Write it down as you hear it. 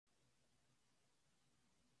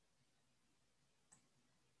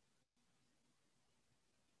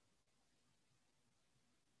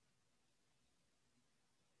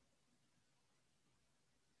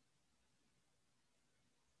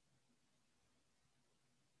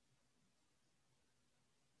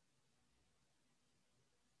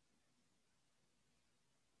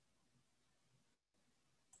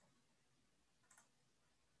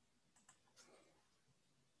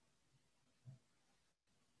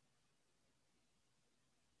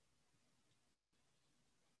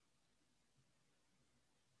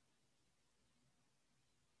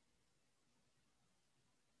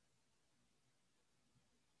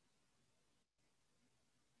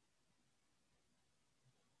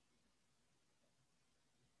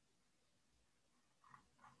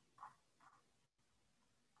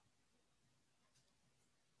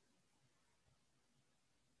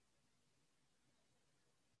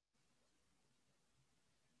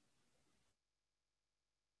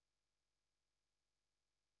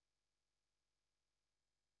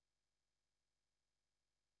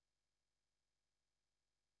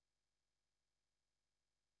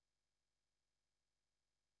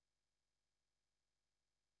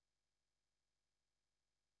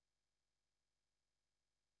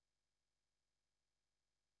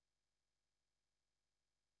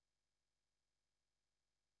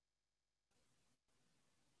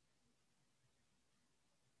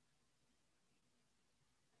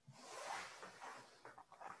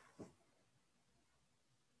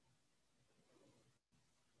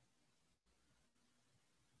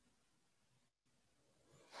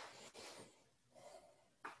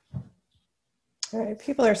All right,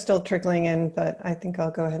 people are still trickling in, but I think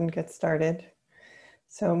I'll go ahead and get started.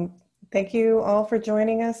 So thank you all for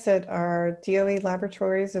joining us at our DOE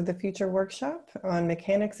Laboratories of the Future workshop on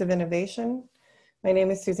Mechanics of Innovation. My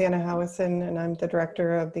name is Susanna Howison, and I'm the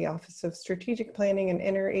Director of the Office of Strategic Planning and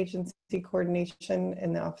Interagency Coordination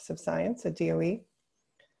in the Office of Science at DOE.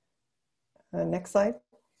 Next slide.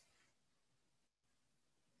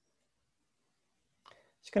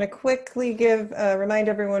 Just going to quickly remind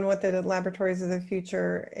everyone what the Laboratories of the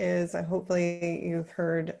Future is. Hopefully you've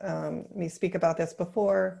heard me speak about this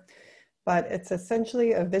before, but it's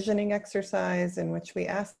essentially a visioning exercise in which we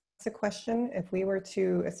ask the question: if we were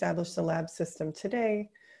to establish the lab system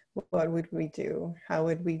today, what would we do? How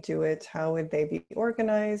would we do it? How would they be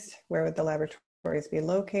organized? Where would the laboratories be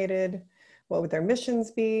located? What would their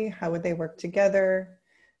missions be? How would they work together?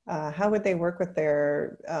 How would they work with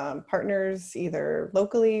their partners, either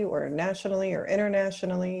locally or nationally or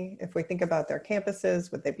internationally? If we think about their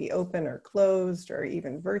campuses, would they be open or closed or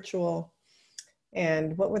even virtual?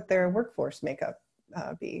 And what would their workforce makeup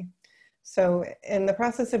be? So in the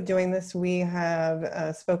process of doing this, we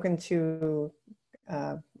have spoken to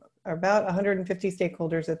about 150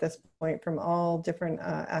 stakeholders at this point from all different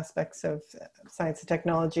aspects of science and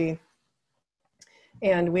technology.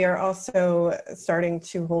 And we are also starting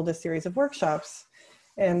to hold a series of workshops.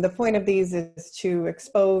 And the point of these is to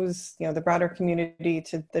expose, the broader community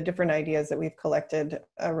to the different ideas that we've collected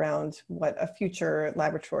around what a future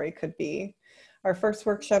laboratory could be. Our first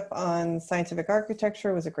workshop on scientific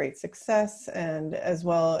architecture was a great success, and as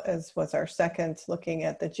well as was our second, looking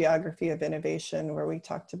at the geography of innovation, where we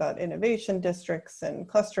talked about innovation districts and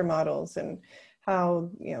cluster models and how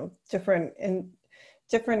different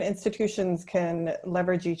institutions can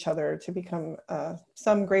leverage each other to become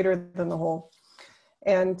some greater than the whole.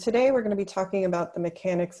 And today we're going to be talking about the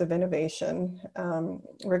mechanics of innovation.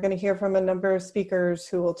 We're going to hear from a number of speakers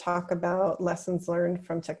who will talk about lessons learned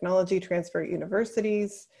from technology transfer at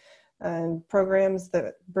universities and programs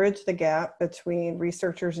that bridge the gap between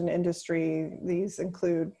researchers and industry. These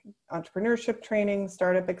include entrepreneurship training,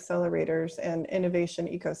 startup accelerators, and innovation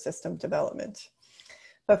ecosystem development.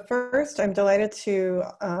 But first, I'm delighted to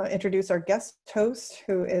introduce our guest host,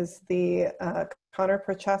 who is the Connor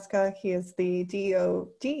Prochaska. He is the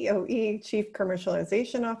DOE Chief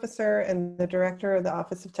Commercialization Officer and the Director of the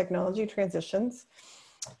Office of Technology Transitions.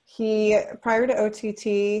 Prior to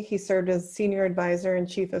OTT, he served as Senior Advisor and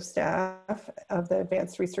Chief of Staff of the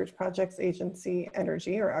Advanced Research Projects Agency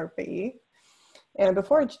Energy, or ARPA-E. And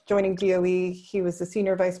before joining DOE, he was the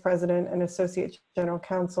Senior Vice President and Associate General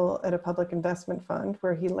Counsel at a public investment fund,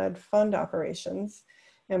 where he led fund operations.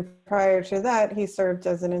 And prior to that, he served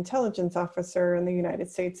as an intelligence officer in the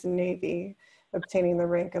United States Navy, obtaining the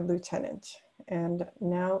rank of lieutenant. And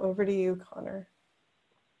now over to you, Connor.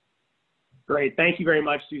 Great, thank you very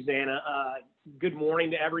much, Susanna. Good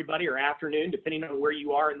morning to everybody, or afternoon, depending on where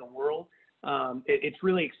you are in the world. It's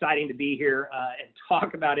really exciting to be here and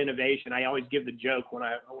talk about innovation. I always give the joke when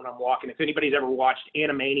I'm walking. If anybody's ever watched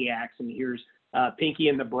Animaniacs and hears Pinky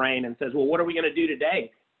and the Brain and says, "Well, what are we going to do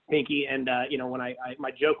today, Pinky?" And when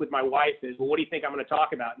my joke with my wife is, "Well, what do you think I'm going to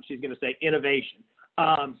talk about?" And she's going to say, "Innovation."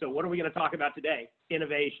 So what are we going to talk about today?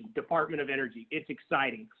 Innovation, Department of Energy. It's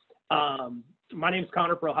exciting. My name is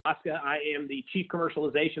Connor Prochaska. I am the Chief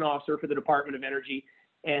Commercialization Officer for the Department of Energy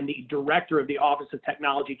and the Director of the Office of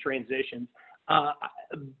Technology Transitions.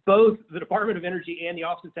 Both the Department of Energy and the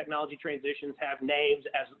Office of Technology Transitions have names,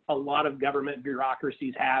 as a lot of government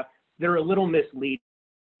bureaucracies have. They're a little misleading.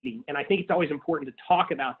 And I think it's always important to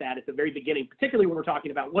talk about that at the very beginning, particularly when we're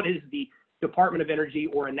talking about what is the Department of Energy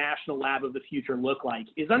or a national lab of the future look like,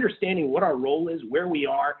 is understanding what our role is, where we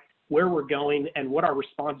are, where we're going, and what our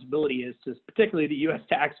responsibility is to particularly the U.S.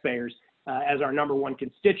 taxpayers as our #1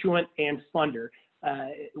 constituent and funder.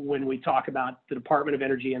 When we talk about the Department of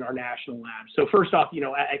Energy and our national labs. So first off,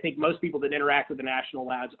 I think most people that interact with the national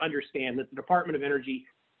labs understand that the Department of Energy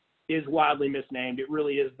is wildly misnamed. It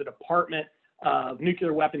really is the Department of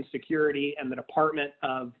Nuclear Weapons Security and the Department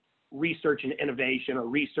of Research and Innovation, or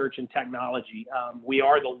Research and Technology. We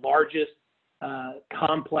are the largest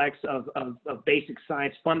complex of basic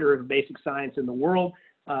science, funder of basic science in the world.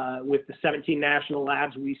 With the 17 national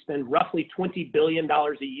labs, we spend roughly $20 billion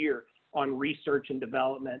a year on research and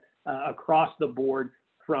development across the board,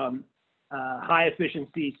 from high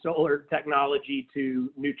efficiency solar technology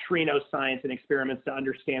to neutrino science and experiments to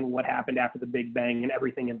understand what happened after the Big Bang and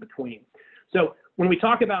everything in between. So when we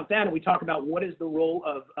talk about that, and we talk about what is the role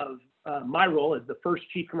of my role as the first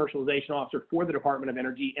Chief Commercialization Officer for the Department of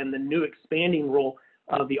Energy, and the new expanding role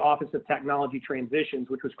of the Office of Technology Transitions,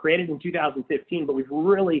 which was created in 2015, but we've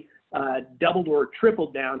really doubled or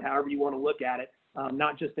tripled down, however you want to look at it,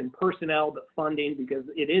 not just in personnel, but funding, because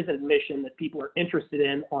it is a mission that people are interested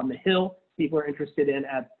in on the Hill, people are interested in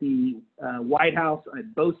at the White House,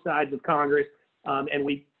 at both sides of Congress, and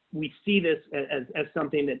we see this as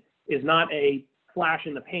something that is not a flash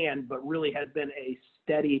in the pan, but really has been a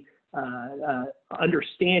steady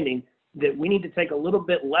understanding that we need to take a little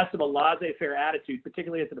bit less of a laissez-faire attitude,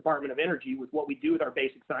 particularly at the Department of Energy, with what we do with our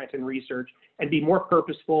basic science and research, and be more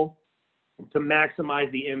purposeful to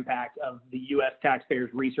maximize the impact of the U.S. taxpayers'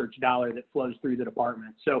 research dollar that flows through the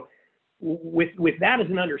department. So with that as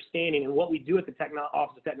an understanding and what we do at the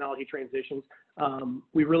Office of Technology Transitions,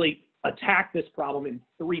 we really attack this problem in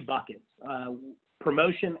three buckets: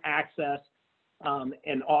 promotion, access,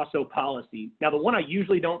 and also policy. Now, the one I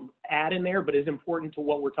usually don't add in there, but is important to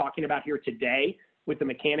what we're talking about here today with the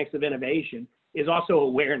mechanics of innovation, is also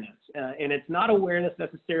awareness. And it's not awareness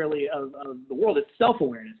necessarily of the world, it's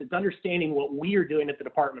self-awareness. It's understanding what we are doing at the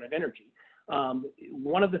Department of Energy.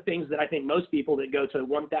 One of the things that I think most people that go to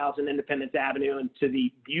 1000 Independence Avenue and to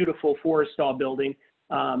the beautiful Forrestal building,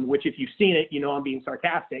 which if you've seen it, you know I'm being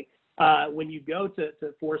sarcastic. When you go to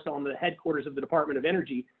Forrestal, on the headquarters of the Department of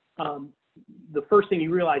Energy, the first thing you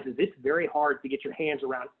realize is it's very hard to get your hands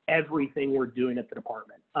around everything we're doing at the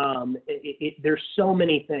department. There's so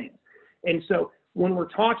many things. And so when we're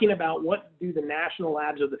talking about what do the national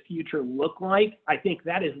labs of the future look like, I think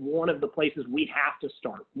that is one of the places we have to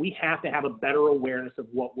start. We have to have a better awareness of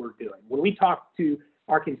what we're doing. When we talk to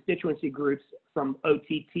our constituency groups from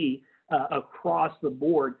OTT across the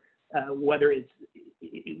board, whether it's,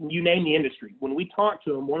 you name the industry, when we talk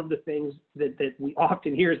to them, one of the things that we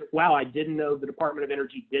often hear is, wow, I didn't know the Department of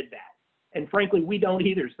Energy did that. And frankly, we don't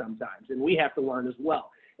either sometimes, and we have to learn as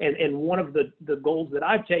well. And one of the goals that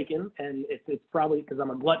I've taken, and it's probably because I'm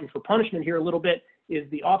a glutton for punishment here a little bit, is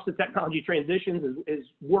the Office of Technology Transitions is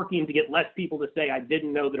working to get less people to say, I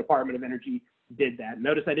didn't know the Department of Energy did that.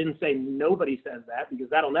 Notice I didn't say nobody says that, because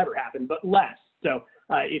that'll never happen, but less. So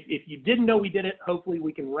if you didn't know we did it, hopefully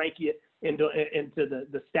we can rank you into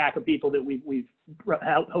the stack of people that we've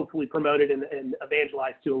hopefully promoted and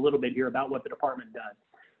evangelized to a little bit here about what the department does.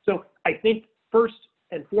 So I think first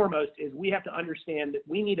and foremost is we have to understand that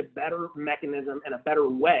we need a better mechanism and a better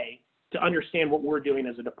way to understand what we're doing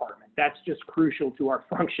as a department. That's just crucial to our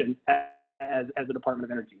function as a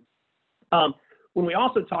Department of Energy. When we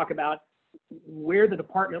also talk about where the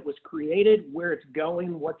department was created, where it's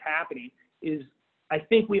going, what's happening, is I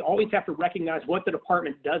think we always have to recognize what the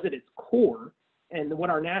department does at its core, and what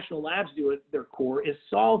our national labs do at their core is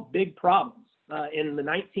solve big problems. In the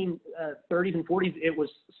 1930s and 40s, it was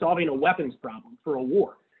solving a weapons problem for a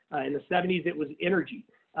war. In the 70s, it was energy,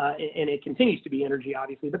 and it continues to be energy,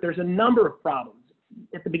 obviously, but there's a number of problems.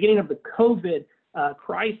 At the beginning of the COVID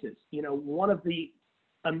crisis, you know, one of the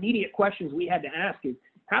immediate questions we had to ask is,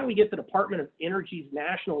 how do we get the Department of Energy's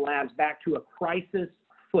national labs back to a crisis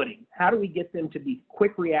footing? How do we get them to be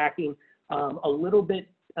quick reacting, a little bit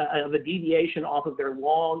of a deviation off of their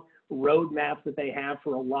long roadmaps that they have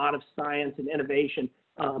for a lot of science and innovation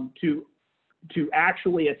to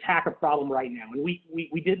actually attack a problem right now? And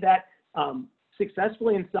we did that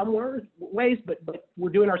successfully in some ways, but we're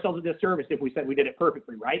doing ourselves a disservice if we said we did it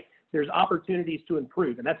perfectly, right? There's opportunities to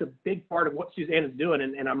improve, and that's a big part of what Suzanne is doing,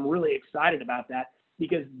 and I'm really excited about that,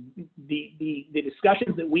 because the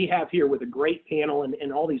discussions that we have here with a great panel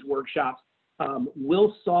and all these workshops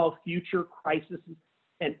will solve future crises.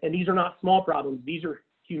 And these are not small problems. These are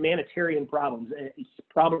humanitarian problems,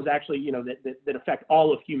 problems actually, you know, that affect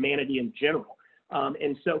all of humanity in general.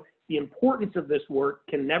 And so the importance of this work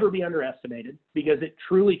can never be underestimated, because it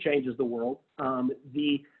truly changes the world.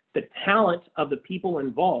 The talent of the people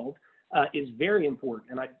involved is very important.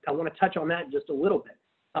 And I want to touch on that just a little bit.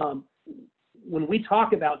 When we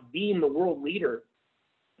talk about being the world leader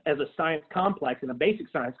as a science complex and a basic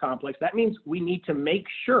science complex, that means we need to make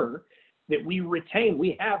sure that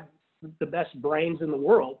we have the best brains in the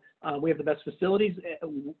world. We have the best facilities.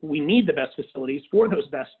 We need the best facilities for those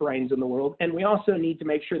best brains in the world. And we also need to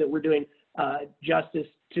make sure that we're doing justice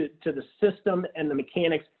to the system and the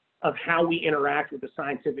mechanics of how we interact with the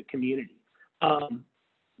scientific community.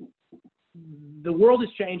 The world is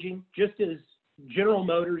changing. Just as General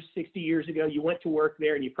Motors 60 years ago, you went to work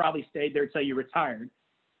there and you probably stayed there until you retired.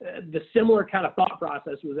 The similar kind of thought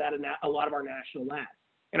process was at a lot of our national labs.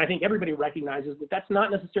 And I think everybody recognizes that that's not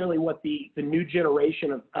necessarily what the new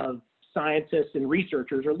generation of scientists and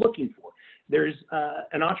researchers are looking for. There's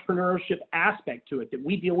an entrepreneurship aspect to it that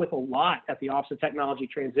we deal with a lot at the Office of Technology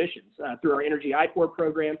Transitions through our Energy I-4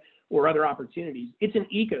 program or other opportunities. It's an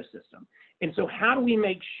ecosystem. And so how do we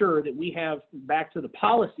make sure that we have, back to the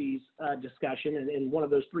policies discussion and one of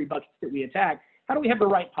those three buckets that we attack, how do we have the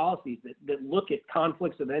right policies that look at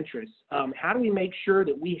conflicts of interest? How do we make sure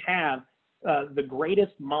that we have the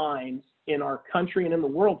greatest minds in our country and in the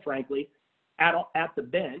world, frankly, at the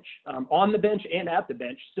bench, on the bench and at the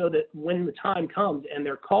bench, so that when the time comes and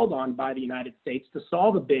they're called on by the United States to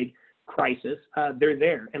solve a big crisis, they're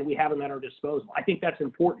there and we have them at our disposal. I think that's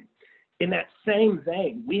important. In that same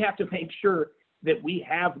vein, we have to make sure that we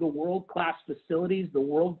have the world-class facilities, the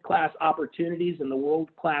world-class opportunities, and the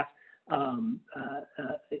world-class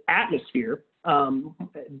atmosphere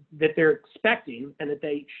that they're expecting and that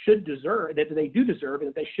they should deserve, that they do deserve, and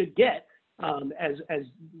that they should get as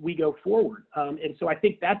we go forward. And so I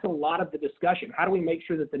think that's a lot of the discussion. How do we make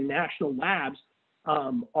sure that the national labs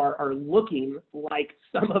are looking like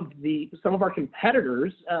some of our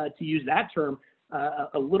competitors, to use that term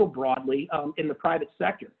a little broadly, in the private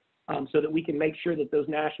sector, so that we can make sure that those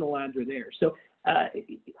national labs are there. So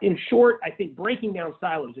in short, I think breaking down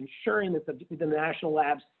silos, ensuring that the national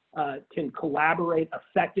labs can collaborate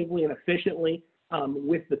effectively and efficiently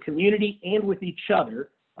with the community and with each other,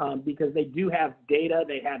 because they do have data,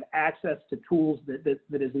 they have access to tools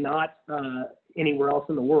that is not anywhere else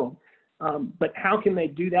in the world. But how can they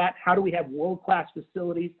do that? How do we have world-class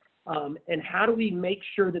facilities? And how do we make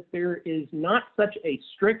sure that there is not such a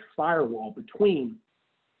strict firewall between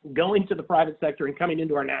going to the private sector and coming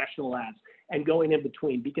into our national labs and going in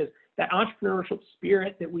between? Because that entrepreneurial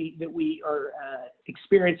spirit that we are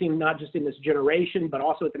experiencing, not just in this generation, but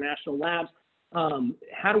also at the national labs,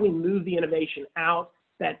 how do we move the innovation out?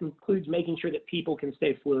 That includes making sure that people can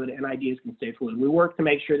stay fluid and ideas can stay fluid. We work to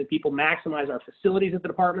make sure that people maximize our facilities at the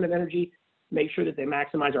Department of Energy, make sure that they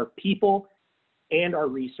maximize our people and our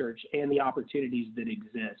research and the opportunities that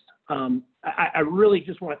exist. I really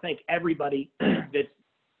just want to thank everybody that's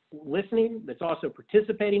listening, that's also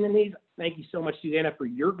participating in these. Thank you so much, Susanna, for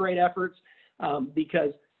your great efforts,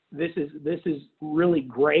 because this is really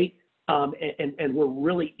great, and we're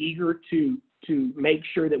really eager to make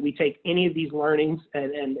sure that we take any of these learnings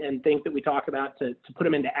and things that we talk about to put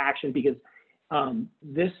them into action, because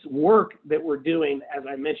this work that we're doing, as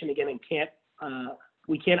I mentioned again,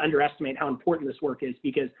 we can't underestimate how important this work is,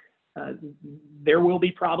 because there will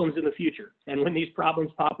be problems in the future. And when these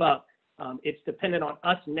problems pop up, it's dependent on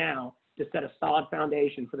us now to set a solid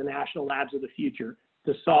foundation for the national labs of the future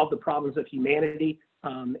to solve the problems of humanity,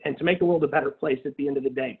 and to make the world a better place at the end of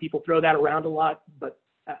the day. People throw that around a lot, but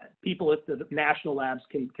people at the national labs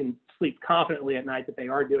can sleep confidently at night that they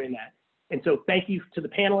are doing that. And so thank you to the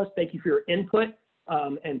panelists. Thank you for your input.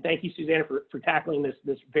 And thank you, Susanna, for tackling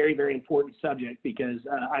this very, very important subject, because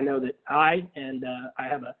I know that I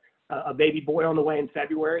have a baby boy on the way in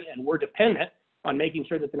February, and we're dependent on making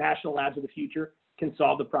sure that the national labs of the future can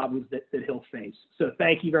solve the problems that he'll face. So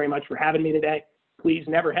thank you very much for having me today. Please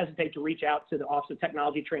never hesitate to reach out to the Office of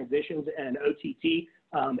Technology Transitions and OTT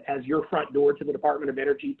as your front door to the Department of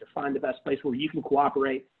Energy to find the best place where you can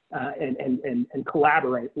cooperate and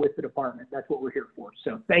collaborate with the department. That's what we're here for.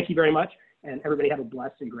 So thank you very much, and everybody have a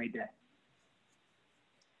blessed and great day.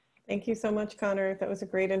 Thank you so much, Connor. That was a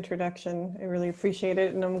great introduction. I really appreciate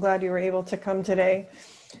it, and I'm glad you were able to come today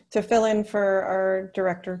to fill in for our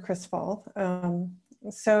director, Chris Fall.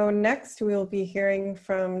 So next we'll be hearing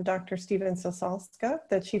from Dr. Steven Sosalska,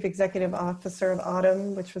 the Chief Executive Officer of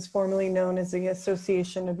AUTUM, which was formerly known as the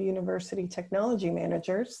Association of University Technology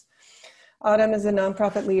Managers. AUTUM is a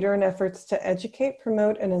nonprofit leader in efforts to educate,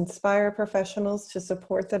 promote, and inspire professionals to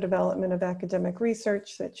support the development of academic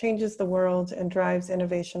research that changes the world and drives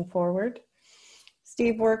innovation forward.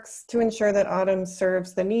 Steve works to ensure that AUTUM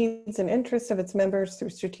serves the needs and interests of its members through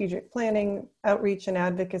strategic planning, outreach, and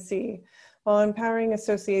advocacy, while empowering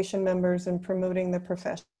association members and promoting the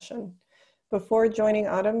profession. Before joining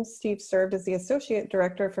AUTUM, Steve served as the Associate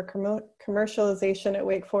Director for Commercialization at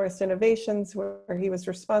Wake Forest Innovations, where he was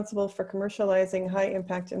responsible for commercializing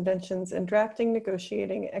high-impact inventions and drafting,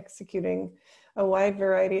 negotiating, executing a wide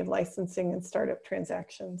variety of licensing and startup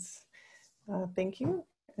transactions. Thank you,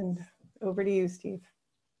 and over to you, Steve.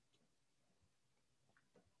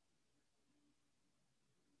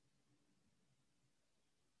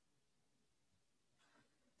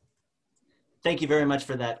 Thank you very much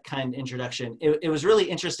for that kind introduction. It was really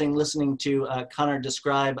interesting listening to Connor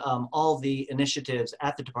describe all the initiatives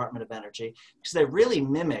at the Department of Energy, because they really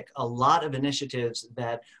mimic a lot of initiatives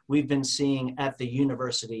that we've been seeing at the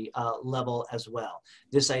university level as well.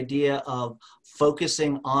 This idea of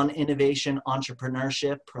focusing on innovation,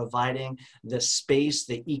 entrepreneurship, providing the space,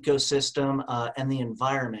 the ecosystem, and the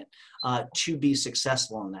environment to be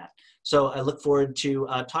successful in that. So I look forward to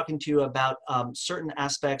talking to you about certain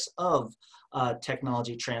aspects of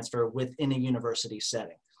technology transfer within a university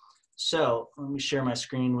setting. So let me share my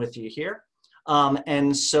screen with you here.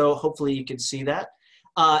 And so hopefully you can see that.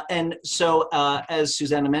 As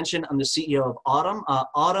Susanna mentioned, I'm the CEO of Autumn.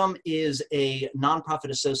 Autumn is a nonprofit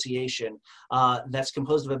association that's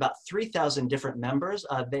composed of about 3,000 different members.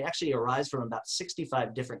 They actually arise from about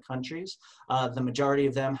 65 different countries. The majority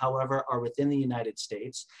of them, however, are within the United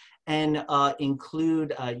States, and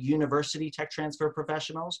include university tech transfer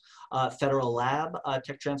professionals, federal lab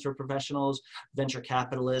tech transfer professionals, venture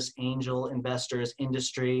capitalists, angel investors,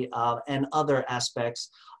 industry, and other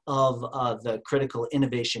aspects of the critical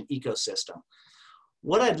innovation ecosystem.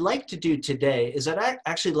 What I'd like to do today is I'd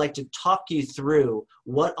actually like to talk you through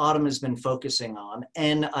what Autumn has been focusing on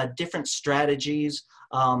and different strategies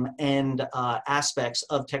and aspects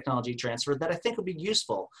of technology transfer that I think will be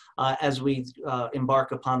useful as we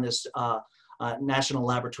embark upon this National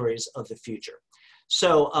Laboratories of the Future.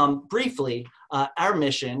 So briefly, our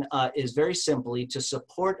mission is very simply to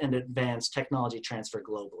support and advance technology transfer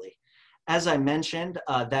globally. As I mentioned,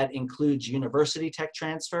 that includes university tech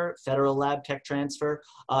transfer, federal lab tech transfer,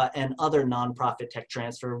 and other nonprofit tech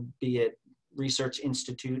transfer, be it research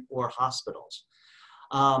institute or hospitals.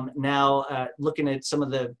 Looking at some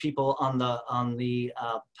of the people on the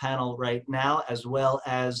panel right now, as well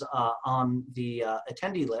as on the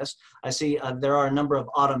attendee list, I see there are a number of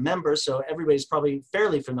Autumn members, so everybody's probably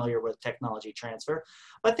fairly familiar with technology transfer.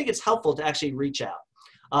 But I think it's helpful to actually reach out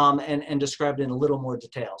and describe it in a little more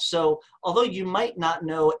detail. So although you might not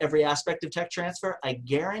know every aspect of tech transfer, I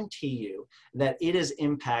guarantee you that it has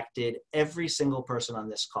impacted every single person on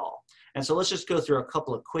this call. And so let's just go through a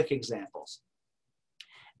couple of quick examples.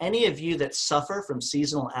 Any of you that suffer from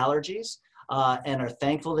seasonal allergies and are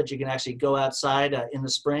thankful that you can actually go outside in the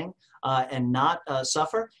spring and not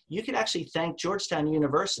suffer, you can actually thank Georgetown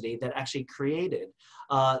University that actually created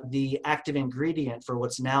the active ingredient for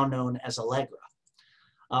what's now known as Allegra.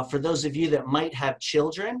 For those of you that might have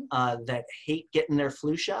children that hate getting their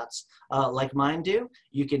flu shots, like mine do,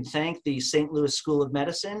 you can thank the St. Louis School of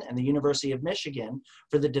Medicine and the University of Michigan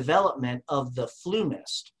for the development of the flu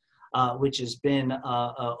mist, which has been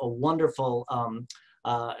a wonderful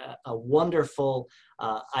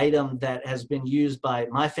item that has been used by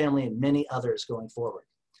my family and many others going forward.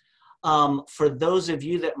 For those of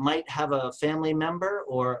you that might have a family member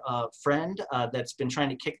or a friend that's been trying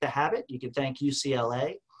to kick the habit, you can thank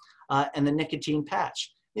UCLA and the nicotine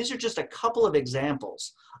patch. These are just a couple of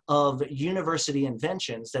examples of university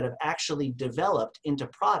inventions that have actually developed into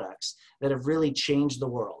products that have really changed the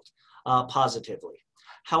world positively.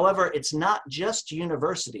 However, it's not just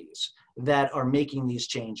universities that are making these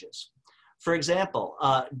changes. For example,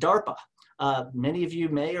 DARPA. Many of you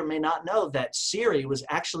may or may not know that Siri was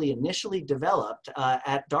actually initially developed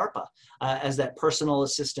at DARPA as that personal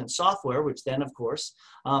assistant software, which then, of course,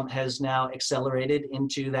 has now accelerated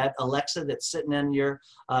into that Alexa that's sitting on your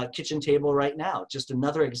kitchen table right now. Just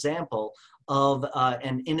another example of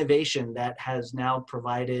an innovation that has now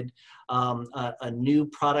provided a new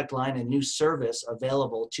product line, a new service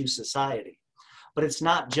available to society. But it's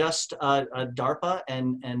not just DARPA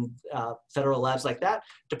and federal labs like that.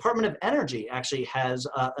 Department of Energy actually has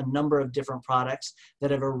a number of different products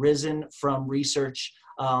that have arisen from research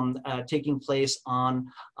taking place on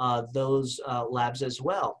those labs as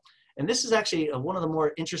well. And this is actually one of the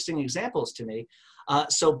more interesting examples to me.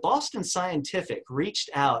 So Boston Scientific reached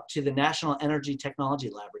out to the National Energy Technology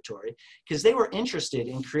Laboratory because they were interested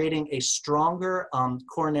in creating a stronger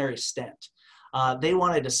coronary stent. They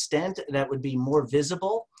wanted a stent that would be more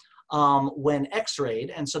visible when x-rayed,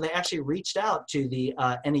 and so they actually reached out to the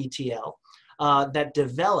NETL that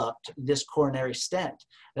developed this coronary stent.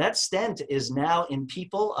 That stent is now in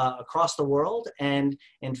people across the world, and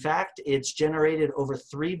in fact, it's generated over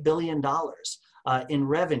 $3 billion in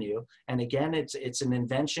revenue. And again, it's an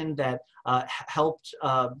invention that helped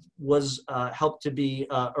to be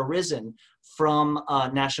arisen from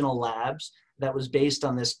national labs that was based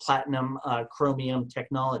on this platinum chromium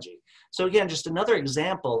technology. So again, just another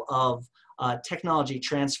example of technology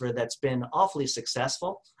transfer that's been awfully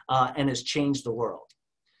successful and has changed the world.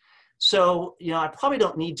 So, I probably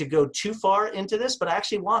don't need to go too far into this, but I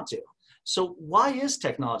actually want to. So why is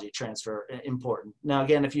technology transfer important? Now,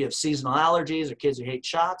 again, if you have seasonal allergies or kids who hate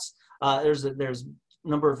shots, there's a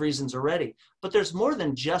number of reasons already, but there's more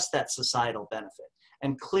than just that societal benefit.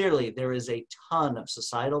 And clearly there is a ton of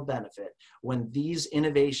societal benefit when these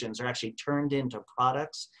innovations are actually turned into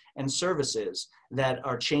products and services that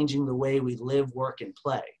are changing the way we live, work, and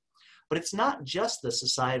play. But it's not just the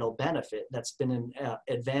societal benefit that's been an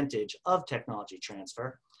advantage of technology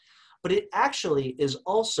transfer, but it actually is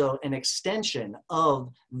also an extension of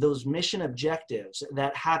those mission objectives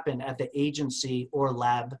that happen at the agency or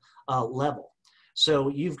lab level. So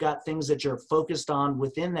you've got things that you're focused on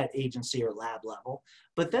within that agency or lab level,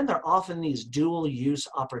 but then there are often these dual use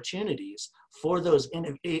opportunities for those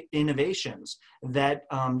innovations that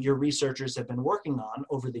your researchers have been working on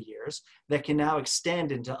over the years that can now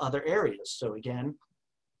extend into other areas. So again,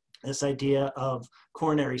 this idea of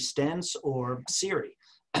coronary stents or Siri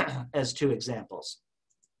as two examples.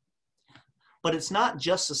 But it's not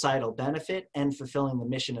just societal benefit and fulfilling the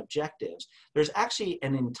mission objectives. There's actually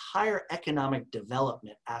an entire economic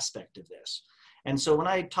development aspect of this. And so when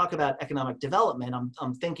I talk about economic development,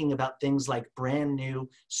 I'm thinking about things like brand new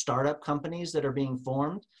startup companies that are being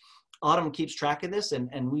formed. Autumn keeps track of this,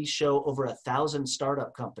 and we show over 1,000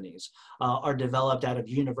 startup companies are developed out of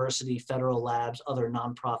university, federal labs, other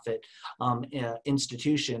nonprofit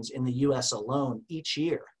institutions in the US alone each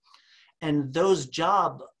year. And those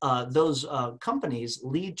companies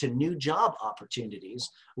lead to new job opportunities,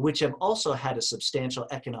 which have also had a substantial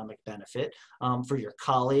economic benefit for your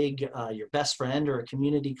colleague, your best friend, or a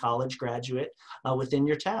community college graduate within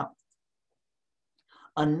your town.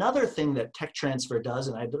 Another thing that tech transfer does,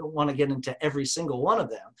 and I don't want to get into every single one of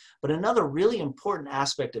them, but another really important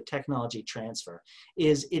aspect of technology transfer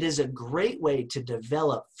is it is a great way to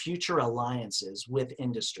develop future alliances with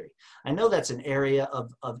industry. I know that's an area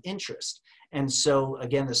of interest. And so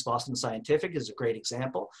again, this Boston Scientific is a great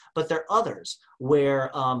example, but there are others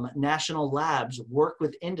where national labs work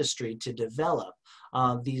with industry to develop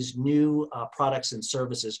these new products and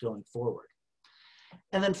services going forward.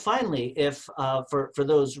 And then finally, if for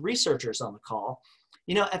those researchers on the call,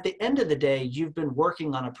 you know, at the end of the day, you've been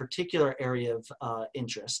working on a particular area of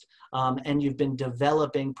interest, and you've been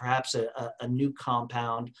developing perhaps a new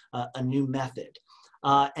compound, a new method.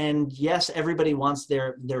 And yes, everybody wants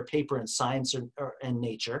their paper in Science and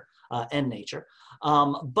Nature,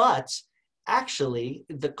 but actually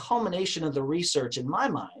the culmination of the research in my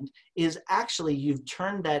mind is actually you've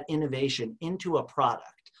turned that innovation into a product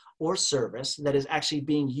or service that is actually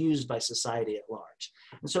being used by society at large.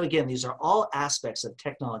 And so again, these are all aspects of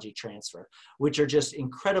technology transfer, which are just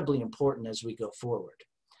incredibly important as we go forward.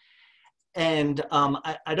 And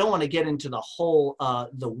I don't want to get into the whole,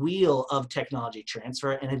 the wheel of technology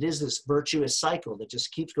transfer, and it is this virtuous cycle that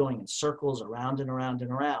just keeps going in circles around and around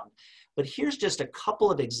and around. But here's just a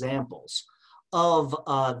couple of examples of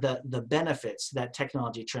the benefits that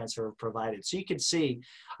technology transfer provided. So you can see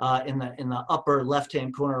in the upper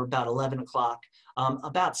left-hand corner, about 11 o'clock,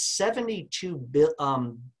 about $72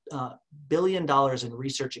 billion in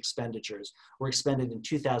research expenditures were expended in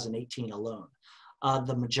 2018 alone.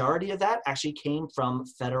 The majority of that actually came from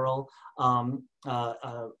federal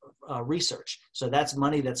research. So that's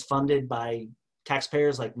money that's funded by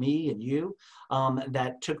taxpayers like me and you,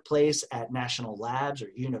 that took place at national labs or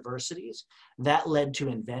universities. That led to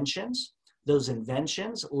inventions. Those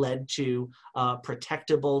inventions led to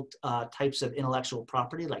protectable types of intellectual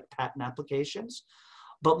property like patent applications.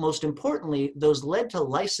 But most importantly, those led to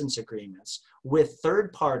license agreements with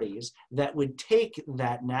third parties that would take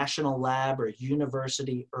that national lab or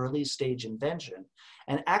university early stage invention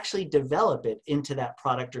and actually develop it into that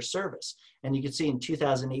product or service. And you can see in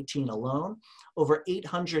 2018 alone, over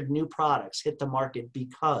 800 new products hit the market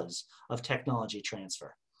because of technology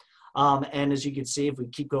transfer. And as you can see, if we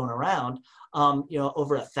keep going around, you know,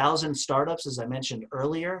 over 1,000 startups, as I mentioned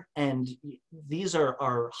earlier, and these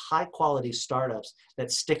are high quality startups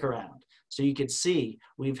that stick around. So you could see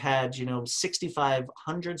we've had, you know,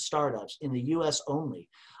 6,500 startups in the US only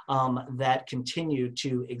that continue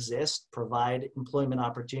to exist, provide employment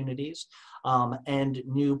opportunities, and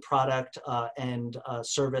new product and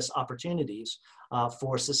service opportunities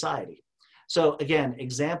for society. So again,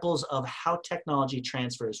 examples of how technology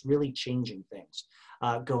transfer is really changing things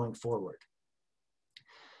going forward.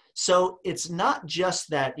 So it's not just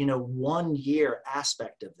that, you know, 1 year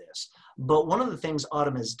aspect of this, but one of the things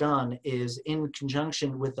Autumn has done is in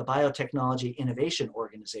conjunction with the Biotechnology Innovation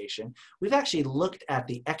Organization, we've actually looked at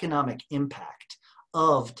the economic impact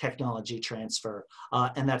of technology transfer,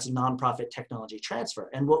 and that's nonprofit technology transfer.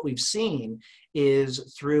 And what we've seen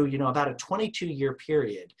is through, about a 22-year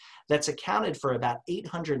period, that's accounted for about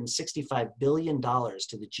 $865 billion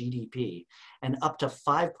to the GDP and up to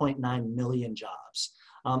 5.9 million jobs.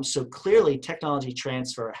 So clearly technology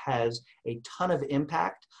transfer has a ton of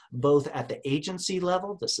impact, both at the agency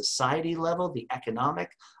level, the society level, the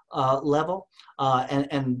economic level,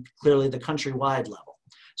 and clearly the countrywide level.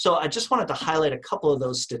 So I just wanted to highlight a couple of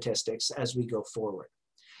those statistics as we go forward.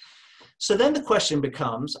 So then the question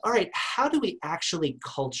becomes, all right, how do we actually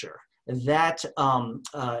culture that,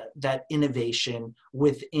 that innovation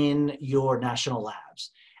within your national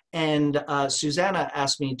labs? And Susanna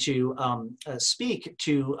asked me to speak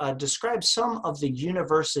to describe some of the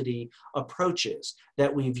university approaches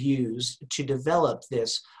that we've used to develop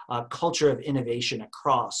this culture of innovation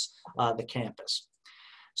across the campus.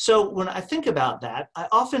 So when I think about that, I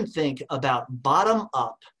often think about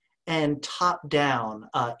bottom-up and top-down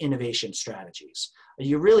innovation strategies.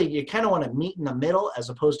 You kind of want to meet in the middle as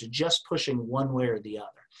opposed to just pushing one way or the other.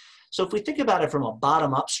 So if we think about it from a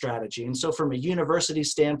bottom-up strategy, and so from a university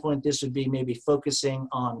standpoint, this would be maybe focusing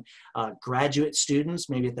on graduate students,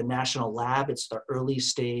 maybe at the national lab, it's the early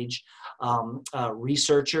stage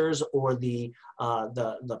researchers or the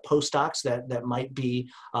postdocs that might be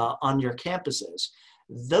on your campuses.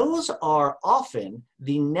 Those are often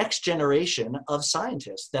the next generation of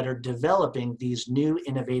scientists that are developing these new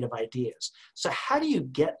innovative ideas. So how do you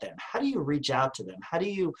get them? How do you reach out to them? How do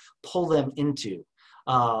you pull them into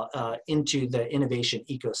the innovation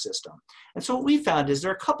ecosystem? And so what we found is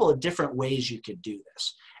there are a couple of different ways you could do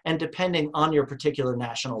this. And depending on your particular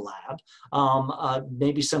national lab,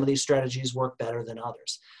 maybe some of these strategies work better than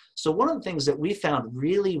others. So one of the things that we found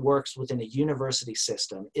really works within a university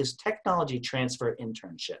system is technology transfer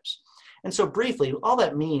internships. And so briefly, all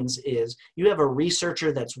that means is you have a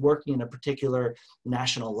researcher that's working in a particular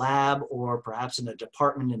national lab or perhaps in a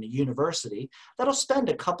department in a university that'll spend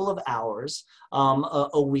a couple of hours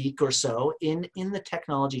a week or so in the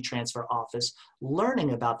technology transfer office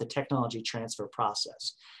learning about the technology transfer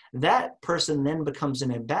process. That person then becomes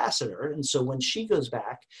an ambassador, and so when she goes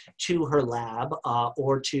back to her lab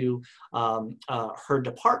or to her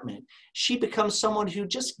department, she becomes someone who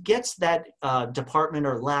just gets that department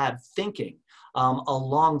or lab thinking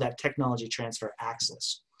along that technology transfer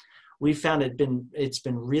axis. We found it's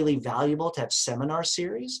been really valuable to have seminar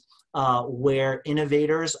series where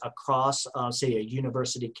innovators across, say, a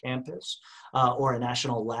university campus or a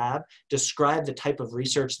national lab describe the type of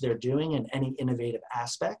research they're doing and any innovative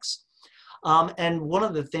aspects. And one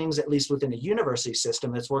of the things, at least within a university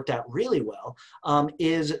system, that's worked out really well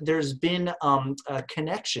is there's been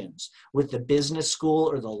connections with the business school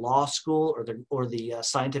or the law school or the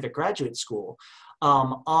scientific graduate school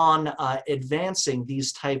on advancing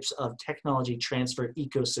these types of technology transfer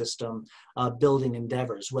ecosystem building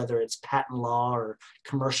endeavors, whether it's patent law or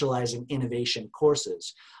commercializing innovation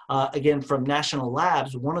courses. Again, from national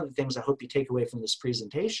labs, one of the things I hope you take away from this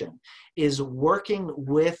presentation is working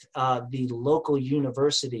with the local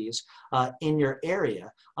universities in your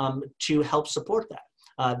area to help support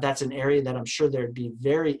that. That's an area that I'm sure they'd be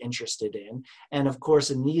very interested in. And of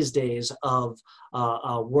course, in these days of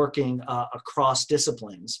working across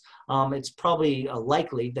disciplines, it's probably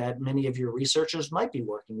likely that many of your researchers might be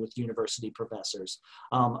working with university professors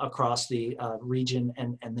across the region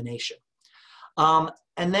and the nation.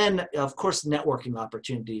 And then, of course, networking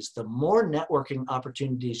opportunities. The more networking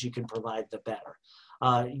opportunities you can provide, the better.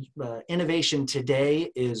 Innovation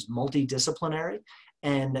today is multidisciplinary,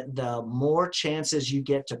 and the more chances you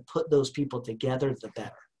get to put those people together, the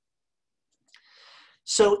better.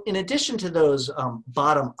 So in addition to those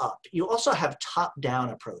bottom up, you also have top down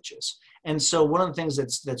approaches. And so one of the things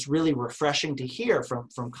that's really refreshing to hear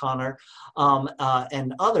from Connor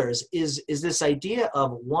and others is this idea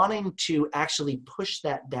of wanting to actually push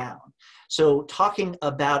that down. So talking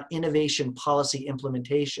about innovation policy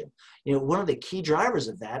implementation, one of the key drivers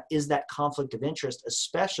of that is that conflict of interest,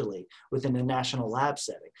 especially within a national lab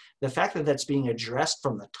setting. The fact that that's being addressed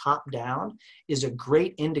from the top down is a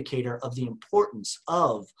great indicator of the importance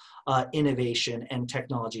of innovation and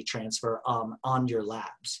technology transfer on your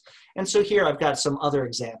labs. And so here I've got some other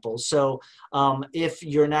examples. So if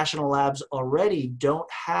your national labs already don't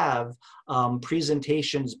have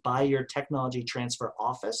presentations by your technology transfer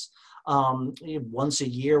office, once a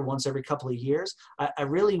year, once every couple of years, I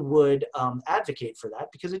really would advocate for that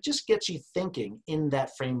because it just gets you thinking in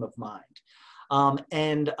that frame of mind.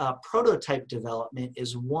 And prototype development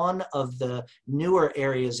is one of the newer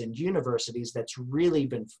areas in universities that's really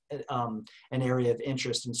been an area of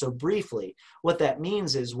interest. And so briefly, what that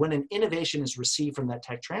means is when an innovation is received from that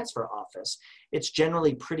tech transfer office, it's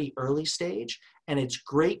generally pretty early stage, and it's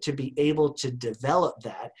great to be able to develop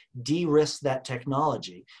that, de-risk that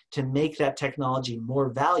technology, to make that technology more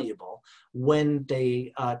valuable when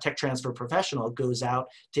the tech transfer professional goes out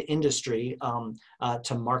to industry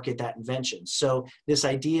to market that invention. So this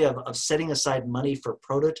idea of setting aside money for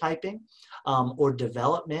prototyping or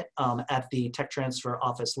development at the tech transfer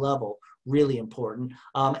office level, really important,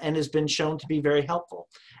 and has been shown to be very helpful.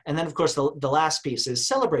 And then, of course, the last piece is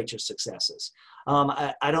celebrate your successes.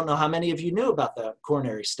 I don't know how many of you knew about the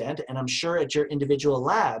coronary stent, and I'm sure at your individual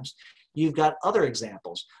labs, you've got other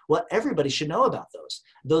examples. Well, everybody should know about those.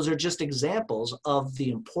 Those are just examples of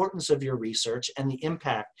the importance of your research and the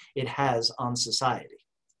impact it has on society.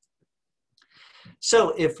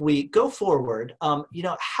 So if we go forward, you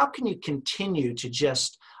know, how can you continue to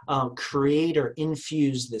just create or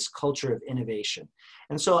infuse this culture of innovation?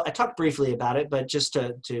 And so I talked briefly about it, but just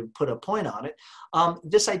to put a point on it,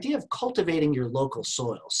 this idea of cultivating your local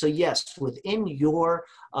soil. So yes, within your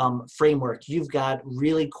framework, you've got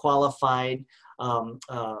really qualified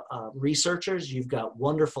researchers, you've got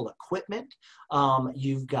wonderful equipment,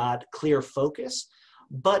 you've got clear focus,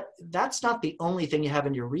 but that's not the only thing you have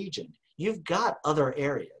in your region. You've got other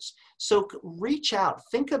areas. So reach out,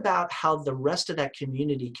 think about how the rest of that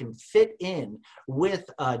community can fit in with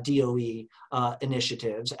DOE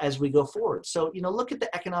initiatives as we go forward. So, you know, look at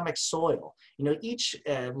the economic soil. You know, each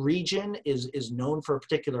region is known for a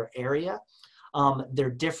particular area. There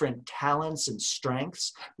are different talents and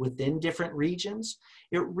strengths within different regions.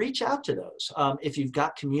 Reach out to those. If you've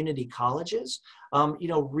got community colleges, you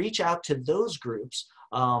know, reach out to those groups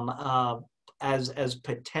as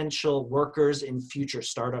potential workers in future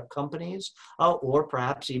startup companies, or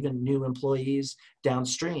perhaps even new employees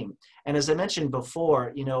downstream. And as I mentioned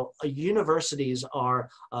before, you know, universities are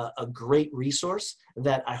a great resource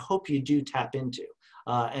that I hope you do tap into,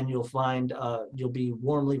 and you'll find you'll be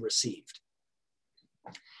warmly received.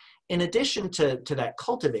 In addition to that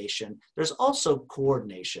cultivation, there's also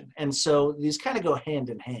coordination. And so these kind of go hand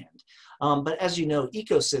in hand. But as you know,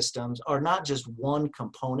 ecosystems are not just one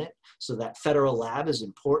component. So that federal lab is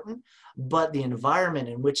important, but the environment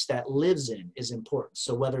in which that lives in is important.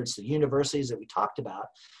 So whether it's the universities that we talked about,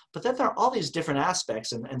 but then there are all these different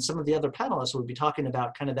aspects, and some of the other panelists will be talking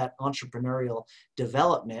about kind of that entrepreneurial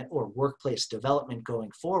development or workplace development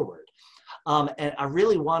going forward. And I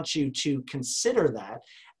really want you to consider that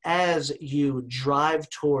as you drive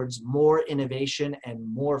towards more innovation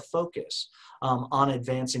and more focus on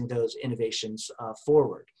advancing those innovations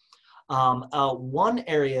forward. One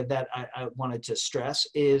area that I wanted to stress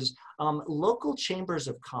is local chambers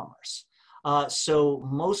of commerce. So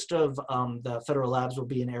most of the federal labs will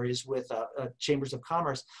be in areas with chambers of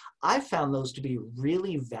commerce. I found those to be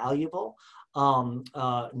really valuable,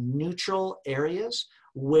 neutral areas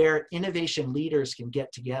where innovation leaders can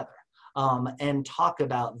get together and talk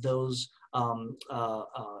about those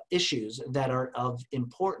issues that are of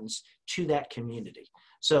importance to that community.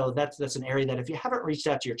 So that's an area that if you haven't reached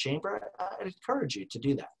out to your chamber, I'd encourage you to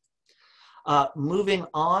do that. Moving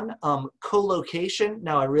on, co-location.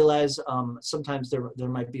 Now I realize sometimes there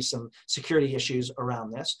might be some security issues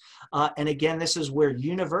around this. And again, this is where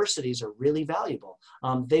universities are really valuable.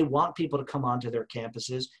 They want people to come onto their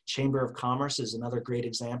campuses. Chamber of Commerce is another great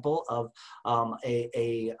example of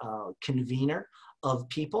a convener of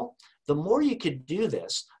people. The more you could do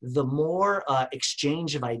this, the more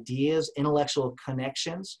exchange of ideas, intellectual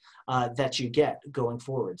connections that you get going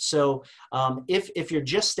forward. So if you're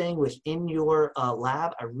just staying within your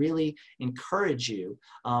lab, I really encourage you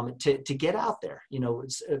to get out there, you know,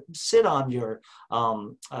 sit on your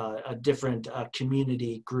different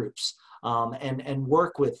community groups. And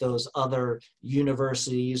work with those other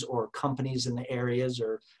universities or companies in the areas,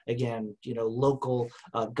 or again, you know, local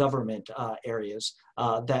government areas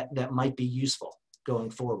that might be useful going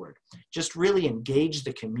forward. Just really engage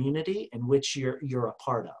the community in which you're a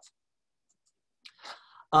part of.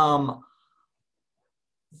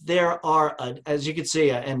 There are, as you can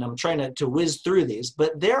see, and I'm trying to whiz through these,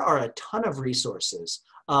 but there are a ton of resources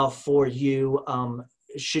for you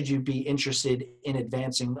should you be interested in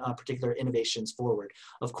advancing particular innovations forward.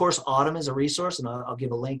 Of course, Autumn is a resource, and I'll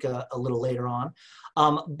give a link a little later on.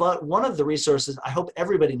 But one of the resources I hope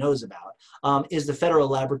everybody knows about is the Federal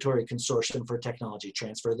Laboratory Consortium for Technology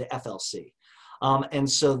Transfer, the FLC. And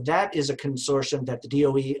so that is a consortium that the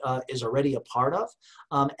DOE is already a part of,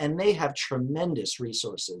 and they have tremendous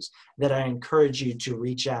resources that I encourage you to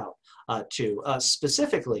reach out to.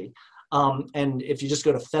 Specifically, and if you just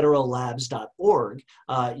go to federallabs.org,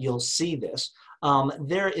 you'll see this.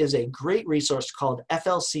 There is a great resource called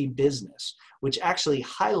FLC Business, which actually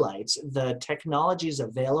highlights the technologies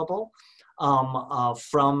available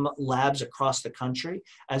from labs across the country,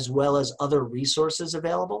 as well as other resources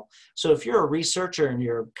available. So if you're a researcher and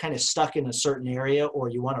you're kind of stuck in a certain area, or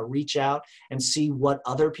you want to reach out and see what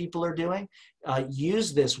other people are doing,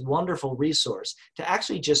 use this wonderful resource to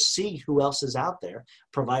actually just see who else is out there,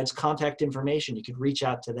 provides contact information. You can reach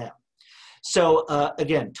out to them. So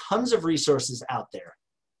again, tons of resources out there.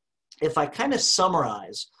 If I kind of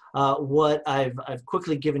summarize what I've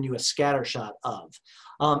quickly given you a scatter shot of,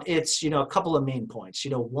 it's, a couple of main points.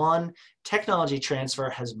 One, technology transfer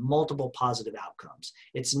has multiple positive outcomes.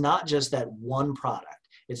 It's not just that one product.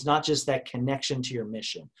 It's not just that connection to your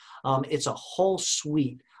mission. It's a whole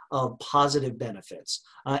suite of positive benefits.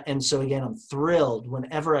 And so again, I'm thrilled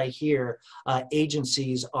whenever I hear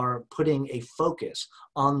agencies are putting a focus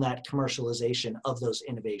on that commercialization of those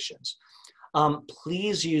innovations.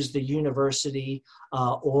 Please use the university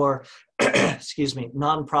or, excuse me,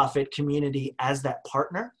 nonprofit community as that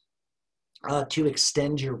partner to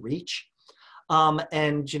extend your reach.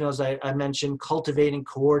 And, as I mentioned, cultivating,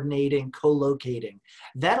 coordinating, co-locating,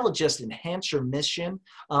 that'll just enhance your mission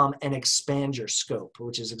and expand your scope,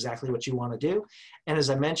 which is exactly what you want to do. And as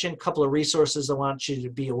I mentioned, a couple of resources I want you to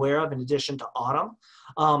be aware of in addition to Autumn.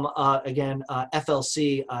 Again,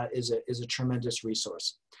 FLC is a tremendous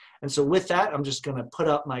resource. And so with that, I'm just going to put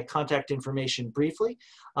up my contact information briefly,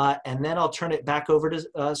 and then I'll turn it back over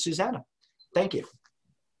to Susanna. Thank you.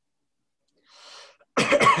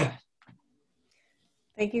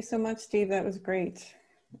 Thank you so much, Steve. That was great.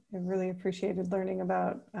 I really appreciated learning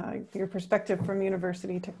about your perspective from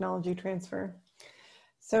university technology transfer.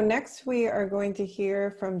 So next we are going to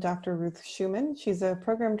hear from Dr. Ruth Schuman. She's a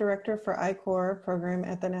program director for I-Corps program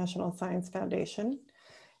at the National Science Foundation.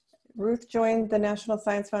 Ruth joined the National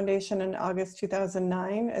Science Foundation in August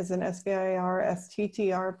 2009 as an SBIR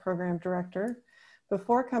STTR program director.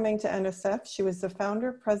 Before coming to NSF, she was the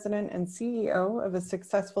founder, president, and CEO of a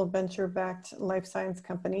successful venture-backed life science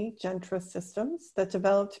company, Gentra Systems, that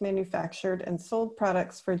developed, manufactured, and sold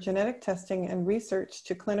products for genetic testing and research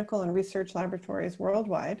to clinical and research laboratories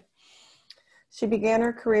worldwide. She began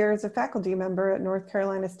her career as a faculty member at North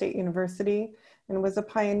Carolina State University and was a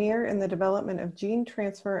pioneer in the development of gene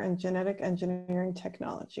transfer and genetic engineering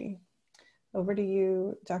technology. Over to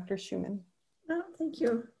you, Dr. Schuman. Oh, thank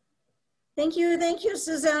you. Thank you,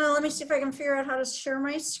 Susanna. Let me see if I can figure out how to share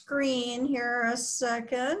my screen here a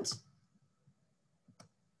second.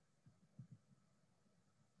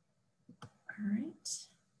 All right.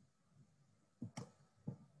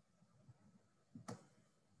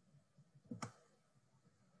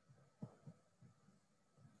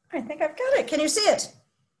 I think I've got it. Can you see it?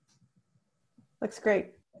 Looks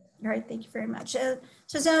great. All right, thank you very much.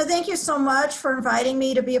 Susanna, thank you so much for inviting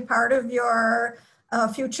me to be a part of your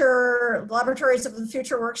future Laboratories of the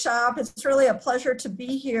Future workshop. It's really a pleasure to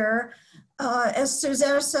be here. As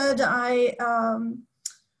Susanna said, I've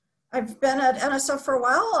been at NSF for a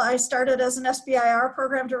while. I started as an SBIR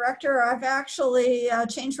program director. I've actually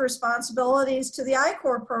changed responsibilities to the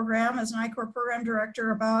I-Corps program as an I-Corps program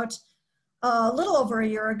director about a little over a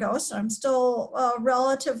year ago. So I'm still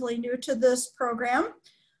relatively new to this program.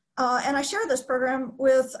 And I share this program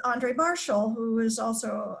with Andre Marshall, who is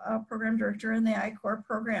also a program director in the I-Corps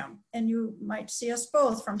program. And you might see us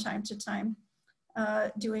both from time to time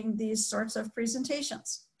doing these sorts of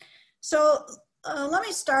presentations. So let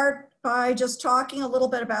me start by just talking a little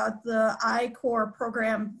bit about the I-Corps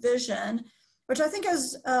program vision, which I think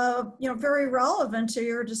is very relevant to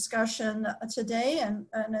your discussion today and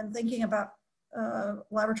in thinking about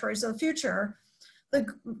Laboratories of the Future. The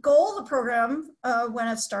goal of the program when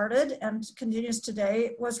it started and continues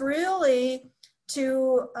today was really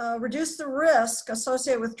to reduce the risk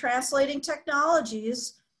associated with translating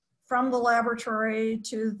technologies from the laboratory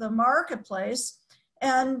to the marketplace.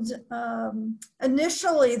 And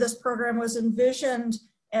initially this program was envisioned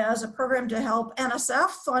as a program to help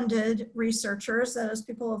NSF-funded researchers, that is,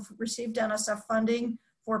 people who have received NSF funding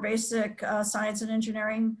for basic science and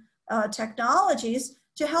engineering technologies,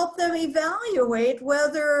 to help them evaluate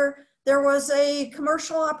whether there was a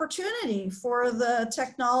commercial opportunity for the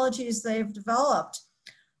technologies they've developed.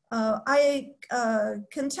 I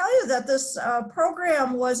can tell you that this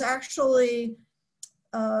program was actually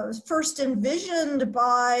first envisioned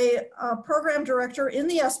by a program director in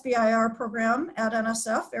the SBIR program at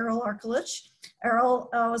NSF, Errol Arkalich. Errol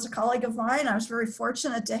was a colleague of mine. I was very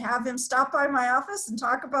fortunate to have him stop by my office and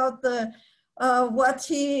talk about the what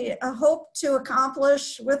he hoped to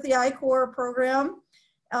accomplish with the I-Corps program,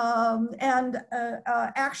 and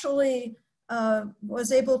actually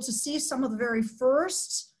was able to see some of the very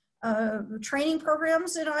first training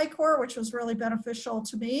programs in I-Corps, which was really beneficial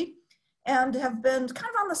to me, and have been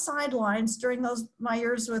kind of on the sidelines during my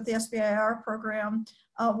years with the SBIR program,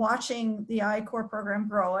 watching the I-Corps program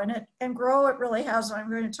grow. And grow it really has.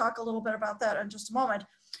 I'm going to talk a little bit about that in just a moment.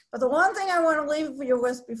 But the one thing I want to leave you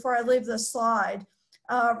with before I leave this slide,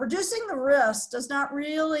 reducing the risk does not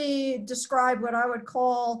really describe what I would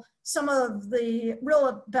call some of the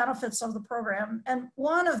real benefits of the program. And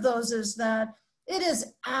one of those is that it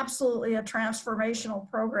is absolutely a transformational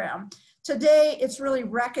program. Today, it's really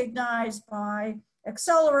recognized by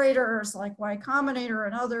accelerators like Y Combinator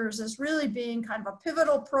and others as really being kind of a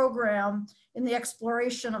pivotal program in the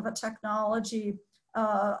exploration of a technology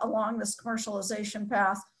along this commercialization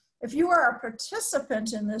path. If you are a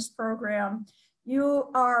participant in this program, you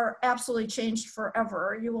are absolutely changed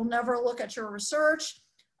forever. You will never look at your research,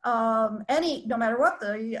 no matter what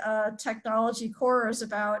the technology core is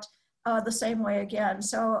about, the same way again.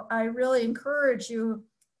 So I really encourage you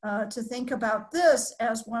to think about this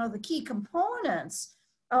as one of the key components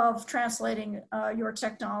of translating your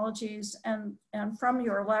technologies and from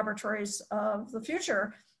your laboratories of the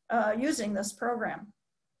future using this program.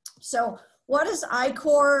 So what is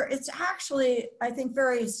I-Corps? It's actually, I think,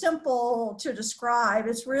 very simple to describe.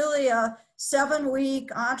 It's really a 7-week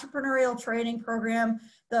entrepreneurial training program.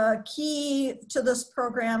 The key to this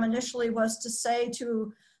program initially was to say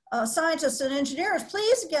to scientists and engineers,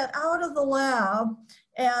 please get out of the lab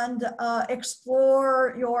and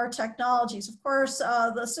explore your technologies. Of course,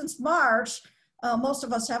 since March, most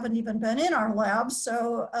of us haven't even been in our labs.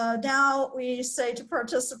 So now we say to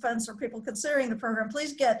participants or people considering the program,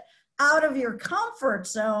 please get out of your comfort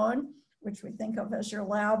zone, which we think of as your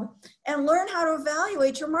lab, and learn how to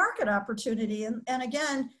evaluate your market opportunity. And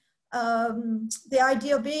again, the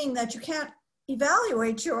idea being that you can't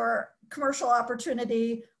evaluate your commercial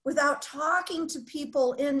opportunity without talking to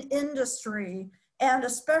people in industry, and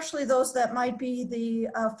especially those that might be the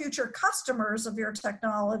future customers of your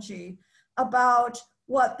technology, about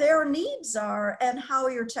what their needs are and how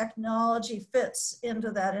your technology fits into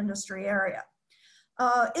that industry area.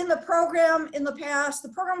 In the program, in the past, the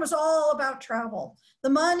program was all about travel. The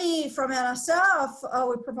money from NSF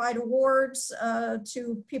would provide awards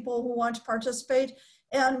to people who want to participate,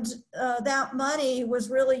 and that money was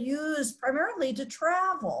really used primarily to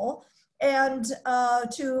travel and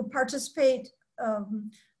to participate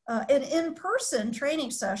in in-person training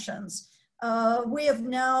sessions. We have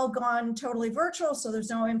now gone totally virtual, so there's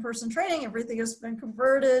no in-person training. Everything has been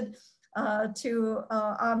converted to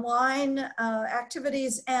online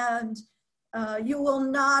activities, and you will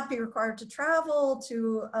not be required to travel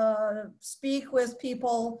to speak with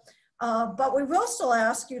people, but we will still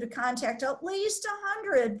ask you to contact at least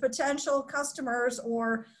 100 potential customers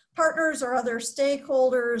or partners or other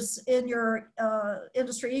stakeholders in your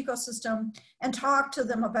industry ecosystem and talk to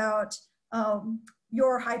them about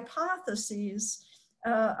your hypotheses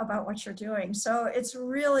about what you're doing. So it's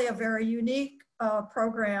really a very unique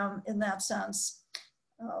program in that sense.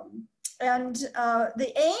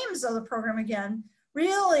 The aims of the program, again,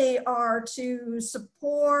 really are to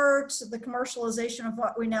support the commercialization of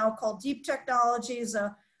what we now call deep technologies,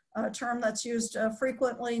 a term that's used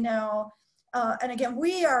frequently now. And again,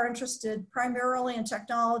 we are interested primarily in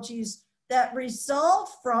technologies that result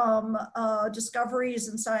from discoveries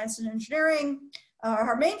in science and engineering.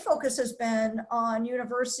 Our main focus has been on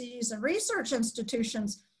universities and research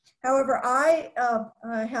institutions. However, I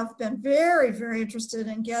have been very, very interested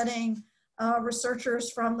in getting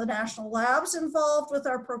researchers from the national labs involved with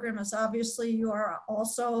our program, as obviously you are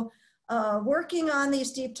also working on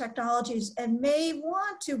these deep technologies and may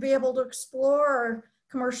want to be able to explore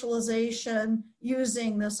commercialization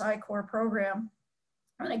using this I-Corps program.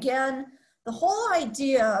 And again, the whole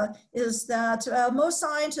idea is that most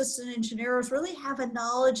scientists and engineers really have a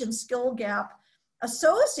knowledge and skill gap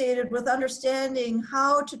associated with understanding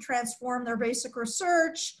how to transform their basic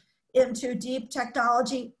research into deep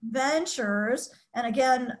technology ventures. And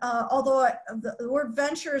again, although the word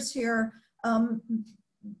ventures here,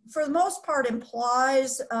 for the most part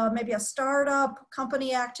implies maybe a startup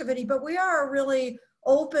company activity, but we are really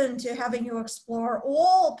open to having you explore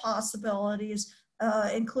all possibilities,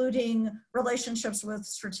 including relationships with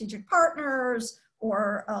strategic partners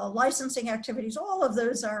or licensing activities. All of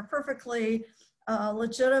those are perfectly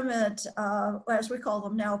legitimate, as we call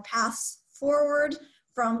them now, paths forward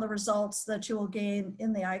from the results that you will gain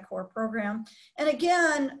in the I-Corps program. And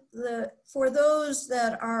again, for those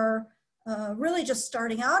that are really just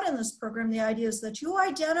starting out in this program, the idea is that you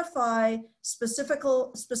identify specific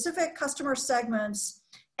customer segments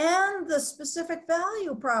and the specific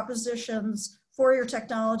value propositions for your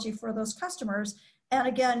technology for those customers. And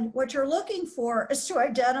again, what you're looking for is to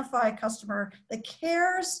identify a customer that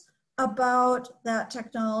cares about that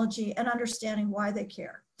technology and understanding why they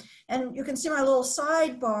care. And you can see my little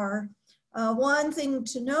sidebar. One thing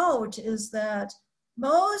to note is that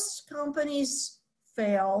most companies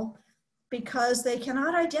fail because they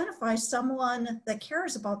cannot identify someone that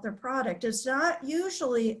cares about their product. It's not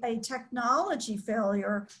usually a technology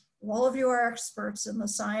failure. All of you are experts in the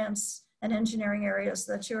science and engineering areas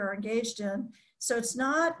that you are engaged in. So it's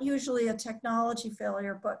not usually a technology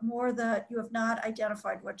failure, but more that you have not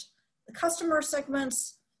identified which the customer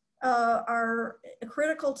segments are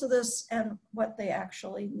critical to this and what they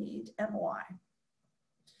actually need and why.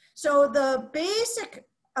 So the basic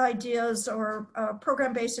ideas or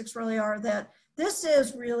program basics really are that this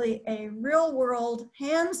is really a real world,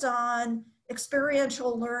 hands-on,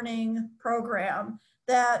 experiential learning program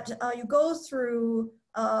that you go through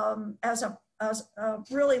as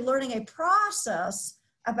really learning a process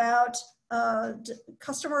about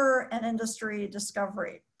customer and industry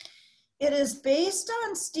discovery. It is based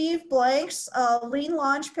on Steve Blank's Lean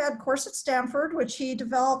Launchpad course at Stanford, which he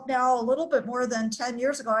developed now a little bit more than 10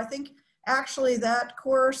 years ago. I think actually that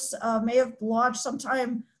course may have launched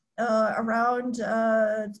sometime around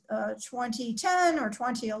 2010 or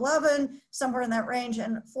 2011, somewhere in that range.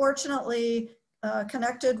 And fortunately,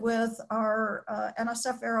 connected with our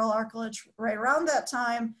NSF Aerial Architecture right around that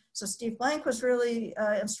time. So Steve Blank was really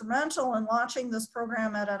instrumental in launching this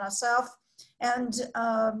program at NSF.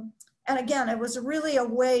 And again, it was really a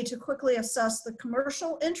way to quickly assess the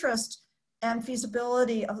commercial interest and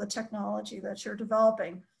feasibility of the technology that you're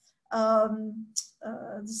developing.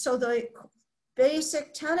 So the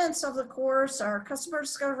basic tenets of the course are customer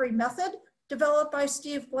discovery method developed by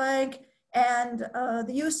Steve Blank, and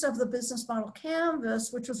the use of the business model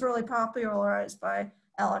canvas, which was really popularized by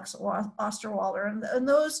Alex Osterwalder. And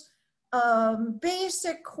those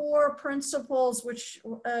basic core principles, which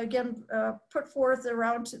again put forth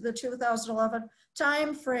around the 2011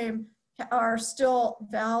 timeframe, are still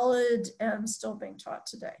valid and still being taught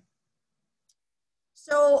today.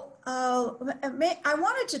 So I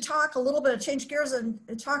wanted to talk a little bit, change gears and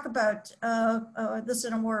talk about this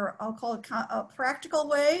in a more, I'll call it a practical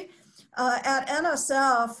way. At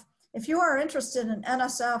NSF, if you are interested in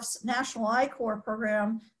NSF's National I-Corps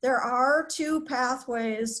program, there are two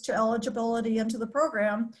pathways to eligibility into the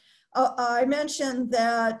program. I mentioned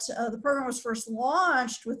that the program was first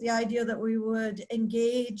launched with the idea that we would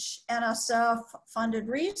engage NSF-funded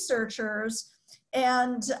researchers,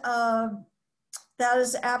 and that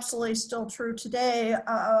is absolutely still true today.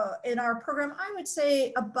 In our program, I would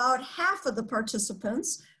say about half of the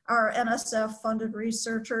participants are NSF-funded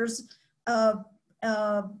researchers.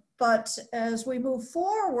 But as we move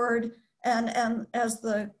forward, and as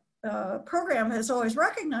the program has always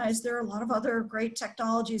recognized, there are a lot of other great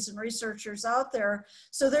technologies and researchers out there.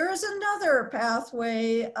 So there is another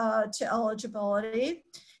pathway to eligibility.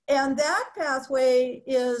 And that pathway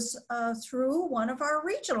is through one of our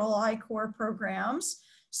regional I-Corps programs.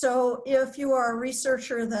 So if you are a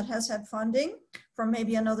researcher that has had funding from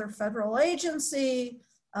maybe another federal agency,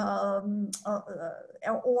 or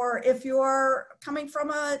if you are coming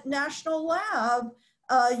from a national lab,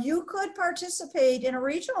 you could participate in a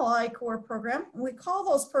regional I-Corps program. We call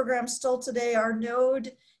those programs still today our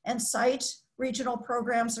node and site regional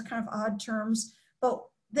programs. Are kind of odd terms, but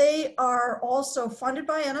they are also funded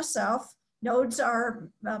by NSF. Nodes are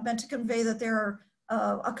meant to convey that they're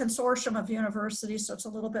a consortium of universities, so it's a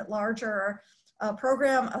little bit larger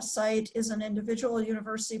program. A site is an individual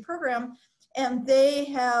university program, and they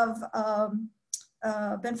have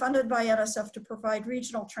been funded by NSF to provide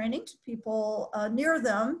regional training to people near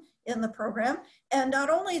them in the program. And not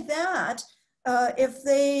only that, if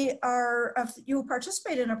you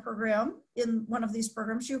participate in a program, in one of these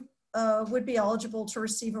programs, you would be eligible to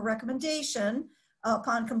receive a recommendation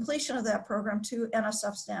upon completion of that program to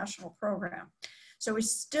NSF's national program. So we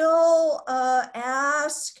still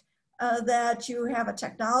ask that you have a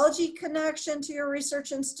technology connection to your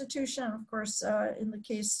research institution. Of course, in the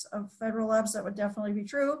case of federal labs, that would definitely be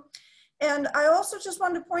true. And I also just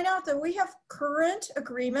wanted to point out that we have current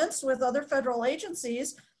agreements with other federal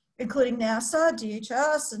agencies, including NASA,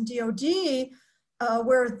 DHS, and DOD,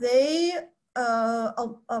 where they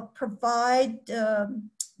provide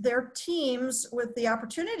their teams with the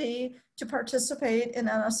opportunity to participate in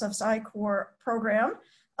NSF's I-Corps program.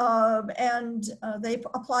 And they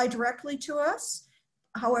apply directly to us.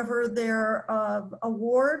 However, their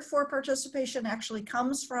award for participation actually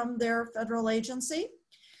comes from their federal agency.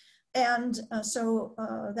 And so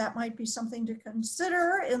that might be something to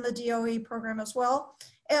consider in the DOE program as well.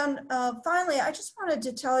 And finally, I just wanted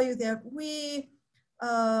to tell you that we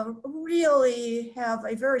really have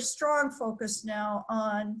a very strong focus now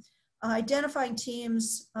on identifying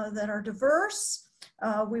teams that are diverse.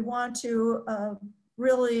 We want to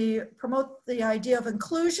really promote the idea of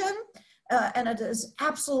inclusion, and it is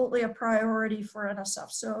absolutely a priority for NSF.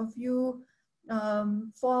 So if you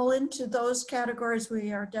fall into those categories,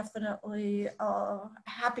 we are definitely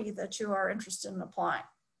happy that you are interested in applying.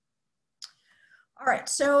 All right,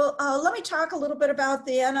 so let me talk a little bit about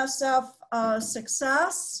the NSF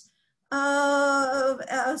success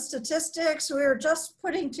statistics. We're just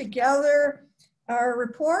putting together our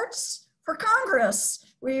reports for Congress.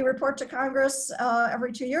 We report to Congress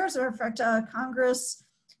every 2 years. In fact, Congress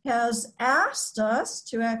has asked us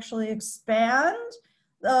to actually expand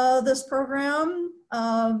this program,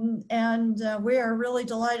 and we are really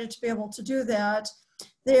delighted to be able to do that.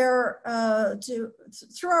 Through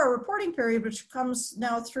our reporting period, which comes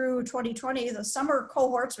now through 2020, the summer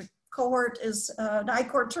cohorts, cohort is an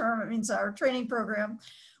I-Corps term, it means our training program.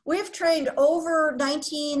 We've trained over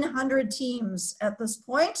 1,900 teams at this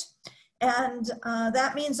point, and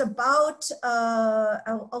that means about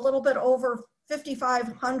a little bit over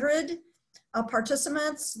 5,500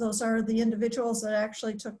 participants. Those are the individuals that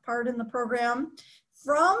actually took part in the program.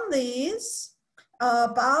 From these,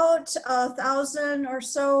 about 1,000 or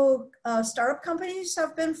so startup companies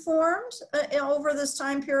have been formed over this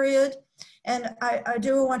time period. And I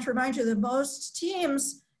do want to remind you that most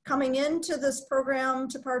teams coming into this program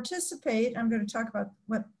to participate, I'm going to talk about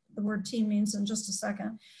what the word team means in just a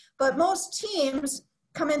second, but most teams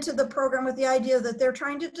come into the program with the idea that they're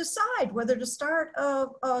trying to decide whether to start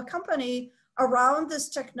a company around this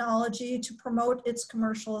technology to promote its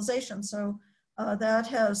commercialization. So that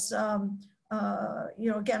has,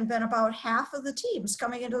 again, been about half of the teams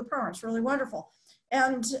coming into the program. It's really wonderful.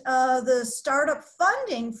 And the startup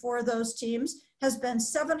funding for those teams has been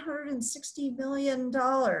 $760 million.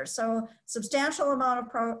 So substantial amount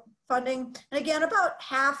of funding. And again, about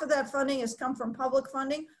half of that funding has come from public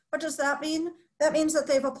funding. What does that mean? That means that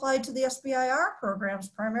they've applied to the SBIR programs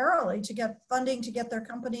primarily to get funding to get their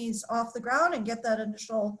companies off the ground and get that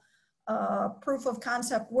initial proof of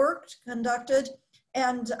concept work conducted.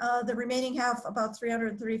 And the remaining half, about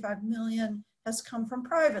 $335 million, has come from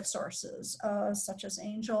private sources, such as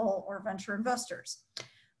angel or venture investors.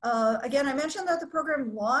 Again, I mentioned that the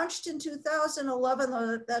program launched in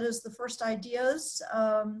 2011. That is, the first ideas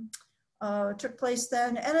took place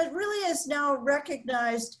then. And it really is now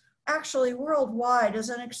recognized actually worldwide as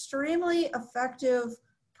an extremely effective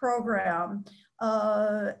program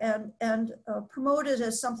and promoted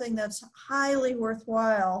as something that's highly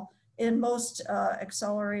worthwhile in most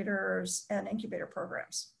accelerators and incubator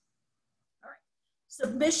programs. All right.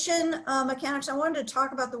 Submission mechanics, I wanted to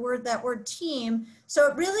talk about that word team. So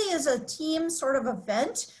it really is a team sort of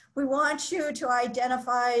event. We want you to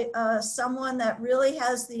identify someone that really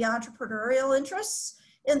has the entrepreneurial interests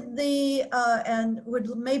in the, and would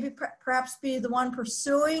maybe perhaps be the one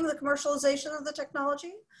pursuing the commercialization of the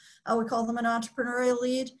technology. We call them an entrepreneurial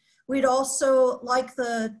lead. We'd also like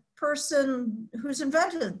the person who's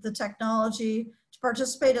invented the technology to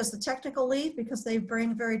participate as the technical lead because they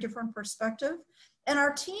bring a very different perspective. And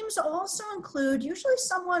our teams also include usually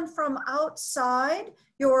someone from outside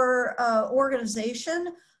your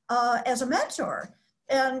organization as a mentor.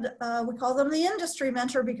 And we call them the industry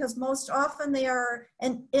mentor because most often they are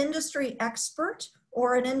an industry expert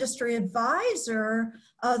or an industry advisor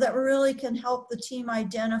that really can help the team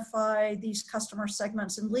identify these customer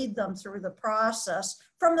segments and lead them through the process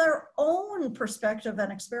from their own perspective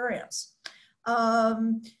and experience.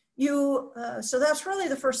 So that's really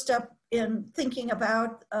the first step in thinking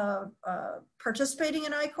about participating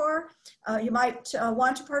in I-Corps. You might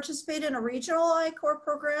want to participate in a regional I-Corps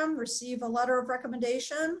program, receive a letter of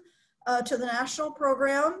recommendation to the national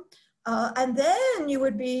program, and then you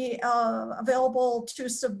would be available to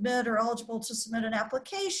submit or eligible to submit an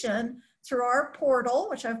application through our portal,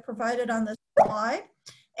 which I've provided on this slide.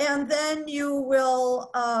 And then you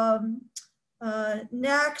will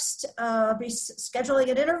next be scheduling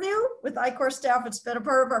an interview with I-Corps staff. It's been a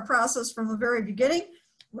part of our process from the very beginning.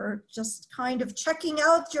 We're just kind of checking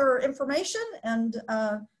out your information and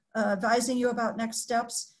advising you about next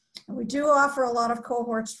steps. And we do offer a lot of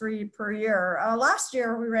cohorts per year. Last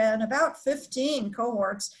year we ran about 15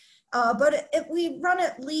 cohorts, but we run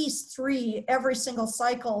at least 3 every single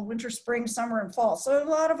cycle, winter, spring, summer, and fall. So a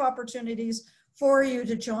lot of opportunities for you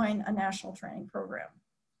to join a national training program.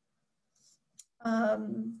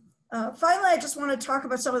 Finally, I just want to talk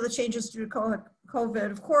about some of the changes due to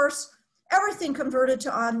COVID. Of course, everything converted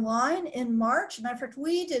to online in March. And in fact,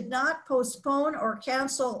 we did not postpone or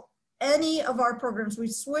cancel any of our programs. We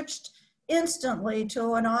switched instantly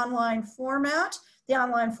to an online format. The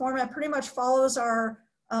online format pretty much follows our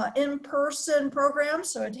in-person program,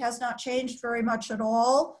 so it has not changed very much at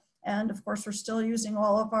all. And of course, we're still using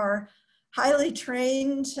all of our highly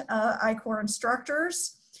trained I-Corps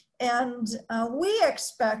instructors. And we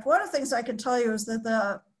expect, one of the things I can tell you is that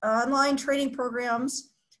the online training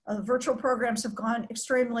programs, the virtual programs have gone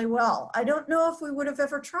extremely well. I don't know if we would have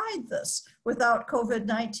ever tried this without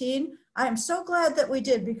COVID-19. I am so glad that we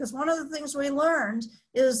did, because one of the things we learned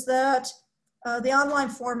is that the online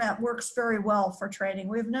format works very well for training.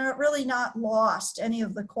 We've really not lost any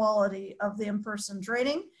of the quality of the in-person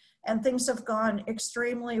training, and things have gone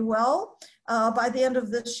extremely well. By the end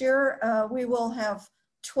of this year, we will have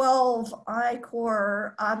 12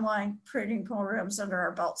 I-Corps online training programs under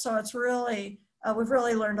our belt. So it's really, we've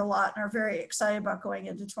really learned a lot and are very excited about going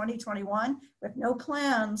into 2021 with no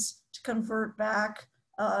plans to convert back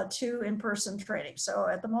to in-person training. So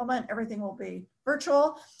at the moment, everything will be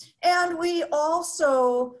virtual. And we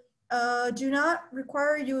also do not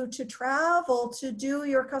require you to travel to do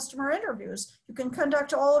your customer interviews. You can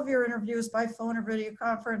conduct all of your interviews by phone or video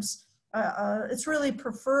conference. It's really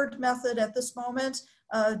preferred method at this moment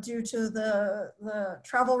due to the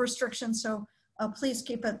travel restrictions. So please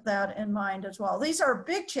keep that in mind as well. These are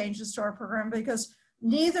big changes to our program because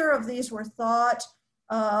neither of these were thought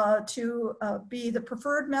to be the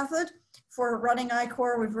preferred method for running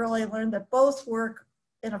I-Corps. We've really learned that both work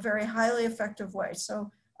in a very highly effective way.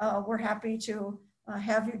 So we're happy to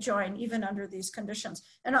have you join even under these conditions.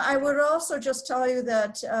 And I would also just tell you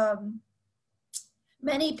that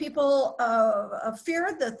many people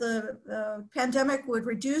feared that the pandemic would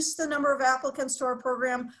reduce the number of applicants to our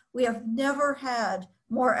program. We have never had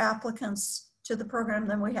more applicants to the program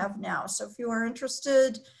than we have now. So if you are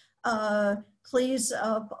interested, please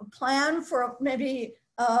plan for maybe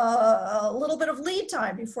a little bit of lead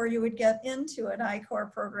time before you would get into an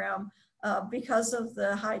I-Corps program because of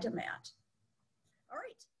the high demand. All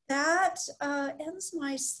right, that ends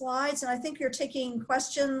my slides, and I think you're taking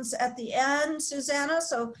questions at the end, Susanna.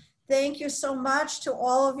 So thank you so much to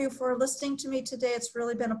all of you for listening to me today. It's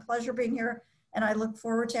really been a pleasure being here, and I look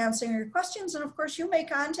forward to answering your questions. And of course, you may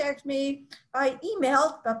contact me by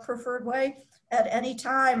email, the preferred way, at any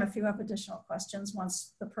time if you have additional questions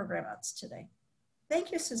once the program ends today.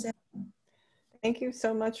 Thank you, Susanna. Thank you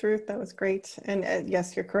so much, Ruth. That was great. And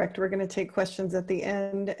yes, you're correct. We're going to take questions at the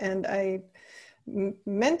end. And I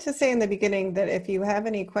meant to say in the beginning that if you have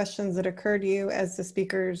any questions that occur to you as the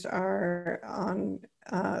speakers are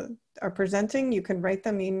presenting, you can write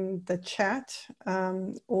them in the chat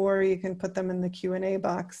or you can put them in the Q&A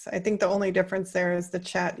box. I think the only difference there is the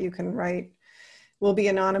chat you can write will be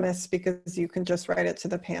anonymous because you can just write it to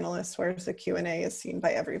the panelists, whereas the Q&A is seen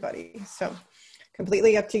by everybody. So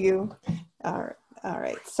completely up to you. All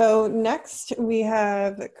right, so next we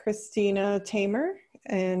have Christina Tamer,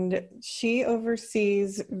 and she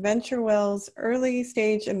oversees VentureWell's early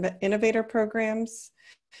stage innovator programs,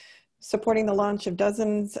 supporting the launch of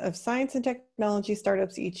dozens of science and technology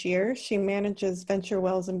startups each year. She manages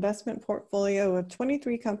VentureWell's investment portfolio of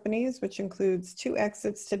 23 companies, which includes 2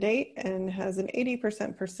 exits to date and has an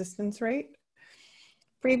 80% persistence rate.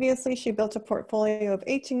 Previously, she built a portfolio of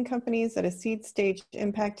 18 companies at a seed stage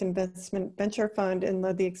impact investment venture fund and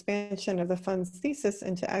led the expansion of the fund's thesis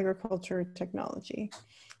into agriculture technology.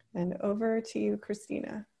 And over to you,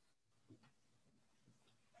 Christina.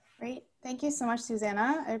 Great. Thank you so much,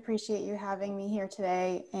 Susanna. I appreciate you having me here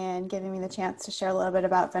today and giving me the chance to share a little bit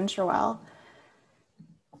about VentureWell.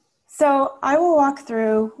 So I will walk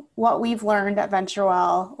through what we've learned at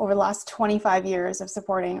VentureWell over the last 25 years of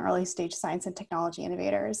supporting early stage science and technology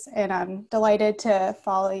innovators. And I'm delighted to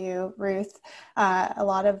follow you, Ruth. A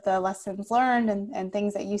lot of the lessons learned and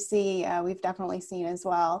things that you see, we've definitely seen as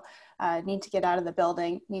well. Need to get out of the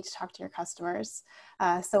building, need to talk to your customers.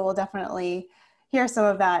 So we'll definitely hear some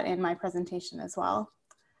of that in my presentation as well.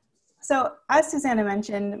 So as Susanna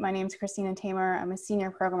mentioned, my name is Christina Tamer. I'm a senior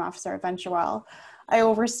program officer at VentureWell. I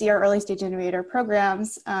oversee our early stage innovator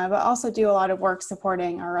programs, but also do a lot of work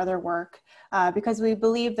supporting our other work because we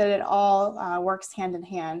believe that it all works hand in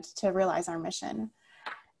hand to realize our mission.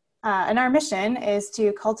 And our mission is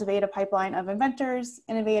to cultivate a pipeline of inventors,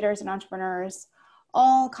 innovators, and entrepreneurs,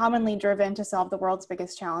 all commonly driven to solve the world's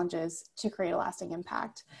biggest challenges to create a lasting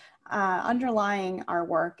impact. Underlying our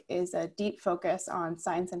work is a deep focus on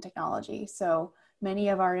science and technology. So Many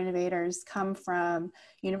of our innovators come from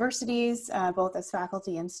universities, both as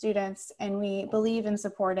faculty and students, and we believe in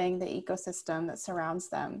supporting the ecosystem that surrounds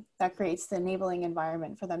them, that creates the enabling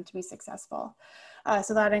environment for them to be successful.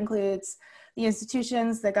 So that includes the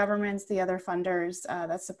institutions, the governments, the other funders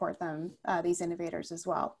that support them, these innovators as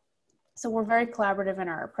well. So we're very collaborative in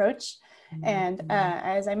our approach. And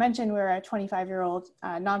as I mentioned, we're a 25-year-old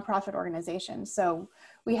nonprofit organization. So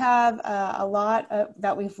we have a lot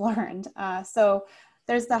that we've learned. So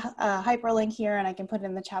there's the hyperlink here, and I can put it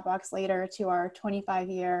in the chat box later, to our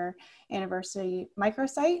 25-year anniversary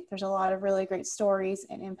microsite. There's a lot of really great stories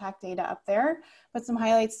and impact data up there. But some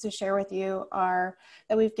highlights to share with you are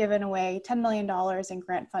that we've given away $10 million in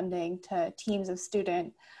grant funding to teams of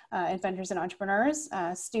student inventors and entrepreneurs,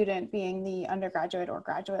 student being the undergraduate or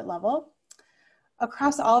graduate level.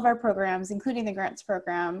 Across all of our programs, including the grants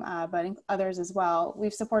program, but others as well,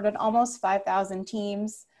 we've supported almost 5,000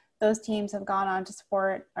 teams. Those teams have gone on to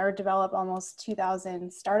support or develop almost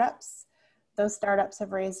 2,000 startups. Those startups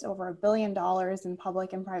have raised over $1 billion in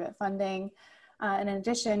public and private funding. And in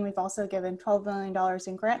addition, we've also given $12 million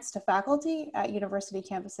in grants to faculty at university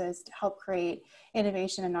campuses to help create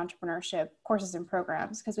innovation and entrepreneurship courses and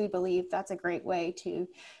programs, because we believe that's a great way to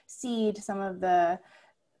seed some of the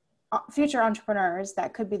future entrepreneurs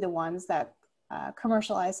that could be the ones that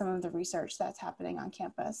commercialize some of the research that's happening on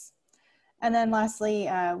campus. And then lastly,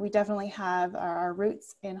 we definitely have our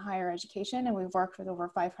roots in higher education, and we've worked with over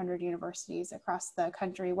 500 universities across the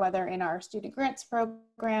country, whether in our student grants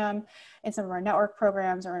program, in some of our network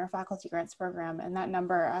programs, or in our faculty grants program, and that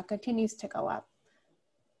number continues to go up.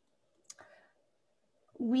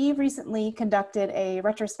 We recently conducted a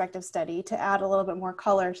retrospective study to add a little bit more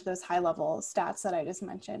color to those high-level stats that I just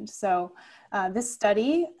mentioned. So this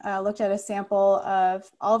study looked at a sample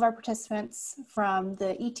of all of our participants from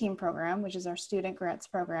the E-Team program, which is our student grants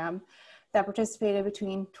program, that participated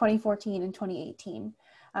between 2014 and 2018.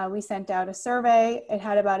 We sent out a survey. It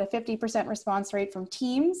had about a 50% response rate from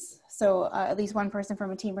teams. So at least one person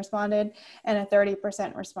from a team responded, and a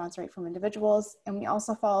 30% response rate from individuals. And we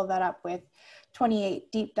also followed that up with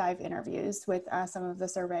 28 deep dive interviews with some of the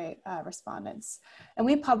survey respondents. And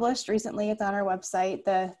we published recently, it's on our website,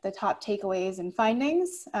 the top takeaways and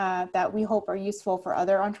findings that we hope are useful for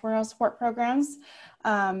other entrepreneurial support programs.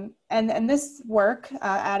 And this work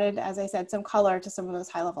added, as I said, some color to some of those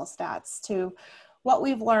high level stats to what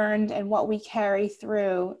we've learned and what we carry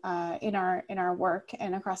through in our work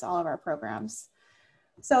and across all of our programs.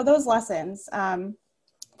 So those lessons, the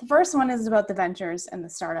first one is about the ventures and the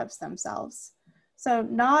startups themselves. So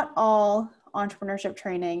not all entrepreneurship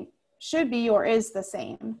training should be or is the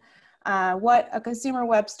same. What a consumer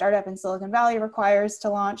web startup in Silicon Valley requires to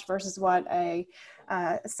launch versus what a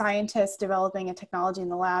scientist developing a technology in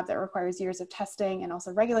the lab that requires years of testing and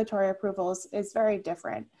also regulatory approvals is very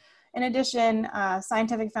different. In addition,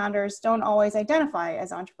 scientific founders don't always identify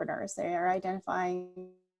as entrepreneurs. They are identifying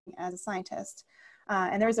as a scientist.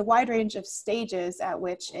 And there's a wide range of stages at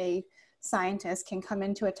which a scientist can come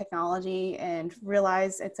into a technology and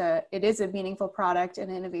realize it is a meaningful product and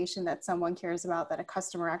innovation that someone cares about, that a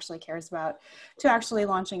customer actually cares about, to actually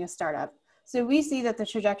launching a startup. So we see that the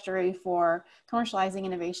trajectory for commercializing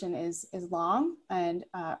innovation is long, and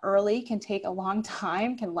early can take a long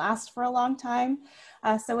time, can last for a long time.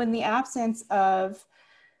 So in the absence of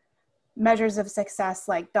measures of success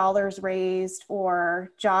like dollars raised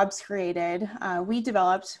or jobs created, we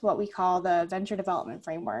developed what we call the Venture Development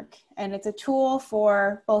Framework. And it's a tool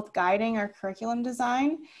for both guiding our curriculum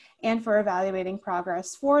design and for evaluating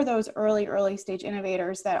progress for those early stage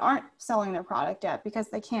innovators that aren't selling their product yet because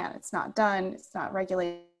they can't. It's not done, it's not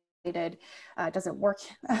regulated, it doesn't work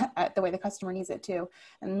the way the customer needs it to,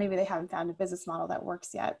 and maybe they haven't found a business model that works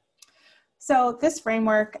yet. So this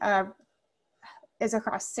framework is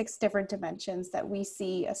across 6 different dimensions that we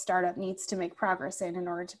see a startup needs to make progress in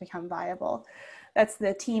order to become viable. That's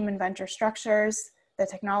the team and venture structures, the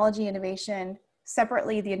technology innovation,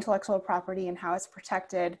 separately the intellectual property and how it's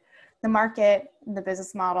protected, the market, the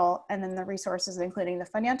business model, and then the resources, including the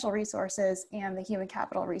financial resources and the human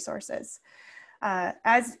capital resources.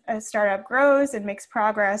 As a startup grows and makes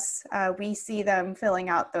progress, we see them filling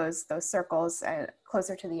out those circles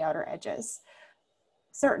closer to the outer edges.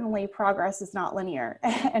 Certainly progress is not linear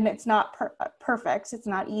and it's not perfect, it's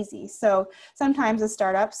not easy. So sometimes a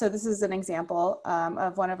startup, so this is an example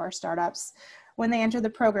of one of our startups, when they enter the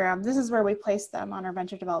program, this is where we place them on our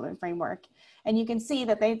venture development framework. And you can see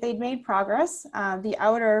that they'd made progress. The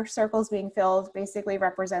outer circles being filled basically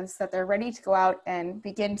represents that they're ready to go out and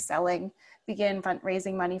begin selling, begin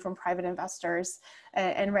raising money from private investors,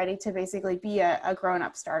 and ready to basically be a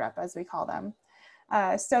grown-up startup, as we call them.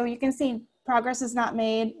 So you can see progress is not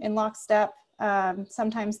made in lockstep.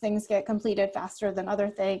 Sometimes things get completed faster than other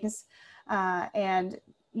things. And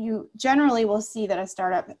you generally will see that a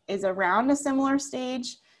startup is around a similar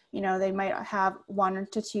stage. You know, they might have 1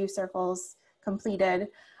 to 2 circles completed,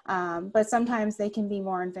 but sometimes they can be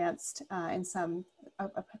more advanced in some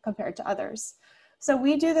compared to others. So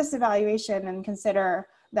we do this evaluation and consider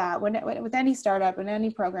that with any startup and any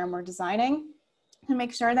program we're designing, to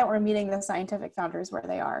make sure that we're meeting the scientific founders where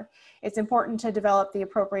they are. It's important to develop the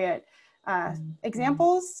appropriate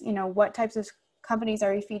examples. You know, what types of companies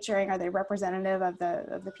are you featuring? Are they representative of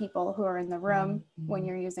the people who are in the room when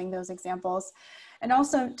you're using those examples? And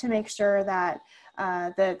also to make sure that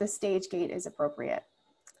the stage gate is appropriate.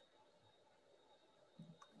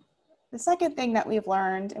 The second thing that we've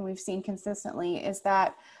learned and we've seen consistently is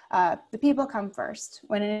that the people come first.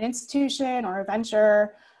 When an institution or a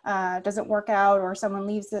venture doesn't work out, or someone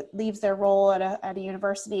leaves their role at a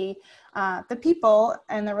university, the people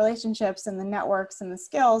and the relationships and the networks and the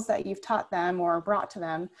skills that you've taught them or brought to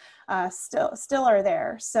them still are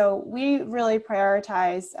there. So we really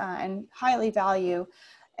prioritize and highly value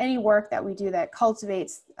any work that we do that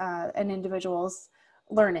cultivates an individual's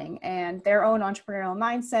learning and their own entrepreneurial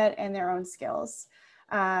mindset and their own skills.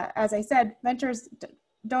 As I said, ventures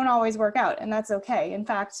don't always work out, and that's okay. In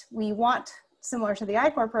fact, we want, similar to the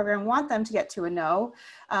I-Corps program, want them to get to a no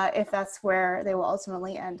if that's where they will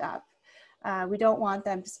ultimately end up. We don't want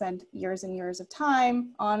them to spend years and years of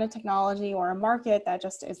time on a technology or a market that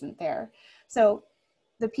just isn't there. So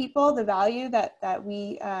the people, the value that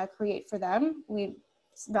we create for them, we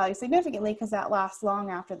value significantly because that lasts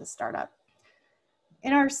long after the startup.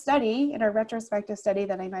 In our study, in our retrospective study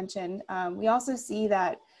that I mentioned, we also see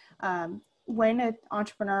that when an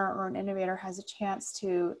entrepreneur or an innovator has a chance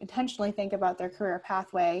to intentionally think about their career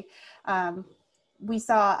pathway, we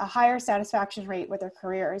saw a higher satisfaction rate with their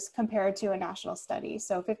careers compared to a national study.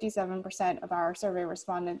 So 57% of our survey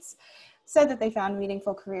respondents said that they found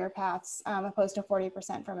meaningful career paths, opposed to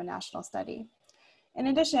 40% from a national study. In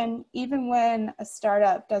addition, even when a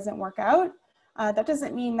startup doesn't work out, that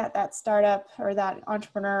doesn't mean that that startup or that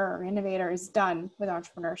entrepreneur or innovator is done with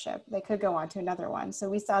entrepreneurship. They could go on to another one. So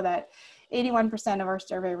we saw that 81% of our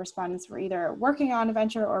survey respondents were either working on a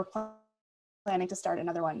venture or planning to start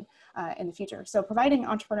another one in the future. So providing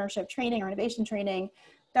entrepreneurship training or innovation training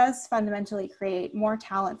does fundamentally create more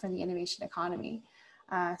talent for the innovation economy.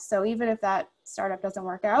 So even if that startup doesn't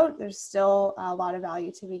work out, there's still a lot of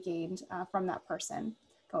value to be gained from that person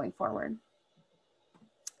going forward.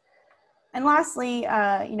 And lastly,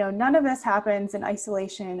 you know, none of this happens in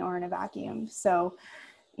isolation or in a vacuum. So,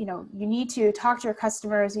 you know, you need to talk to your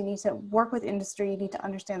customers, you need to work with industry, you need to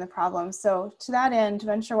understand the problems. So to that end,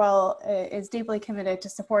 VentureWell is deeply committed to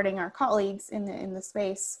supporting our colleagues in the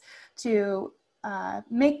space to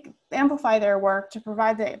amplify their work, to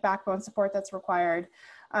provide the backbone support that's required.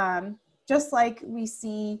 Just like we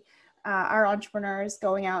see our entrepreneurs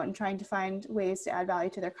going out and trying to find ways to add value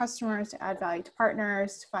to their customers, to add value to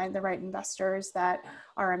partners, to find the right investors that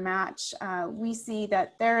are a match. We see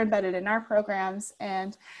that they're embedded in our programs,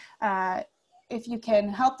 and if you can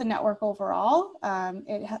help the network overall,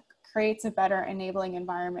 it creates a better enabling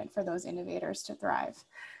environment for those innovators to thrive.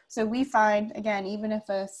 So we find, again, even if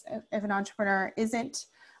an entrepreneur isn't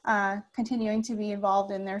continuing to be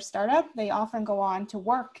involved in their startup, they often go on to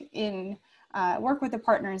work with the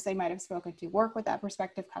partners they might have spoken to, work with that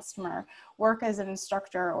prospective customer, work as an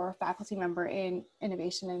instructor or a faculty member in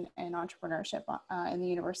innovation and entrepreneurship in the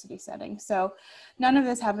university setting. So none of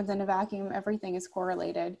this happens in a vacuum. Everything is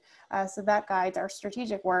correlated. So that guides our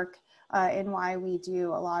strategic work in why we do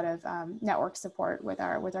a lot of network support with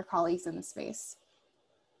our colleagues in the space.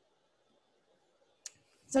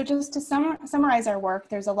 So just to summarize our work,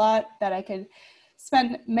 there's a lot that I could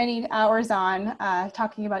spend many hours on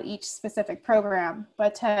talking about each specific program,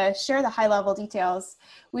 but to share the high-level details,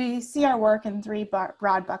 we see our work in 3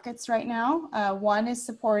 broad buckets right now. One is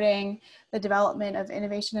supporting the development of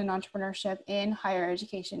innovation and entrepreneurship in higher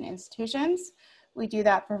education institutions. We do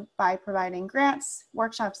that by providing grants,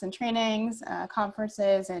 workshops and trainings,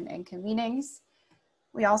 conferences and convenings.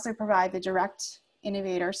 We also provide the direct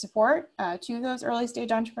innovator support to those early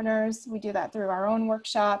stage entrepreneurs. We do that through our own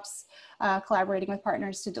workshops, collaborating with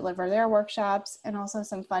partners to deliver their workshops, and also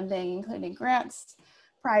some funding, including grants,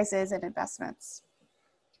 prizes, and investments.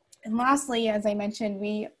 And lastly, as I mentioned,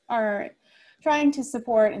 we are trying to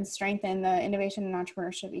support and strengthen the innovation and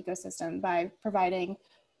entrepreneurship ecosystem by providing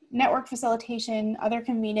network facilitation, other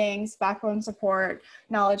convenings, backbone support,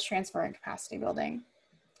 knowledge transfer, and capacity building.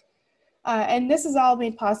 And this is all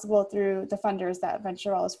made possible through the funders that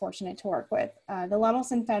VentureWell is fortunate to work with. The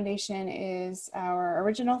Lemelson Foundation is our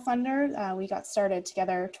original funder. We got started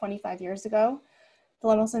together 25 years ago. The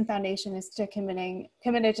Lemelson Foundation is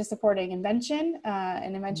committed to supporting invention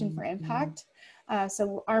and invention for impact.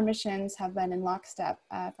 So our missions have been in lockstep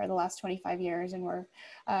for the last 25 years, and we're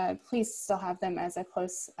pleased to still have them as a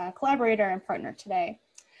close collaborator and partner today.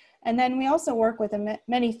 And then we also work with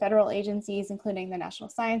many federal agencies, including the National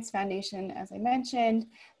Science Foundation, as I mentioned,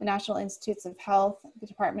 the National Institutes of Health, the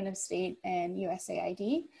Department of State, and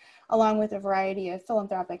USAID, along with a variety of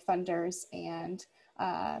philanthropic funders and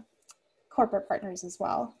corporate partners as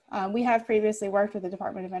well. We have previously worked with the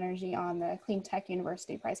Department of Energy on the Clean Tech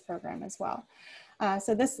University Prize Program as well.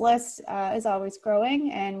 So this list is always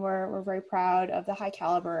growing, and we're very proud of the high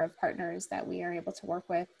caliber of partners that we are able to work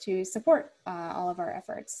with to support all of our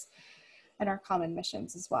efforts and our common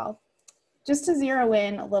missions as well. Just to zero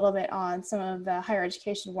in a little bit on some of the higher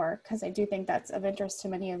education work, because I do think that's of interest to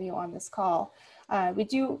many of you on this call. We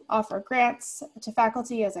do offer grants to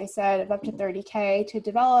faculty, as I said, of up to $30K to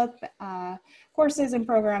develop courses and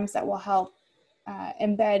programs that will help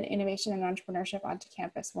embed innovation and entrepreneurship onto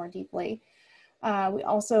campus more deeply. We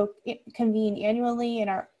also convene annually in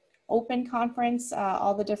our open conference,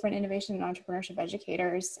 all the different innovation and entrepreneurship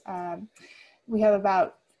educators. We have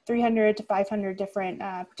about 300 to 500 different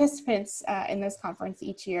participants in this conference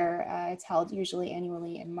each year. It's held usually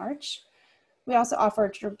annually in March. We also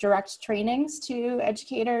offer direct trainings to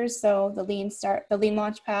educators, so the Lean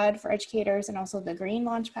Launchpad for educators and also the Green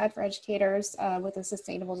Launchpad for educators with a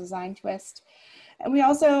sustainable design twist. And we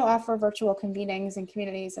also offer virtual convenings and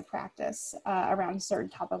communities of practice around certain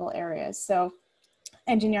topical areas. So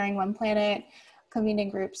Engineering One Planet, convening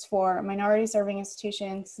groups for minority serving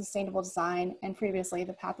institutions, sustainable design, and previously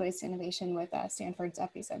the Pathways to Innovation with Stanford's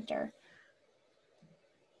Epicenter.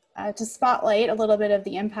 To spotlight a little bit of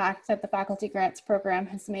the impact that the Faculty Grants Program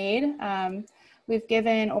has made, we've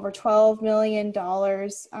given over $12 million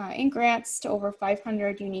in grants to over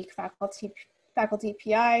 500 unique faculty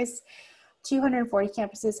PIs. 240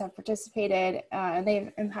 campuses have participated, and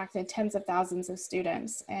they've impacted tens of thousands of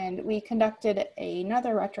students. And we conducted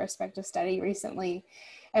another retrospective study recently,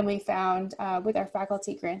 and we found with our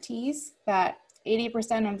faculty grantees that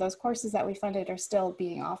 80% of those courses that we funded are still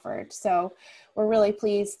being offered. So we're really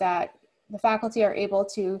pleased that the faculty are able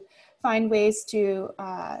to find ways to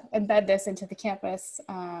embed this into the campus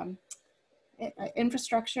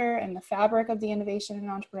infrastructure and the fabric of the innovation and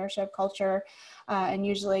entrepreneurship culture, and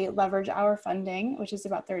usually leverage our funding, which is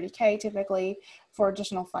about $30K typically, for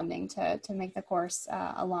additional funding to make the course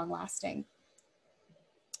a long-lasting.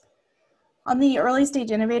 On the early stage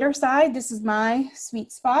innovator side, this is my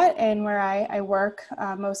sweet spot and where I work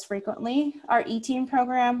most frequently. Our E-Team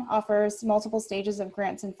program offers multiple stages of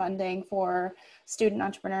grants and funding for student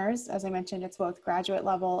entrepreneurs. As I mentioned, it's both graduate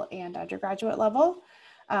level and undergraduate level.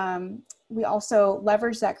 We also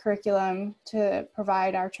leverage that curriculum to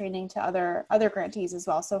provide our training to other grantees as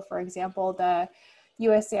well. So for example, the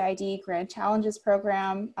USAID Grand Challenges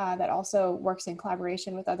program that also works in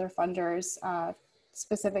collaboration with other funders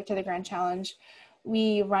specific to the Grand Challenge.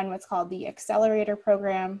 We run what's called the Accelerator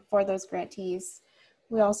program for those grantees.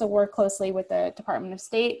 We also work closely with the Department of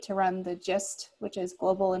State to run the GIST, which is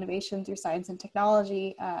Global Innovation Through Science and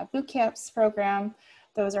Technology boot camps program.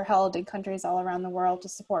 Those are held in countries all around the world to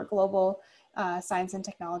support global science and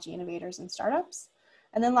technology innovators and startups.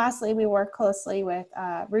 And then lastly, we work closely with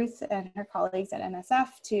Ruth and her colleagues at NSF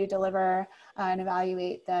to deliver and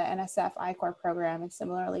evaluate the NSF I-Corps program, and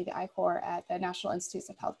similarly the I-Corps at the National Institutes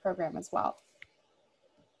of Health program as well.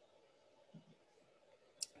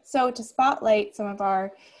 So to spotlight some of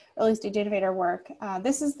our early stage innovator work,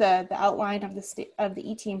 this is the outline of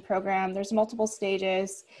the E-Team program. There's multiple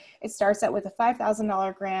stages. It starts out with a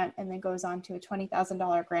 $5,000 grant and then goes on to a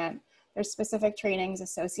 $20,000 grant. There's specific trainings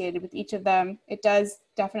associated with each of them. It does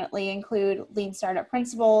definitely include lean startup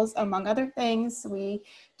principles, among other things. We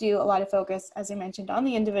do a lot of focus, as I mentioned, on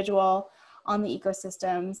the individual, on the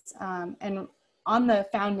ecosystems, and on the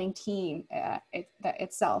founding team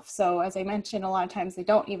itself. So as I mentioned, a lot of times they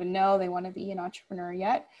don't even know they want to be an entrepreneur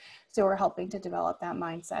yet. So we're helping to develop that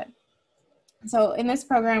mindset. So in this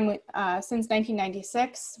program, since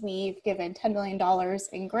 1996, we've given $10 million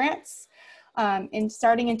in grants.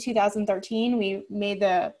 Starting in 2013, we made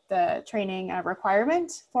the training a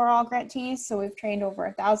requirement for all grantees. So we've trained over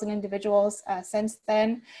 1,000 individuals since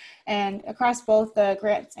then. And across both the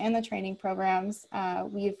grants and the training programs,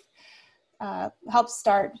 we've helped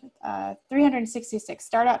start 366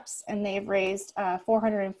 startups, and they've raised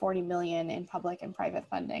 $440 million in public and private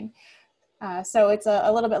funding. So it's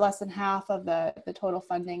a little bit less than half of the total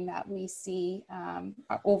funding that we see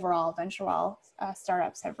overall VentureWell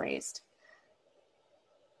startups have raised.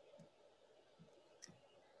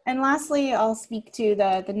 And lastly, I'll speak to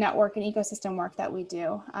the network and ecosystem work that we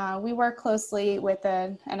do. We work closely with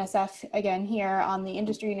the NSF, again here, on the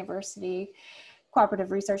Industry University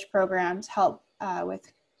Cooperative Research Program to help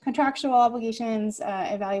with contractual obligations,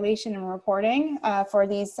 evaluation and reporting for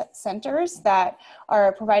these centers that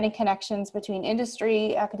are providing connections between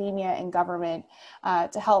industry, academia, and government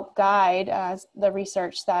to help guide the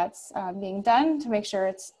research that's being done to make sure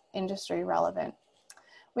it's industry relevant.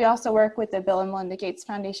 We also work with the Bill and Melinda Gates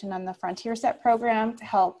Foundation on the Frontier Set program to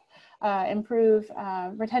help improve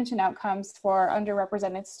retention outcomes for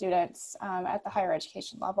underrepresented students at the higher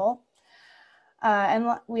education level.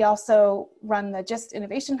 And we also run the JIST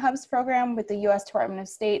Innovation Hubs program with the U.S. Department of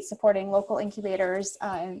State, supporting local incubators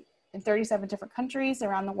in 37 different countries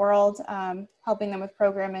around the world, helping them with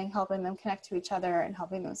programming, helping them connect to each other, and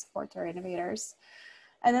helping them support their innovators.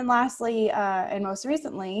 And then lastly, and most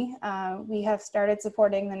recently, we have started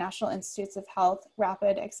supporting the National Institutes of Health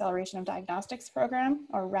Rapid Acceleration of Diagnostics program,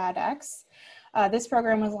 or RADx. This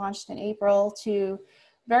program was launched in April to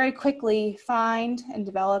very quickly find and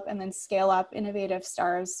develop and then scale up innovative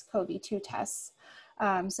SARS-CoV-2 tests.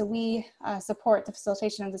 So we support the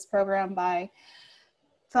facilitation of this program by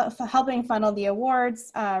helping funnel the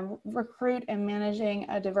awards, recruit and managing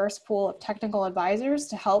a diverse pool of technical advisors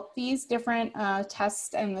to help these different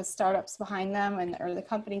tests and the startups behind them or the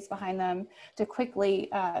companies behind them to quickly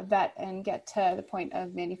vet and get to the point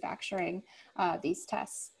of manufacturing these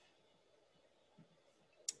tests.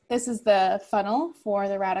 This is the funnel for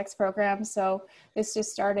the RADx program. So this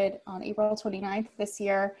just started on April 29th this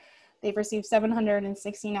year. They've received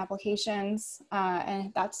 716 applications,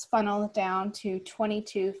 and that's funneled down to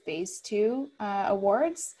 22 phase 2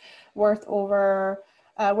 awards worth nearly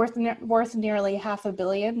 $500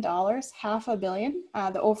 million, $500 million.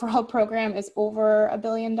 The overall program is over $1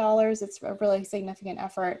 billion. It's a really significant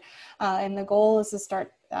effort. And the goal is to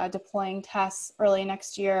start deploying tests early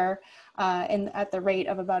next year at the rate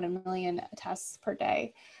of about 1 million tests per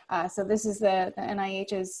day. So this is the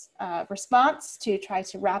NIH's response to try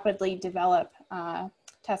to rapidly develop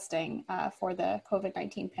testing for the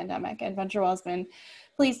COVID-19 pandemic. And VentureWell has been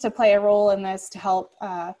pleased to play a role in this to help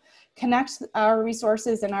connect our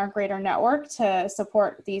resources and our greater network to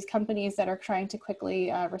support these companies that are trying to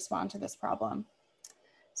quickly respond to this problem.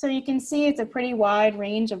 So you can see it's a pretty wide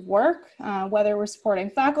range of work, whether we're supporting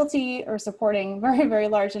faculty or supporting very, very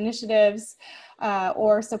large initiatives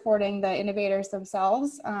or supporting the innovators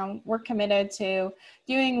themselves. We're committed to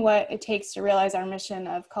doing what it takes to realize our mission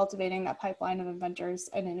of cultivating that pipeline of inventors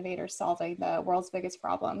and innovators solving the world's biggest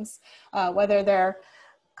problems, whether they're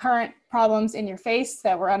current problems in your face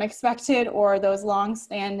that were unexpected or those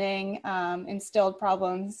long-standing instilled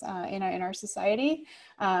problems in our society.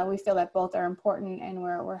 We feel that both are important, and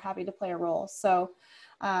we're happy to play a role. So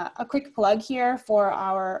a quick plug here for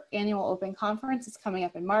our annual open conference. It's coming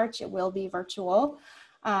up in March. It will be virtual.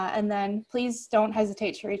 And then please don't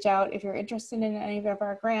hesitate to reach out if you're interested in any of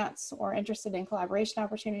our grants or interested in collaboration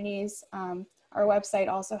opportunities. Our website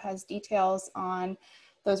also has details on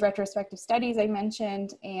those retrospective studies I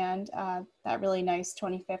mentioned, and that really nice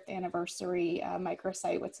 25th anniversary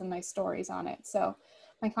microsite with some nice stories on it. So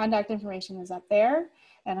my contact information is up there,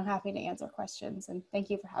 and I'm happy to answer questions. And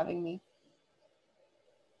thank you for having me.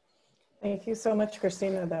 Thank you so much,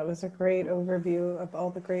 Christina. That was a great overview of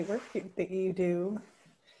all the great work that you do.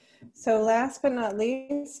 So last but not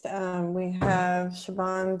least, we have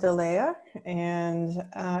Siobhan DeLea, and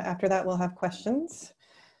after that we'll have questions.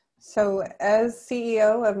 So as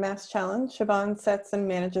CEO of Mass Challenge, Siobhan sets and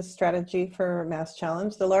manages strategy for Mass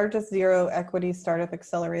Challenge, the largest zero equity startup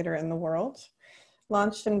accelerator in the world.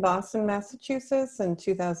 Launched in Boston, Massachusetts in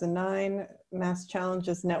 2009, Mass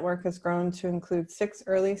Challenge's network has grown to include 6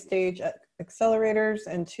 early stage accelerators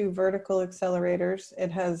and 2 vertical accelerators.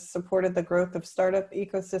 It has supported the growth of startup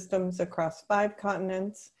ecosystems across 5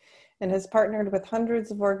 continents and has partnered with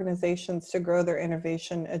hundreds of organizations to grow their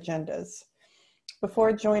innovation agendas.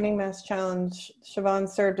 Before joining Mass Challenge, Siobhan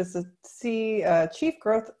served as the Chief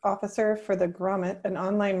Growth Officer for the Grommet, an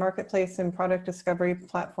online marketplace and product discovery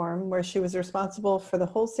platform, where she was responsible for the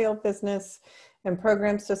wholesale business and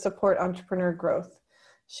programs to support entrepreneur growth.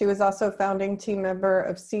 She was also founding team member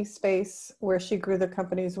of C-Space, where she grew the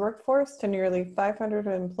company's workforce to nearly 500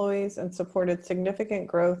 employees and supported significant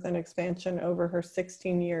growth and expansion over her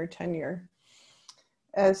 16-year tenure.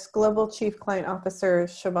 As Global Chief Client Officer,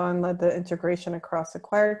 Siobhan led the integration across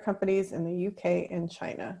acquired companies in the UK and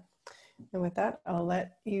China. And with that, I'll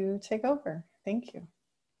let you take over. Thank you.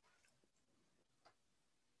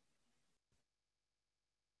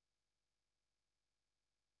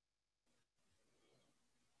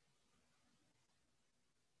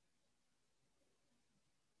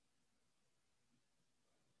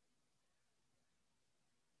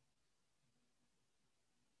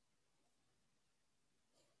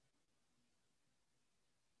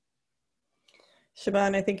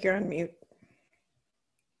 Siobhan, I think you're on mute.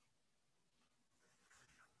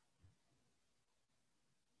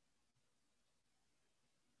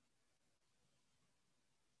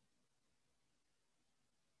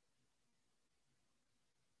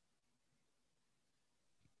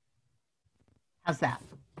 How's that?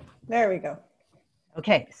 There we go.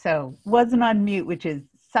 Okay, so wasn't on mute, which is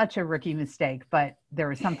such a rookie mistake, but there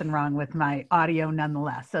was something wrong with my audio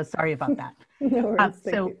nonetheless. So sorry about that. No worries.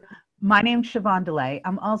 Thank you. My name's Siobhan DeLay.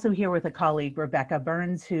 I'm also here with a colleague, Rebecca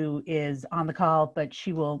Burns, who is on the call, but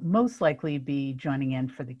she will most likely be joining in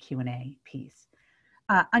for the Q&A piece.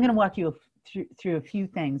 I'm going to walk you through a few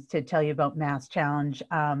things to tell you about Mass Challenge,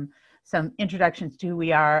 some introductions to who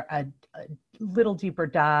we are, a little deeper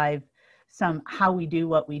dive, some how we do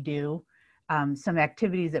what we do, some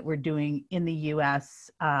activities that we're doing in the US,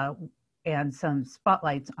 and some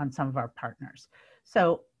spotlights on some of our partners.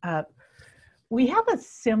 So we have a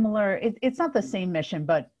similar, it's not the same mission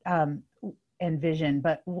but and vision,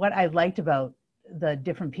 but what I liked about the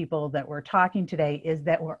different people that we're talking today is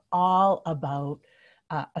that we're all about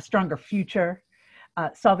a stronger future,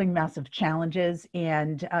 solving massive challenges,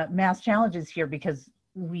 and Mass Challenges here because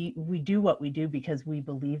we do what we do because we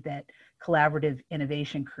believe that collaborative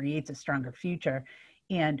innovation creates a stronger future.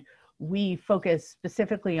 And we focus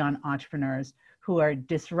specifically on entrepreneurs who are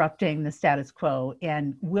disrupting the status quo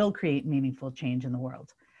and will create meaningful change in the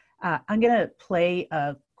world. I'm going to play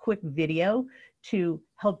a quick video to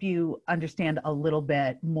help you understand a little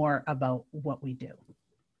bit more about what we do.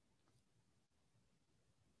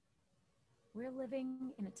 We're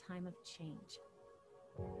living in a time of change.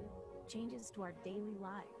 Changes to our daily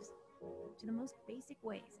lives, to the most basic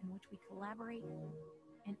ways in which we collaborate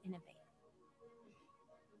and innovate.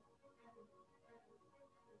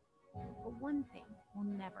 But one thing will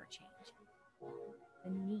never change: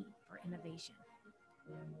 the need for innovation.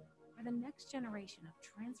 For the next generation of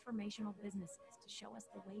transformational businesses to show us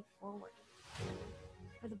the way forward.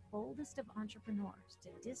 For the boldest of entrepreneurs to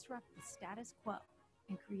disrupt the status quo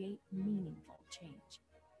and create meaningful change.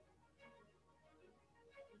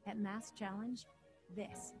 At Mass Challenge,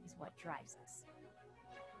 this is what drives us.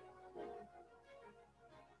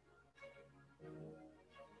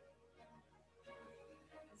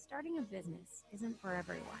 Starting a business isn't for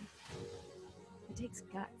everyone. It takes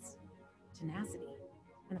guts, tenacity,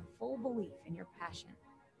 and a full belief in your passion.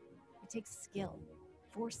 It takes skill,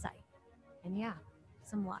 foresight, and yeah,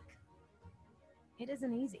 some luck. It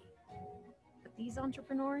isn't easy, but these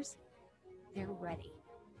entrepreneurs, they're ready.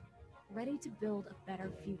 Ready to build a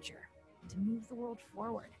better future, to move the world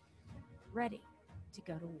forward. Ready to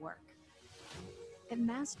go to work. At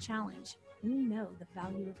Mass Challenge, we know the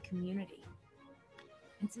value of community.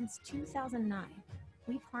 And since 2009,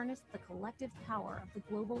 we've harnessed the collective power of the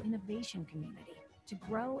global innovation community to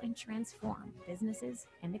grow and transform businesses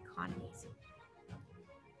and economies.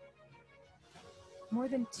 More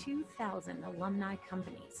than 2,000 alumni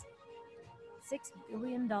companies, $6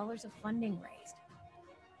 billion of funding raised,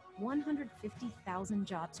 150,000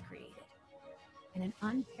 jobs created, and an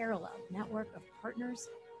unparalleled network of partners,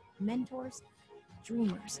 mentors,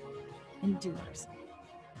 dreamers, and doers.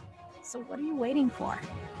 So what are you waiting for?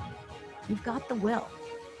 You've got the will.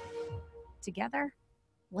 Together,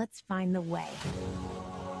 let's find the way.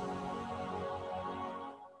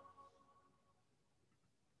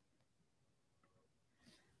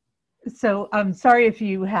 So I'm sorry if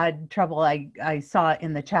you had trouble. I saw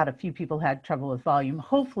in the chat a few people had trouble with volume.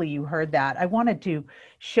 Hopefully you heard that. I wanted to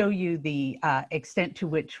show you the extent to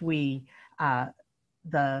which we,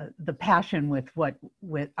 the passion with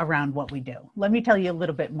around what we do. Let me tell you a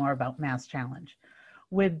little bit more about Mass Challenge.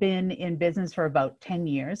 We've been in business for about 10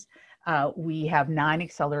 years. We have 9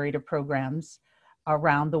 accelerator programs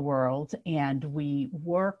around the world, and we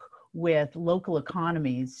work with local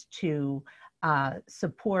economies to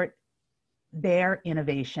support their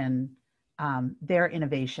innovation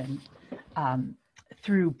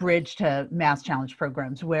through Bridge to Mass Challenge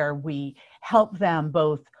programs, where we help them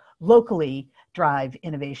both locally drive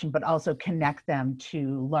innovation, but also connect them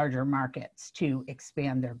to larger markets to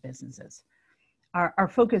expand their businesses. Our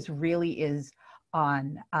focus really is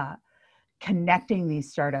on connecting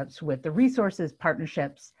these startups with the resources,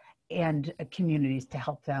 partnerships, and communities to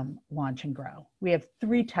help them launch and grow. We have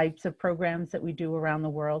 3 types of programs that we do around the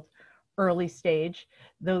world. Early stage,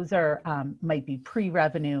 those are might be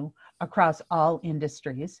pre-revenue across all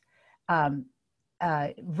industries.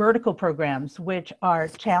 Vertical programs, which are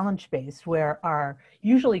challenge-based, where are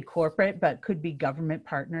usually corporate, but could be government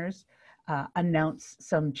partners, announce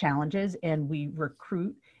some challenges, and we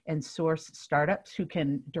recruit and source startups who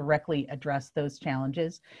can directly address those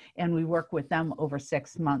challenges. And we work with them over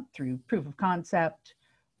 6 months through proof of concept,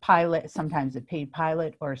 pilot, sometimes a paid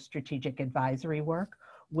pilot, or strategic advisory work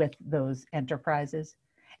with those enterprises.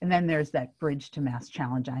 And then there's that Bridge to Mass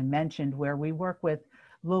challenge I mentioned, where we work with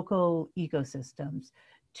local ecosystems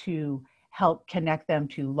to help connect them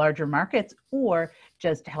to larger markets, or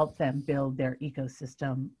just help them build their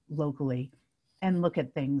ecosystem locally and look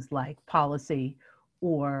at things like policy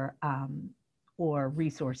or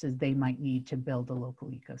resources they might need to build a local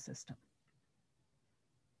ecosystem.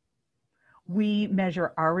 We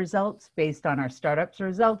measure our results based on our startups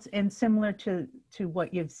results, and similar to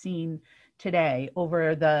what you've seen today,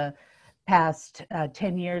 over the past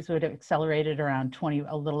 10 years, we've accelerated around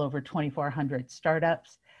a little over 2,400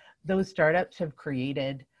 startups. Those startups have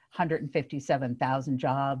created 157,000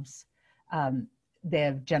 jobs. They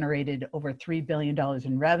have generated over $3 billion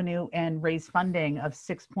in revenue and raised funding of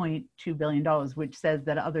 $6.2 billion, which says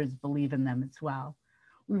that others believe in them as well.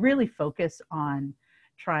 We really focus on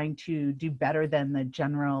trying to do better than the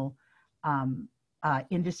general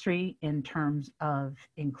industry in terms of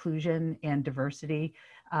inclusion and diversity.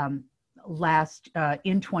 In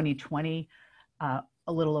 2020,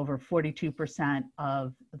 a little over 42%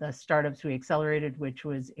 of the startups we accelerated, which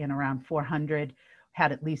was in around 400,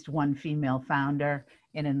 had at least one female founder.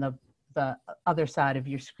 And in the other side of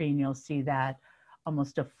your screen, you'll see that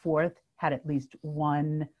almost a fourth had at least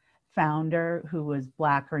one founder who was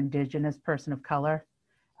Black or Indigenous person of color.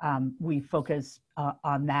 We focus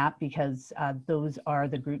on that because those are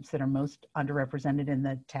the groups that are most underrepresented in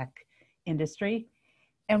the tech industry.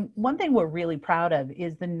 And one thing we're really proud of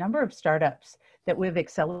is the number of startups that we've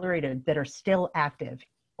accelerated that are still active.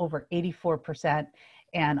 Over 84%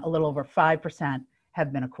 and a little over 5%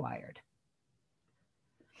 have been acquired.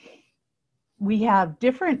 We have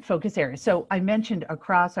different focus areas. So I mentioned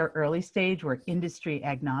across our early stage, we're industry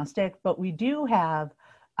agnostic, but we do have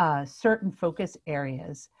certain focus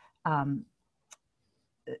areas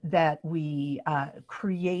that we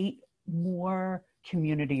create more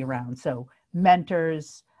community around. So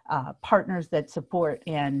mentors, partners that support,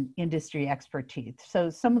 and industry expertise. So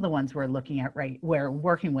some of the ones we're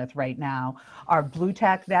working with right now are Blue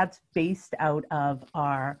Tech. That's based out of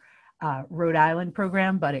our Rhode Island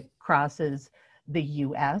program, but it crosses the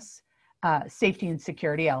US. Safety and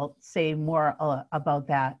security, I'll say more about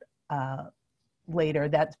that later.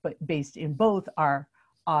 That's based in both our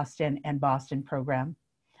Austin and Boston program.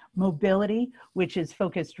 Mobility, which is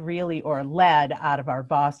focused really, or led out of our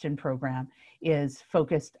Boston program, is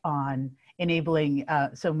focused on enabling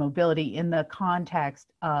so mobility in the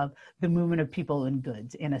context of the movement of people and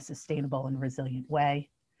goods in a sustainable and resilient way.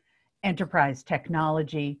 Enterprise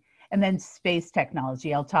technology, and then space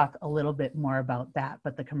technology. I'll talk a little bit more about that,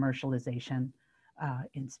 but the commercialization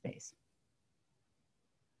in space.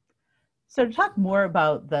 So to talk more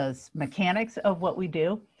about the mechanics of what we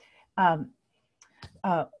do,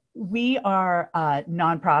 we are a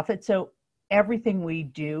nonprofit, so everything we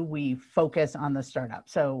do, we focus on the startup.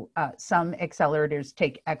 So some accelerators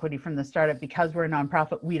take equity from the startup. Because we're a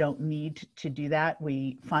nonprofit, we don't need to do that.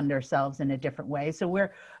 We fund ourselves in a different way. So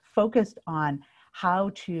we're focused on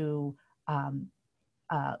how to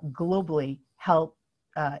globally help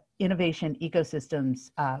innovation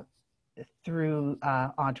ecosystems through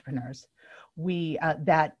entrepreneurs.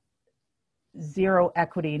 That zero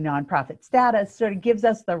equity nonprofit status sort of gives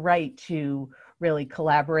us the right to really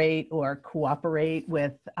collaborate or cooperate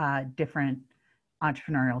with different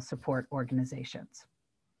entrepreneurial support organizations.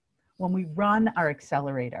 When we run our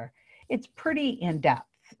accelerator, it's pretty in-depth.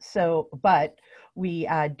 But we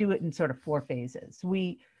do it in sort of 4 phases.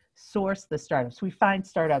 We source the startups. We find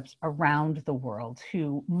startups around the world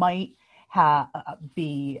who might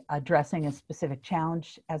be addressing a specific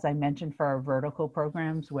challenge, as I mentioned, for our vertical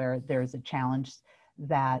programs, where there's a challenge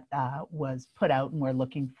that was put out and we're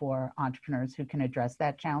looking for entrepreneurs who can address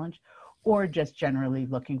that challenge, or just generally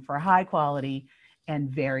looking for high quality and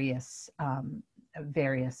various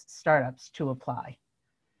startups to apply.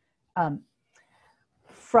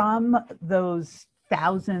 From those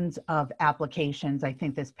thousands of applications, I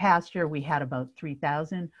think this past year we had about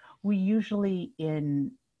 3,000. We usually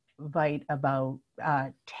invite about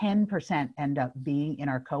 10% end up being in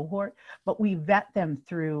our cohort, but we vet them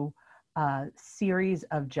through a series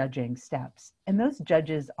of judging steps. And those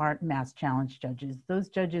judges aren't mass challenge judges. Those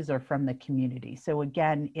judges are from the community. So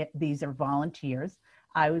again, these are volunteers.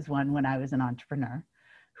 I was one when I was an entrepreneur,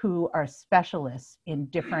 who are specialists in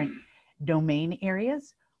different domain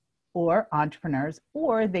areas, or entrepreneurs,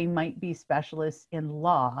 or they might be specialists in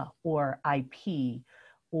law or IP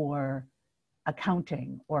or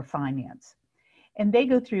accounting or finance. And they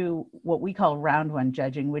go through what we call round one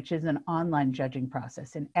judging, which is an online judging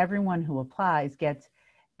process. And everyone who applies gets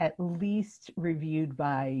at least reviewed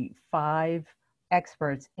by 5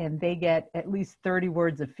 experts, and they get at least 30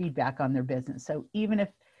 words of feedback on their business. So even if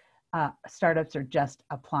startups are just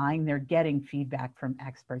applying, they're getting feedback from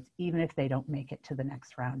experts, even if they don't make it to the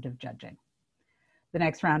next round of judging. The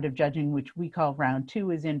next round of judging, which we call round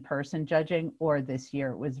 2, is in-person judging, or this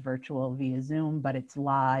year it was virtual via Zoom, but it's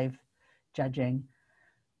live judging.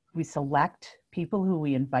 We select people who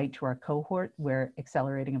we invite to our cohort. We're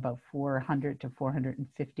accelerating about 400 to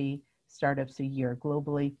 450 startups a year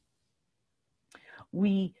globally.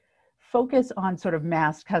 We focus on sort of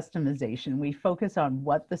mass customization. We focus on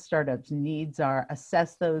what the startup's needs are,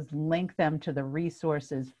 assess those, link them to the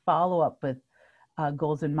resources, follow up with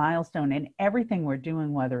goals and milestone, and everything we're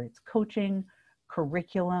doing, whether it's coaching,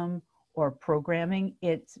 curriculum, or programming,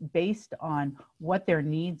 it's based on what their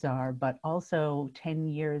needs are, but also 10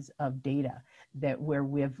 years of data where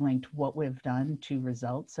we've linked what we've done to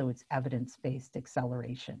results. So it's evidence-based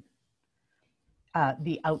acceleration.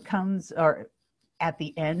 The outcomes are at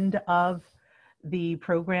the end of the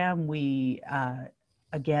program. We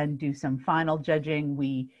again do some final judging.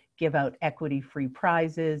 We give out equity-free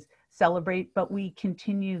prizes, celebrate, but we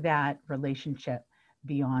continue that relationship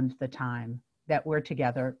beyond the time that we're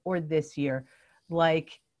together. Or this year,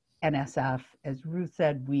 like NSF, as Ruth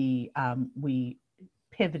said, we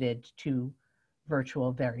pivoted to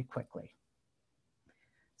virtual very quickly.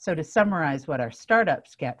 So to summarize what our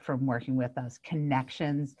startups get from working with us: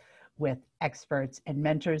 connections with experts and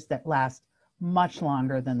mentors that last much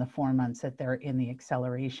longer than the 4 months that they're in the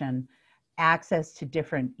acceleration, access to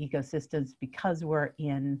different ecosystems because we're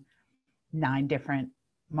in 9 different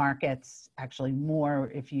markets, actually more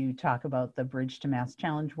if you talk about the Bridge to Mass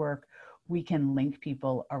Challenge work. We can link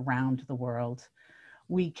people around the world.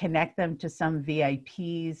 We connect them to some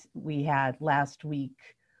VIPs. We had last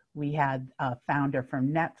week, we had a founder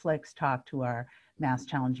from Netflix talk to our Mass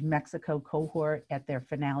Challenge Mexico cohort at their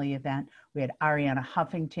finale event. We had Ariana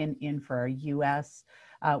Huffington in for our US.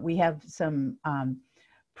 We have some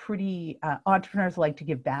pretty entrepreneurs like to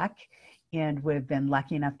give back, and we've been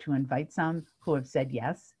lucky enough to invite some who have said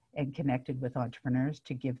yes and connected with entrepreneurs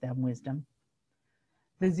to give them wisdom.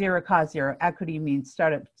 The zero cost, zero equity means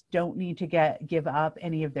startups don't need to give up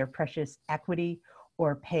any of their precious equity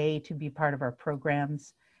or pay to be part of our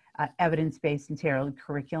programs. Evidence-based and tailored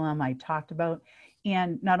curriculum I talked about.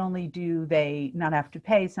 And not only do they not have to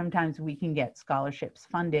pay, sometimes we can get scholarships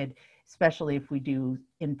funded, especially if we do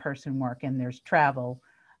in-person work and there's travel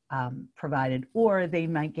provided, or they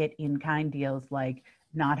might get in-kind deals like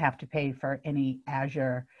not have to pay for any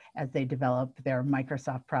Azure as they develop their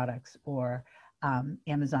Microsoft products, or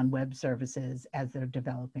Amazon Web Services as they're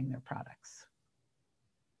developing their products.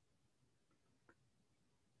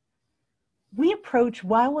 We approach,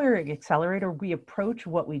 while we're an accelerator, we approach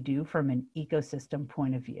what we do from an ecosystem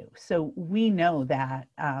point of view. So we know that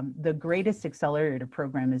the greatest accelerator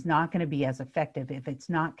program is not going to be as effective if it's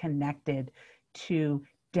not connected to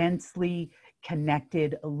densely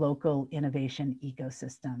connected local innovation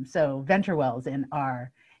ecosystem. So VentureWell's in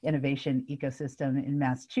our innovation ecosystem in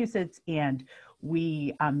Massachusetts, and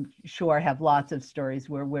we sure have lots of stories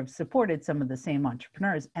where we've supported some of the same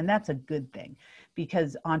entrepreneurs, and that's a good thing,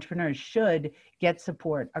 because entrepreneurs should get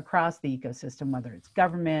support across the ecosystem, whether it's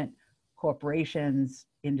government, corporations,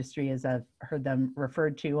 industry, as I've heard them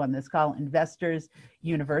referred to on this call, investors,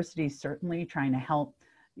 universities, certainly trying to help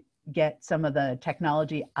get some of the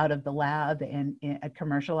technology out of the lab and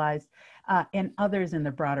commercialized, and others in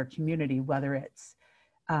the broader community, whether it's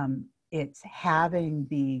having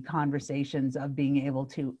the conversations of being able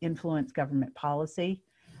to influence government policy.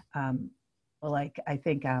 Like I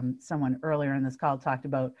think someone earlier in this call talked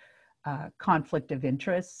about conflict of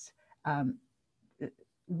interests.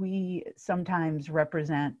 We sometimes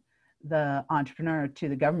represent the entrepreneur to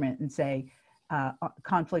the government and say,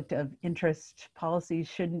 conflict of interest policies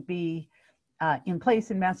shouldn't be in place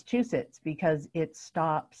in Massachusetts because it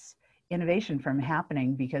stops innovation from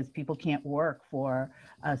happening because people can't work for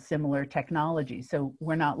a similar technology. So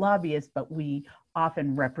we're not lobbyists, but we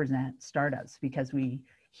often represent startups because we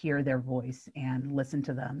hear their voice and listen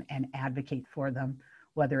to them and advocate for them,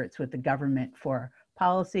 whether it's with the government for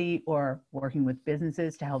policy or working with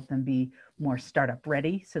businesses to help them be more startup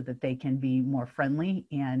ready so that they can be more friendly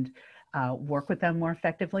and work with them more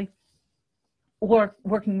effectively, or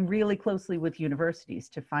working really closely with universities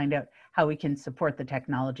to find out how we can support the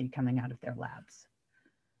technology coming out of their labs.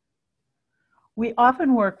 We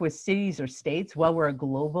often work with cities or states. While we're a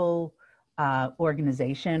global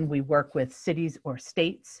organization, we work with cities or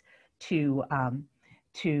states to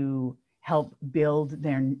help build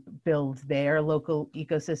their local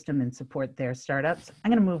ecosystem and support their startups.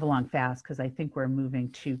 I'm going to move along fast because I think we're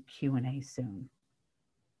moving to Q&A soon.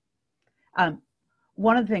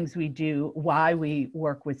 One of the things we do, why we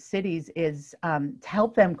work with cities, is to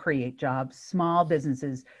help them create jobs. Small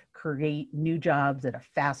businesses create new jobs at a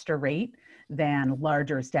faster rate than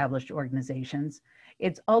larger established organizations.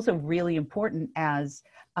 It's also really important as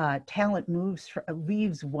talent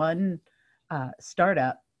leaves one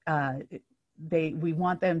startup, we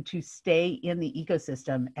want them to stay in the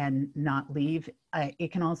ecosystem and not leave.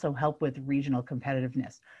 It can also help with regional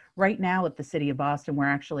competitiveness. Right now at the City of Boston, we're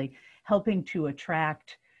actually helping to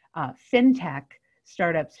attract fintech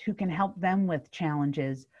startups who can help them with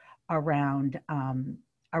challenges around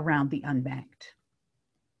the unbanked.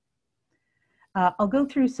 I'll go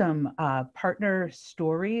through some partner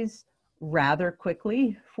stories rather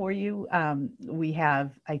quickly for you. We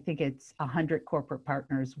have, I think it's 100 corporate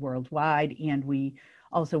partners worldwide, and we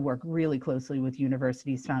also work really closely with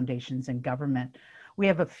universities, foundations, and government. We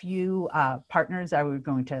have a few partners I was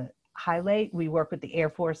going to highlight. We work with the Air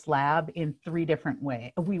Force Lab in 3 different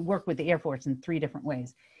ways. We work with the Air Force in 3 different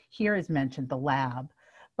ways. Here is mentioned the lab,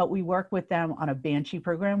 but we work with them on a Banshee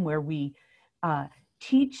program where we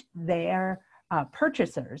teach their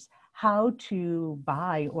purchasers how to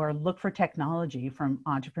buy or look for technology from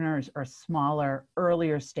entrepreneurs or smaller,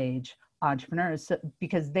 earlier stage entrepreneurs,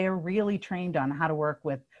 because they're really trained on how to work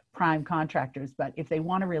with prime contractors. But if they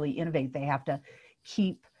want to really innovate, they have to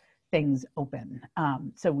keep things open.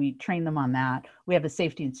 So we train them on that. We have a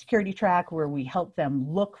safety and security track where we help them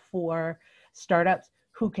look for startups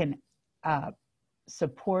who can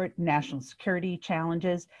support national security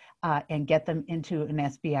challenges and get them into an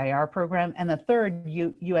SBIR program. And the third,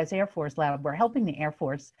 U.S. Air Force Lab, we're helping the Air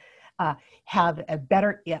Force have a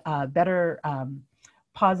better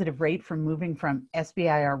positive rate from moving from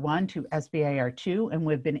SBIR 1 to SBIR 2, and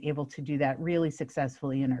we've been able to do that really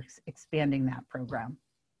successfully and are expanding that program.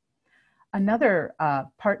 Another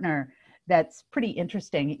partner that's pretty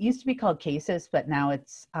interesting, it used to be called CASIS, but now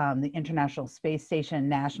it's the International Space Station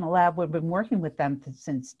National Lab. We've been working with them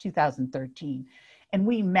since 2013, and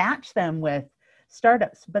we match them with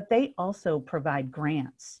startups, but they also provide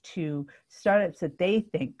grants to startups that they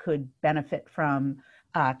think could benefit from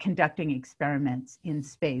conducting experiments in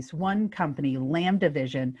space. One company, Lambda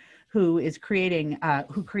Vision, who created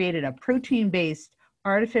a protein-based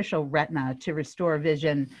artificial retina to restore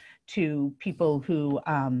vision to people who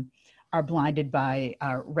are blinded by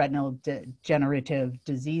retinal degenerative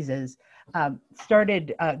diseases,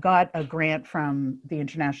 got a grant from the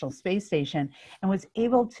International Space Station and was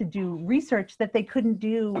able to do research that they couldn't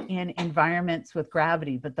do in environments with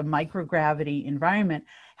gravity, but the microgravity environment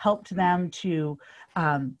helped them to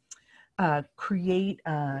create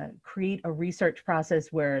a research process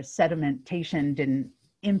where sedimentation didn't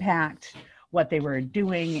impact what they were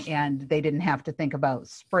doing, and they didn't have to think about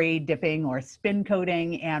spray dipping or spin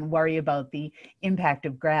coating and worry about the impact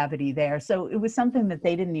of gravity there. So it was something that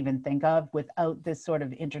they didn't even think of. Without this sort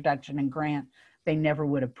of introduction and grant, they never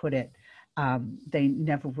would have put it, they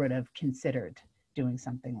never would have considered doing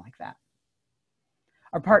something like that.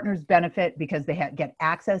 Our partners benefit because they get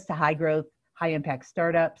access to high growth, high impact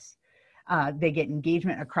startups. They get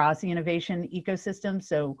engagement across the innovation ecosystem.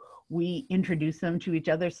 So we introduce them to each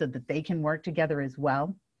other so that they can work together as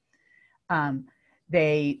well.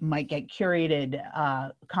 They might get curated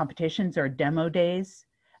competitions or demo days.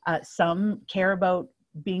 Some care about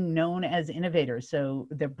being known as innovators, so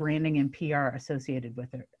the branding and PR associated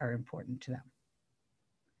with it are important to them.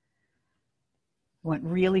 Went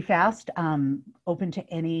really fast, open to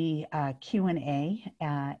any Q&A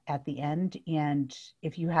at the end. And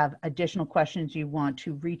if you have additional questions you want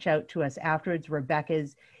to reach out to us afterwards,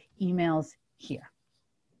 Rebecca's email's here.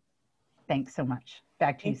 Thanks so much.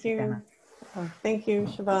 Back to you, Susanna. Thank you,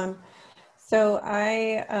 Siobhan. So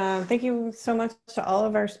I thank you so much to all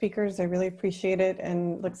of our speakers. I really appreciate it.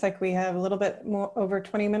 And looks like we have a little bit more, over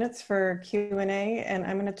 20 minutes for Q&A. And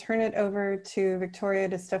I'm going to turn it over to Victoria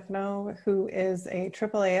DeStefano, who is a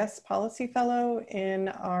AAAS Policy Fellow in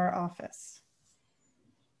our office.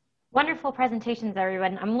 Wonderful presentations,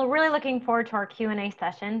 everyone. I'm really looking forward to our Q&A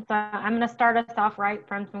session. So I'm going to start us off right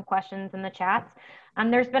from some questions in the chats.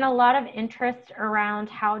 There's been a lot of interest around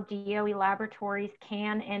how DOE laboratories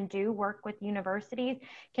can and do work with universities.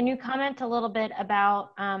 Can you comment a little bit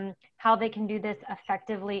about how they can do this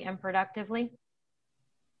effectively and productively?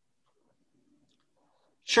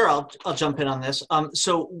 Sure, I'll jump in on this.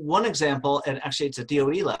 So one example, and actually it's a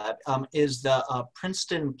DOE lab, is the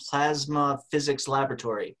Princeton Plasma Physics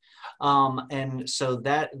Laboratory. And so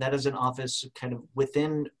that is an office kind of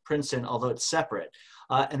within Princeton, although it's separate.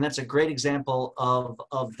 And that's a great example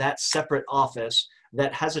of that separate office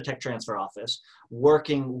that has a tech transfer office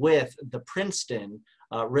working with the Princeton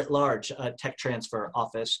writ large tech transfer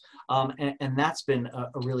office. And that's been a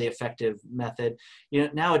really effective method. You know,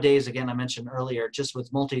 nowadays, again, I mentioned earlier, just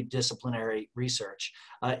with multidisciplinary research,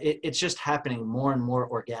 it's just happening more and more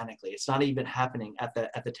organically. It's not even happening at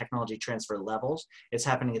the technology transfer levels. It's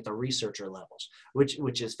happening at the researcher levels,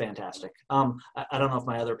 which is fantastic. I don't know if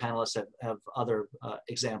my other panelists have other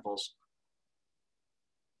examples.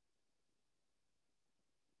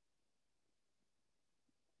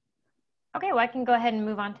 Okay, well, I can go ahead and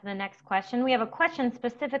move on to the next question. We have a question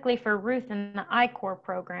specifically for Ruth in the I-Corps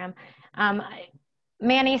program.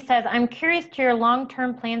 Manny says, I'm curious to your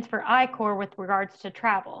long-term plans for I-Corps with regards to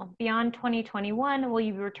travel. Beyond 2021, will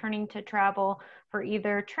you be returning to travel for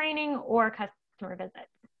either training or customer visits?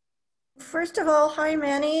 First of all, hi,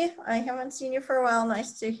 Manny. I haven't seen you for a while.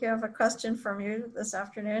 Nice to have a question from you this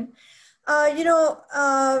afternoon. At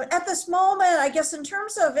this moment, I guess in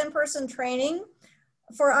terms of in-person training,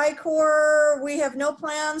 for I-Corps, we have no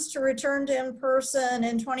plans to return to in-person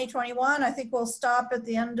in 2021. I think we'll stop at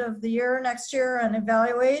the end of the year next year and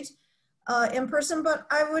evaluate in-person. But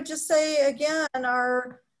I would just say, again,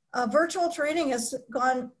 our virtual training has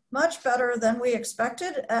gone much better than we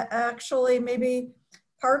expected. Actually, maybe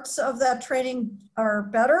parts of that training are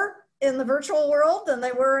better in the virtual world than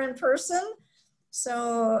they were in person.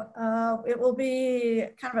 So it will be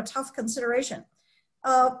kind of a tough consideration.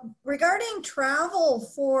 Regarding travel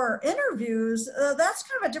for interviews, that's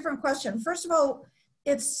kind of a different question. First of all,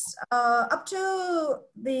 it's up to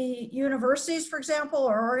the universities, for example,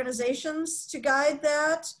 or organizations to guide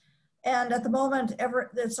that. And at the moment,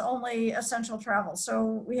 it's only essential travel.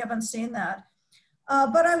 So we haven't seen that.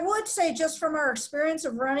 But I would say, just from our experience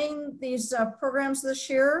of running these programs this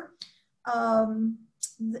year,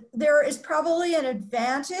 there is probably an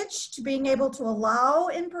advantage to being able to allow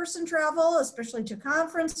in-person travel, especially to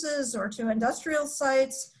conferences or to industrial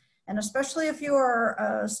sites. And especially if you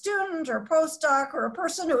are a student or postdoc or a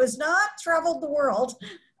person who has not traveled the world,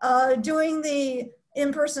 doing the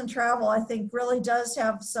in-person travel, I think, really does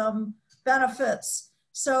have some benefits.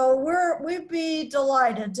 So we'd be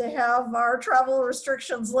delighted to have our travel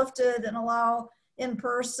restrictions lifted and allow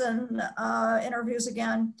in-person interviews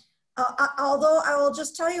again. Although I will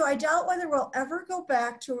just tell you, I doubt whether we'll ever go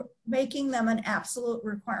back to making them an absolute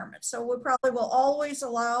requirement. So we probably will always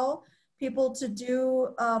allow people to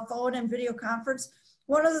do phone and video conference.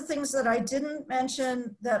 One of the things that I didn't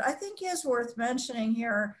mention that I think is worth mentioning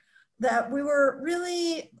here, that we were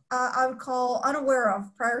really, I would call unaware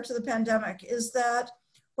of prior to the pandemic, is that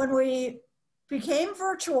when we became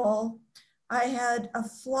virtual, I had a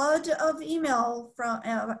flood of email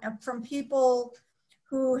from people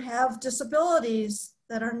who have disabilities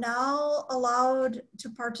that are now allowed to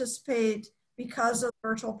participate because of the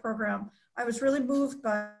virtual program. I was really moved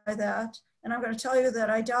by that. And I'm going to tell you that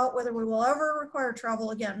I doubt whether we will ever require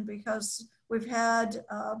travel again, because we've had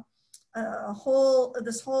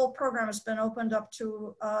this whole program has been opened up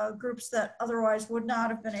to groups that otherwise would not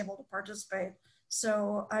have been able to participate.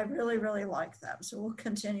 So I really, really like that. So we'll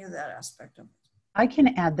continue that aspect of it. I can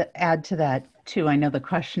add to that too. I know the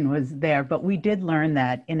question was there, but we did learn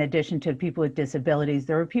that in addition to people with disabilities,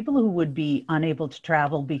 there are people who would be unable to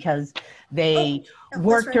travel because they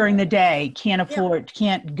work during the day, can't afford,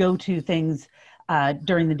 can't go to things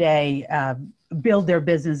during the day, build their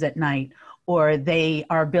business at night, or they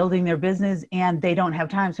are building their business and they don't have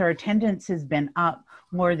time. So our attendance has been up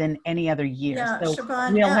more than any other year. Yeah, so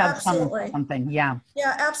Siobhan, we'll have something. Yeah.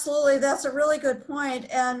 Yeah, absolutely. That's a really good point.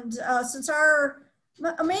 And since our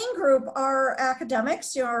main group are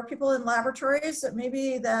academics, are people in laboratories that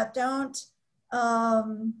maybe that don't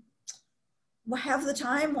have the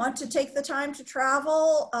time, want to take the time to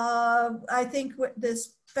travel. I think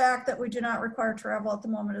this fact that we do not require travel at the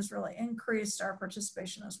moment has really increased our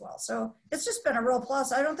participation as well. So it's just been a real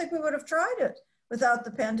plus. I don't think we would have tried it without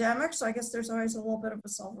the pandemic. So I guess there's always a little bit of a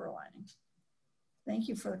silver lining. Thank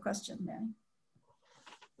you for the question, Manny.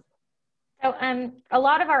 So a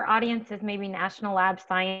lot of our audience is maybe national lab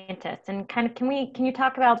scientists, and kind of can you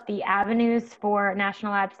talk about the avenues for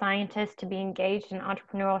national lab scientists to be engaged in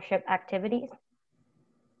entrepreneurship activities?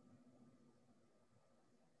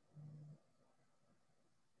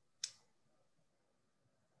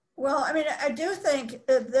 Well, I mean, I do think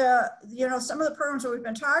that some of the programs that we've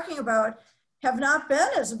been talking about have not been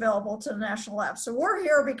as available to the national labs. So we're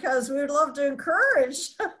here because we would love to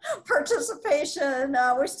encourage participation.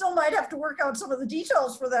 We still might have to work out some of the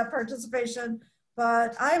details for that participation,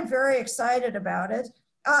 but I'm very excited about it.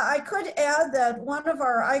 I could add that one of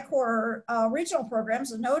our I-Corps regional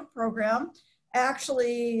programs, the NODE program,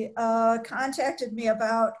 actually contacted me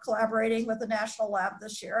about collaborating with the national lab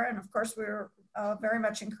this year. And of course, we were very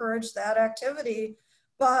much encouraged that activity.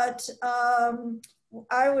 But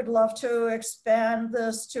I would love to expand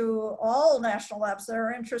this to all national labs that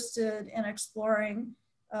are interested in exploring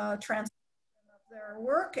transformation of their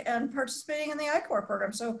work and participating in the I-Corps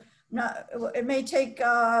program. So it may take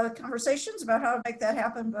conversations about how to make that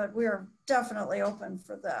happen, but we are definitely open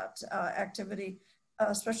for that activity,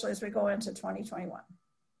 especially as we go into 2021.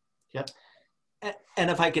 Yep. And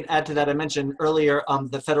if I could add to that, I mentioned earlier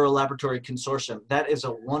the Federal Laboratory Consortium. That is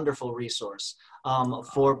a wonderful resource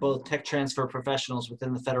for both tech transfer professionals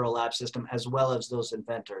within the federal lab system as well as those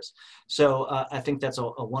inventors. So I think that's a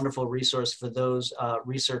wonderful resource for those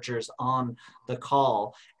researchers on the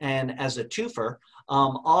call. And as a twofer,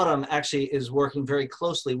 Autumn actually is working very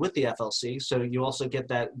closely with the FLC. So you also get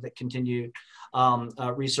the continued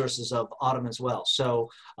resources of Autumn as well. So,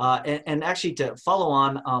 and actually to follow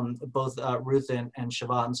on both Ruth and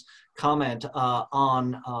Siobhan's comment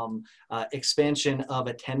on expansion of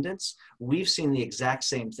attendance, we've seen the exact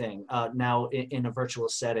same thing now in a virtual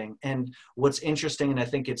setting. And what's interesting, and I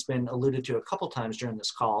think it's been alluded to a couple times during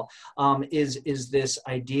this call, is this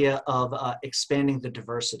idea of expanding the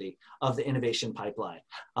diversity of the innovation pipeline.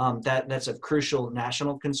 That's a crucial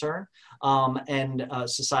national concern and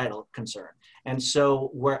societal concern. And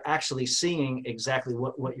so we're actually seeing exactly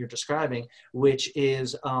what you're describing, which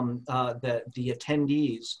is that the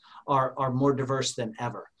attendees are more diverse than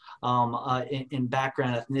ever in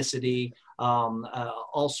background, ethnicity,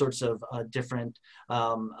 all sorts of different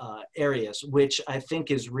areas, which I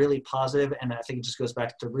think is really positive. And I think it just goes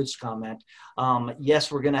back to Ruth's comment.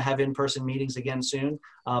 Yes, we're going to have in-person meetings again soon,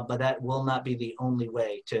 but that will not be the only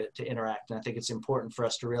way to interact. And I think it's important for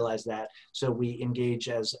us to realize that, so we engage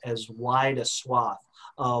as wide a swath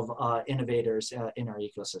of innovators in our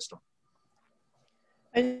ecosystem.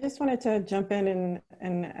 I just wanted to jump in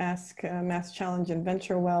and ask Mass Challenge and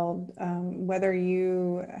VentureWell whether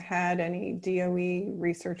you had any DOE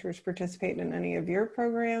researchers participate in any of your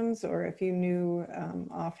programs, or if you knew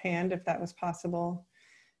offhand if that was possible.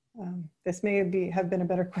 This may have been a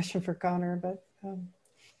better question for Connor, but.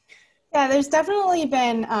 Yeah, there's definitely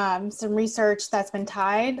been some research that's been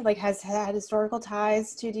tied, like has had historical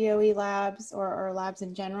ties to DOE labs or labs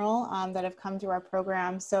in general that have come through our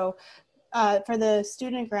program. So for the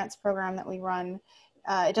student grants program that we run,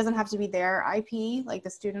 it doesn't have to be their IP, like the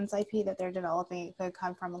student's IP that they're developing. It could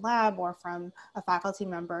come from a lab or from a faculty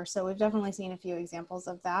member. So we've definitely seen a few examples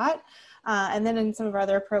of that. And then in some of our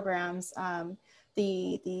other programs,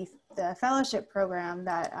 the fellowship program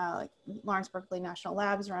that Lawrence Berkeley National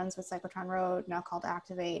Labs runs with Cyclotron Road, now called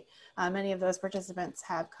Activate, many of those participants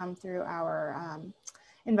have come through our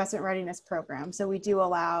investment readiness program. So we do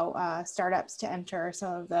allow startups to enter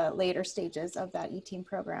some of the later stages of that E-team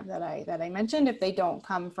program that I mentioned, if they don't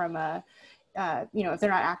come from a, if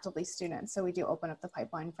they're not actively students. So we do open up the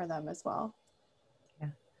pipeline for them as well. Yeah.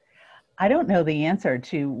 I don't know the answer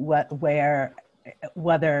to whether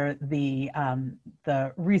the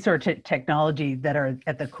research technology that are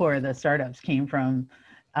at the core of the startups came from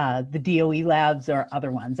the DOE labs or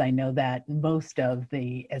other ones. I know that most of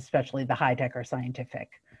especially the high tech or scientific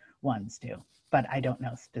ones do, but I don't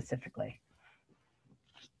know specifically.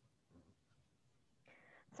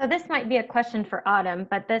 So this might be a question for Autumn,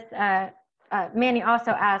 but this Manny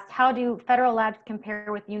also asked, how do federal labs compare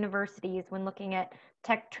with universities when looking at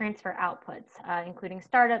tech transfer outputs, including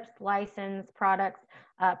startups, license, products,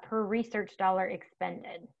 per research dollar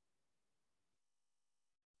expended?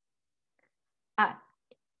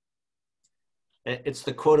 It's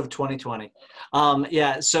the quote of 2020.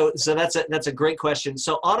 Yeah, so that's a great question.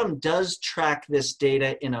 So Autumn does track this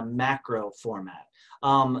data in a macro format.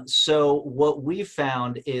 So what we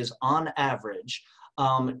found is, on average,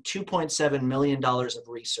 $2.7 million of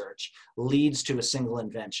research leads to a single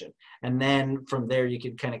invention. And then from there, you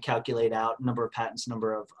can kind of calculate out number of patents,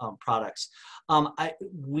 number of products.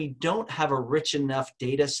 We don't have a rich enough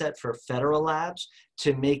data set for federal labs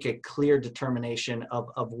to make a clear determination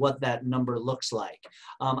of what that number looks like.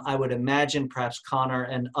 I would imagine perhaps Connor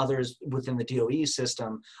and others within the DOE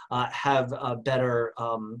system have better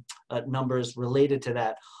numbers related to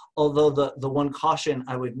that. Although the one caution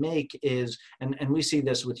I would make is, and we see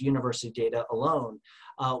this with university data alone,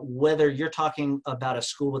 whether you're talking about a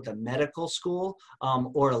school with a medical school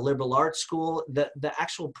or a liberal arts school, the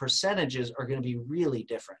actual percentages are going to be really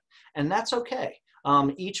different. And that's okay.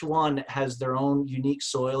 Each one has their own unique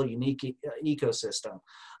soil, unique ecosystem.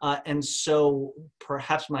 And so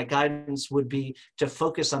perhaps my guidance would be to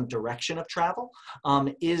focus on direction of travel.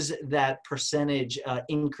 Is that percentage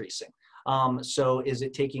increasing? So is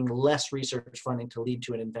it taking less research funding to lead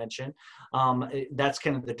to an invention? That's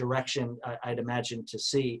kind of the direction I'd imagine to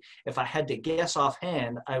see. If I had to guess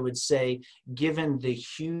offhand, I would say, given the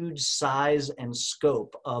huge size and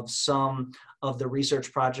scope of some of the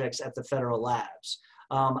research projects at the federal labs,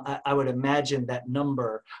 I would imagine that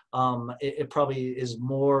number, it probably is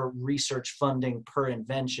more research funding per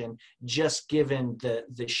invention, just given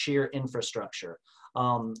the sheer infrastructure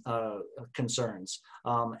concerns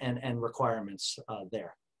and requirements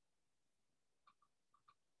there.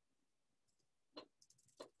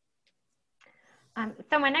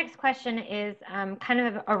 So my next question is kind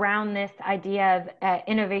of around this idea of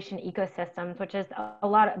innovation ecosystems, which is a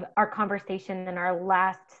lot of our conversation in our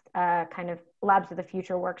last kind of Labs of the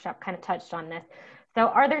Future workshop kind of touched on this. So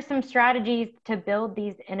are there some strategies to build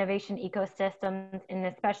these innovation ecosystems in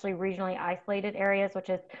especially regionally isolated areas, which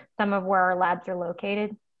is some of where our labs are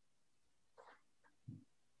located?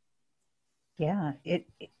 Yeah,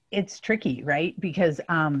 it's tricky, right? Because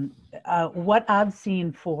what I've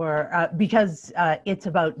seen for, because it's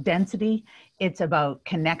about density, it's about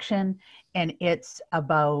connection, and it's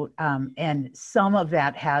about, and some of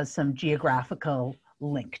that has some geographical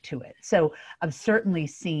link to it. So I've certainly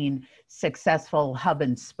seen successful hub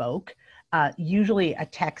and spoke, usually a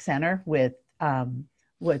tech center with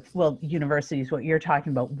well, universities, what you're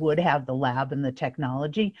talking about, would have the lab and the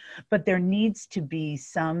technology, but there needs to be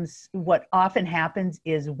some, what often happens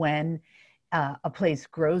is when a place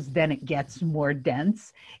grows, then it gets more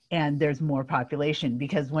dense and there's more population.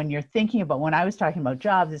 Because when you're thinking about, when I was talking about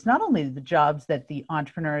jobs, it's not only the jobs that the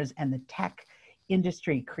entrepreneurs and the tech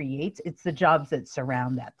industry creates, it's the jobs that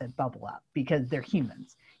surround that bubble up, because they're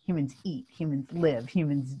humans. Humans eat, humans live,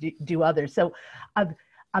 humans do others. So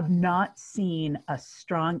I've not seen a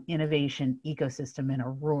strong innovation ecosystem in a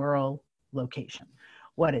rural location.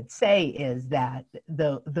 What I'd say is that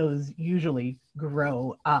those usually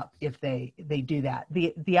grow up if they do that.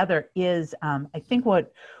 The other is, I think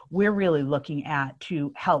what we're really looking at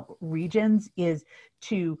to help regions is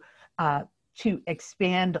to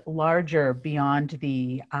expand larger beyond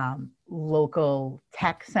the local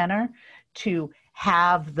tech center, to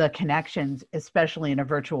have the connections, especially in a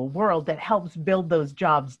virtual world, that helps build those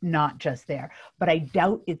jobs, not just there. But I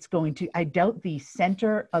doubt I doubt the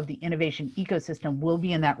center of the innovation ecosystem will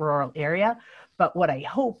be in that rural area. But what I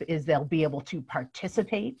hope is they'll be able to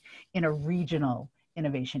participate in a regional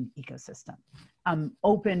innovation ecosystem. I'm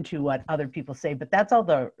open to what other people say, but that's all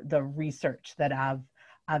the research that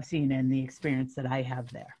I've seen and the experience that I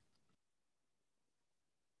have there.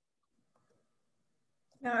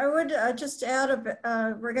 Now, I would just add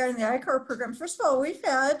regarding the ICAR program. First of all, we've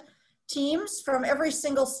had teams from every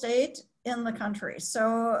single state in the country.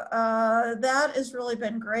 So that has really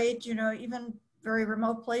been great, you know, even very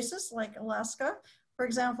remote places like Alaska, for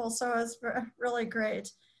example. So it's really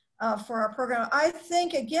great for our program. I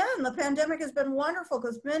think, again, the pandemic has been wonderful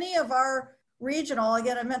because many of our regional,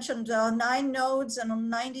 again, I mentioned 9 nodes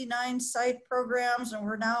and 99 site programs, and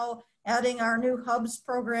we're now adding our new hubs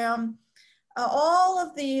program. All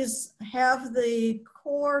of these have the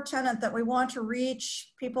core tenet that we want to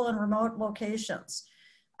reach people in remote locations.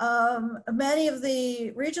 Many of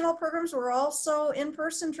the regional programs were also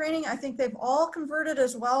in-person training. I think they've all converted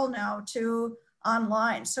as well now to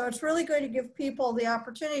online. So it's really going to give people the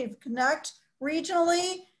opportunity to connect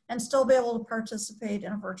regionally and still be able to participate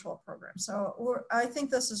in a virtual program. So I think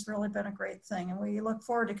this has really been a great thing, and we look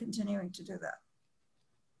forward to continuing to do that.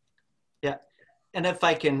 Yeah. And if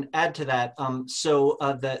I can add to that,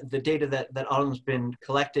 the data that Autumn's been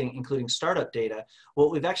collecting, including startup data,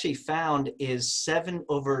 what we've actually found is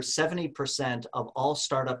over 70% of all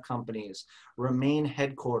startup companies remain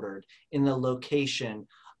headquartered in the location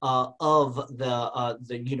of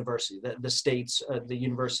the university, the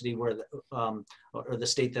university where, or the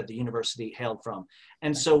state that the university hailed from.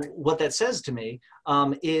 And so what that says to me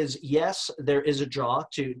is, yes, there is a draw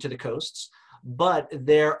to the coasts. But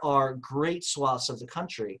there are great swaths of the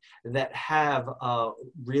country that have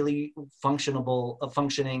really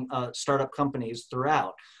functioning startup companies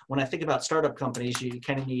throughout. When I think about startup companies, you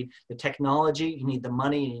kind of need the technology, you need the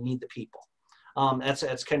money, and you need the people.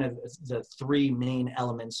 That's kind of the three main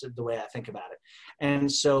elements of the way I think about it.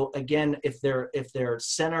 And so again, if they're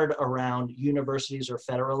centered around universities or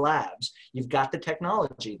federal labs, you've got the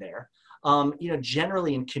technology there.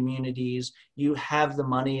 Generally in communities, you have the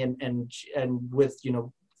money and with,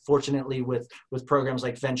 fortunately with programs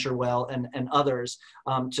like VentureWell and others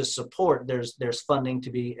to support, there's funding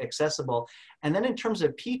to be accessible. And then in terms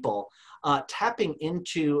of people, tapping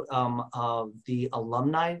into the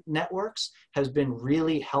alumni networks has been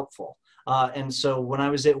really helpful. And so when I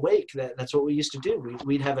was at Wake, that's what we used to do.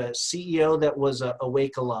 We'd have a CEO that was a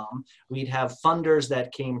Wake alum. We'd have funders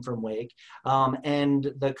that came from Wake.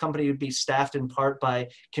 And the company would be staffed in part by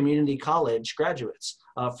community college graduates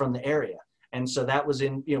from the area. And so that was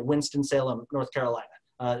in Winston-Salem, North Carolina,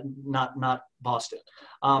 not Boston.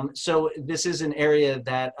 So this is an area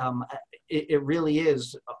that it really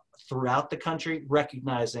is throughout the country,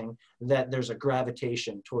 recognizing that there's a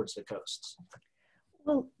gravitation towards the coasts.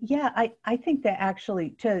 Well, yeah, I think that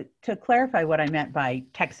actually, to clarify what I meant by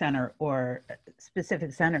tech center or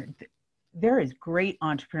specific center, there is great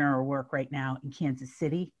entrepreneurial work right now in Kansas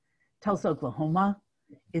City. Tulsa, Oklahoma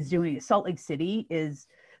is doing it. Salt Lake City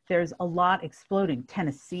there's a lot exploding.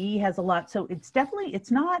 Tennessee has a lot. So it's definitely,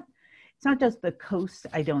 it's not just the coast,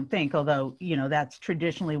 I don't think, although, that's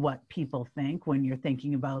traditionally what people think when you're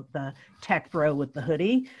thinking about the tech bro with the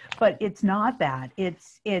hoodie, but it's not that.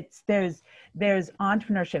 There's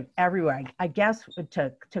entrepreneurship everywhere. I guess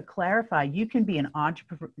to clarify, you can be an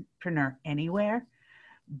entrepreneur anywhere,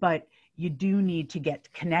 but you do need to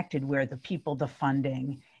get connected where the people, the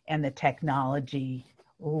funding, and the technology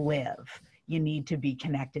live. You need to be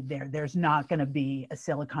connected there. There's not going to be a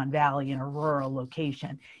Silicon Valley in a rural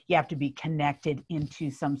location. You have to be connected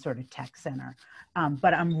into some sort of tech center.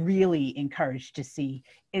 But I'm really encouraged to see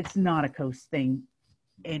it's not a coast thing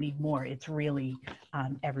anymore. It's really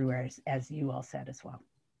everywhere, as you all said as well.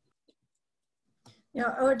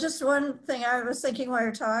 Just one thing I was thinking while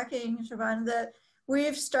you're talking, Siobhan, that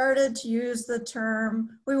we've started to use the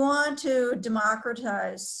term, we want to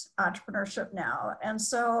democratize entrepreneurship now. And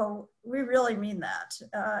so we really mean that.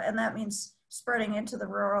 And that means spreading into the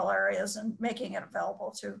rural areas and making it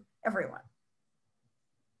available to everyone.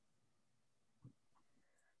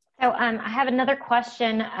 So I have another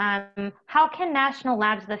question. How can National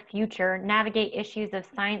Labs of the Future navigate issues of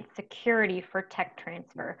science security for tech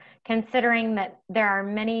transfer, considering that there are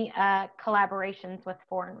many collaborations with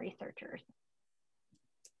foreign researchers?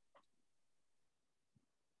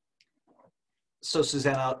 So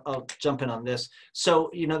Suzanne, I'll jump in on this. So,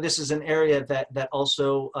 this is an area that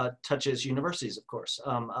also touches universities, of course.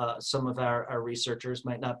 Some of our researchers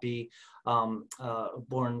might not be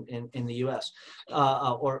born in the US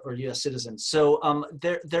or US citizens. So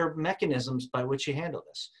there are mechanisms by which you handle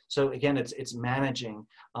this. So again, it's managing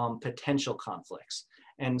potential conflicts.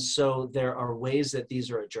 And so there are ways that these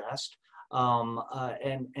are addressed.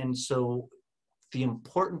 And so the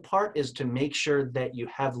important part is to make sure that you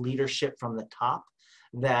have leadership from the top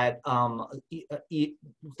that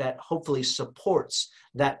that hopefully supports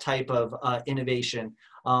that type of innovation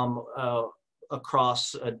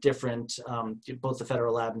across different, both the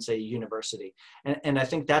federal lab and say university. And I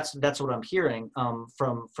think that's what I'm hearing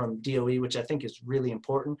from DOE, which I think is really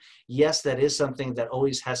important. Yes, that is something that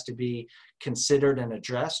always has to be considered and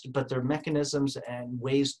addressed, but there are mechanisms and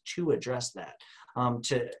ways to address that.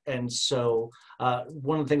 And so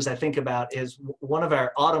one of the things I think about is one of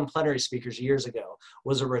our autumn plenary speakers years ago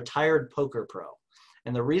was a retired poker pro.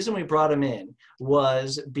 And the reason we brought him in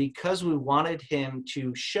was because we wanted him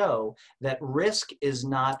to show that risk is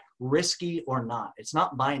not risky or not. It's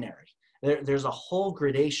not binary. There's a whole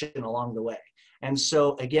gradation along the way. And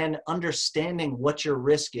so again, understanding what your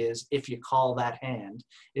risk is, if you call that hand,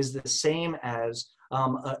 is the same as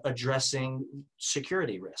addressing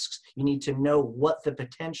security risks. You need to know what the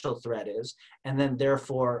potential threat is and then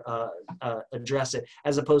therefore address it,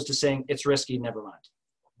 as opposed to saying it's risky, never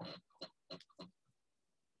mind.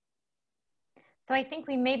 So I think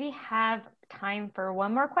we maybe have time for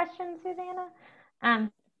one more question, Susanna.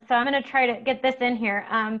 So I'm going to try to get this in here.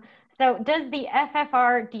 So does the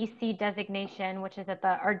FFR-DC designation, which is at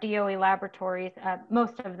our DOE laboratories,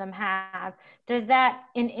 most of them have, does that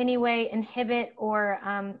in any way inhibit or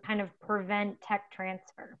kind of prevent tech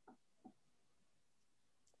transfer?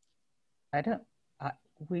 I don't,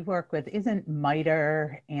 we work with, isn't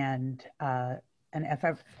MITRE and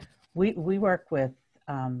FF, we work with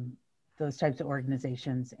those types of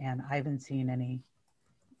organizations, and I haven't seen any.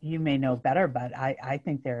 You may know better, but I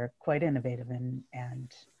think they're quite innovative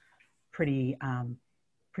and pretty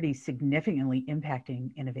pretty significantly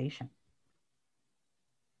impacting innovation.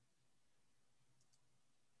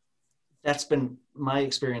 That's been my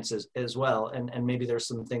experience as well, and maybe there's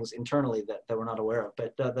some things internally that we're not aware of,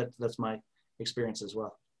 but that's my experience as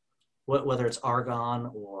well. Whether it's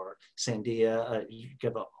argon or Sandia, you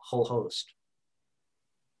give a whole host.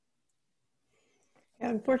 Yeah,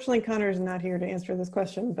 unfortunately, Connor is not here to answer this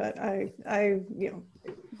question, but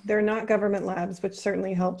they're not government labs, which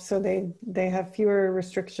certainly helps. So they have fewer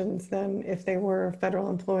restrictions than if they were federal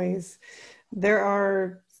employees. There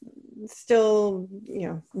are still,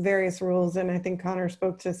 various rules, and I think Connor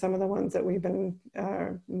spoke to some of the ones that we've been,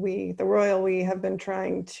 the Royal we have been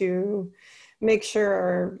trying to make sure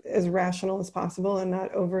are as rational as possible and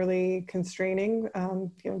not overly constraining,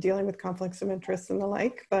 dealing with conflicts of interest and the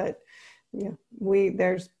like. But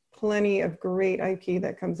there's plenty of great IP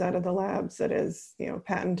that comes out of the labs that is,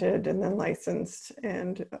 patented and then licensed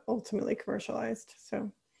and ultimately commercialized.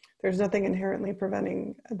 So there's nothing inherently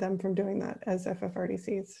preventing them from doing that as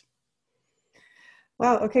FFRDCs.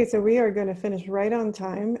 Wow, okay, so we are going to finish right on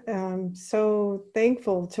time. So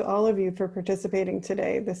thankful to all of you for participating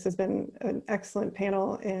today. This has been an excellent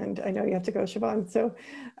panel, and I know you have to go, Siobhan. So,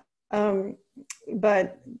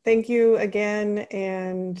 but thank you again.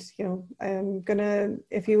 And, I'm gonna,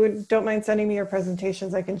 if you don't mind sending me your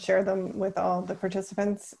presentations, I can share them with all the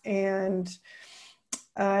participants. And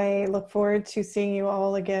I look forward to seeing you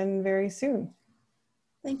all again very soon.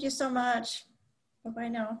 Thank you so much. Bye-bye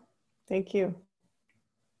now. Thank you.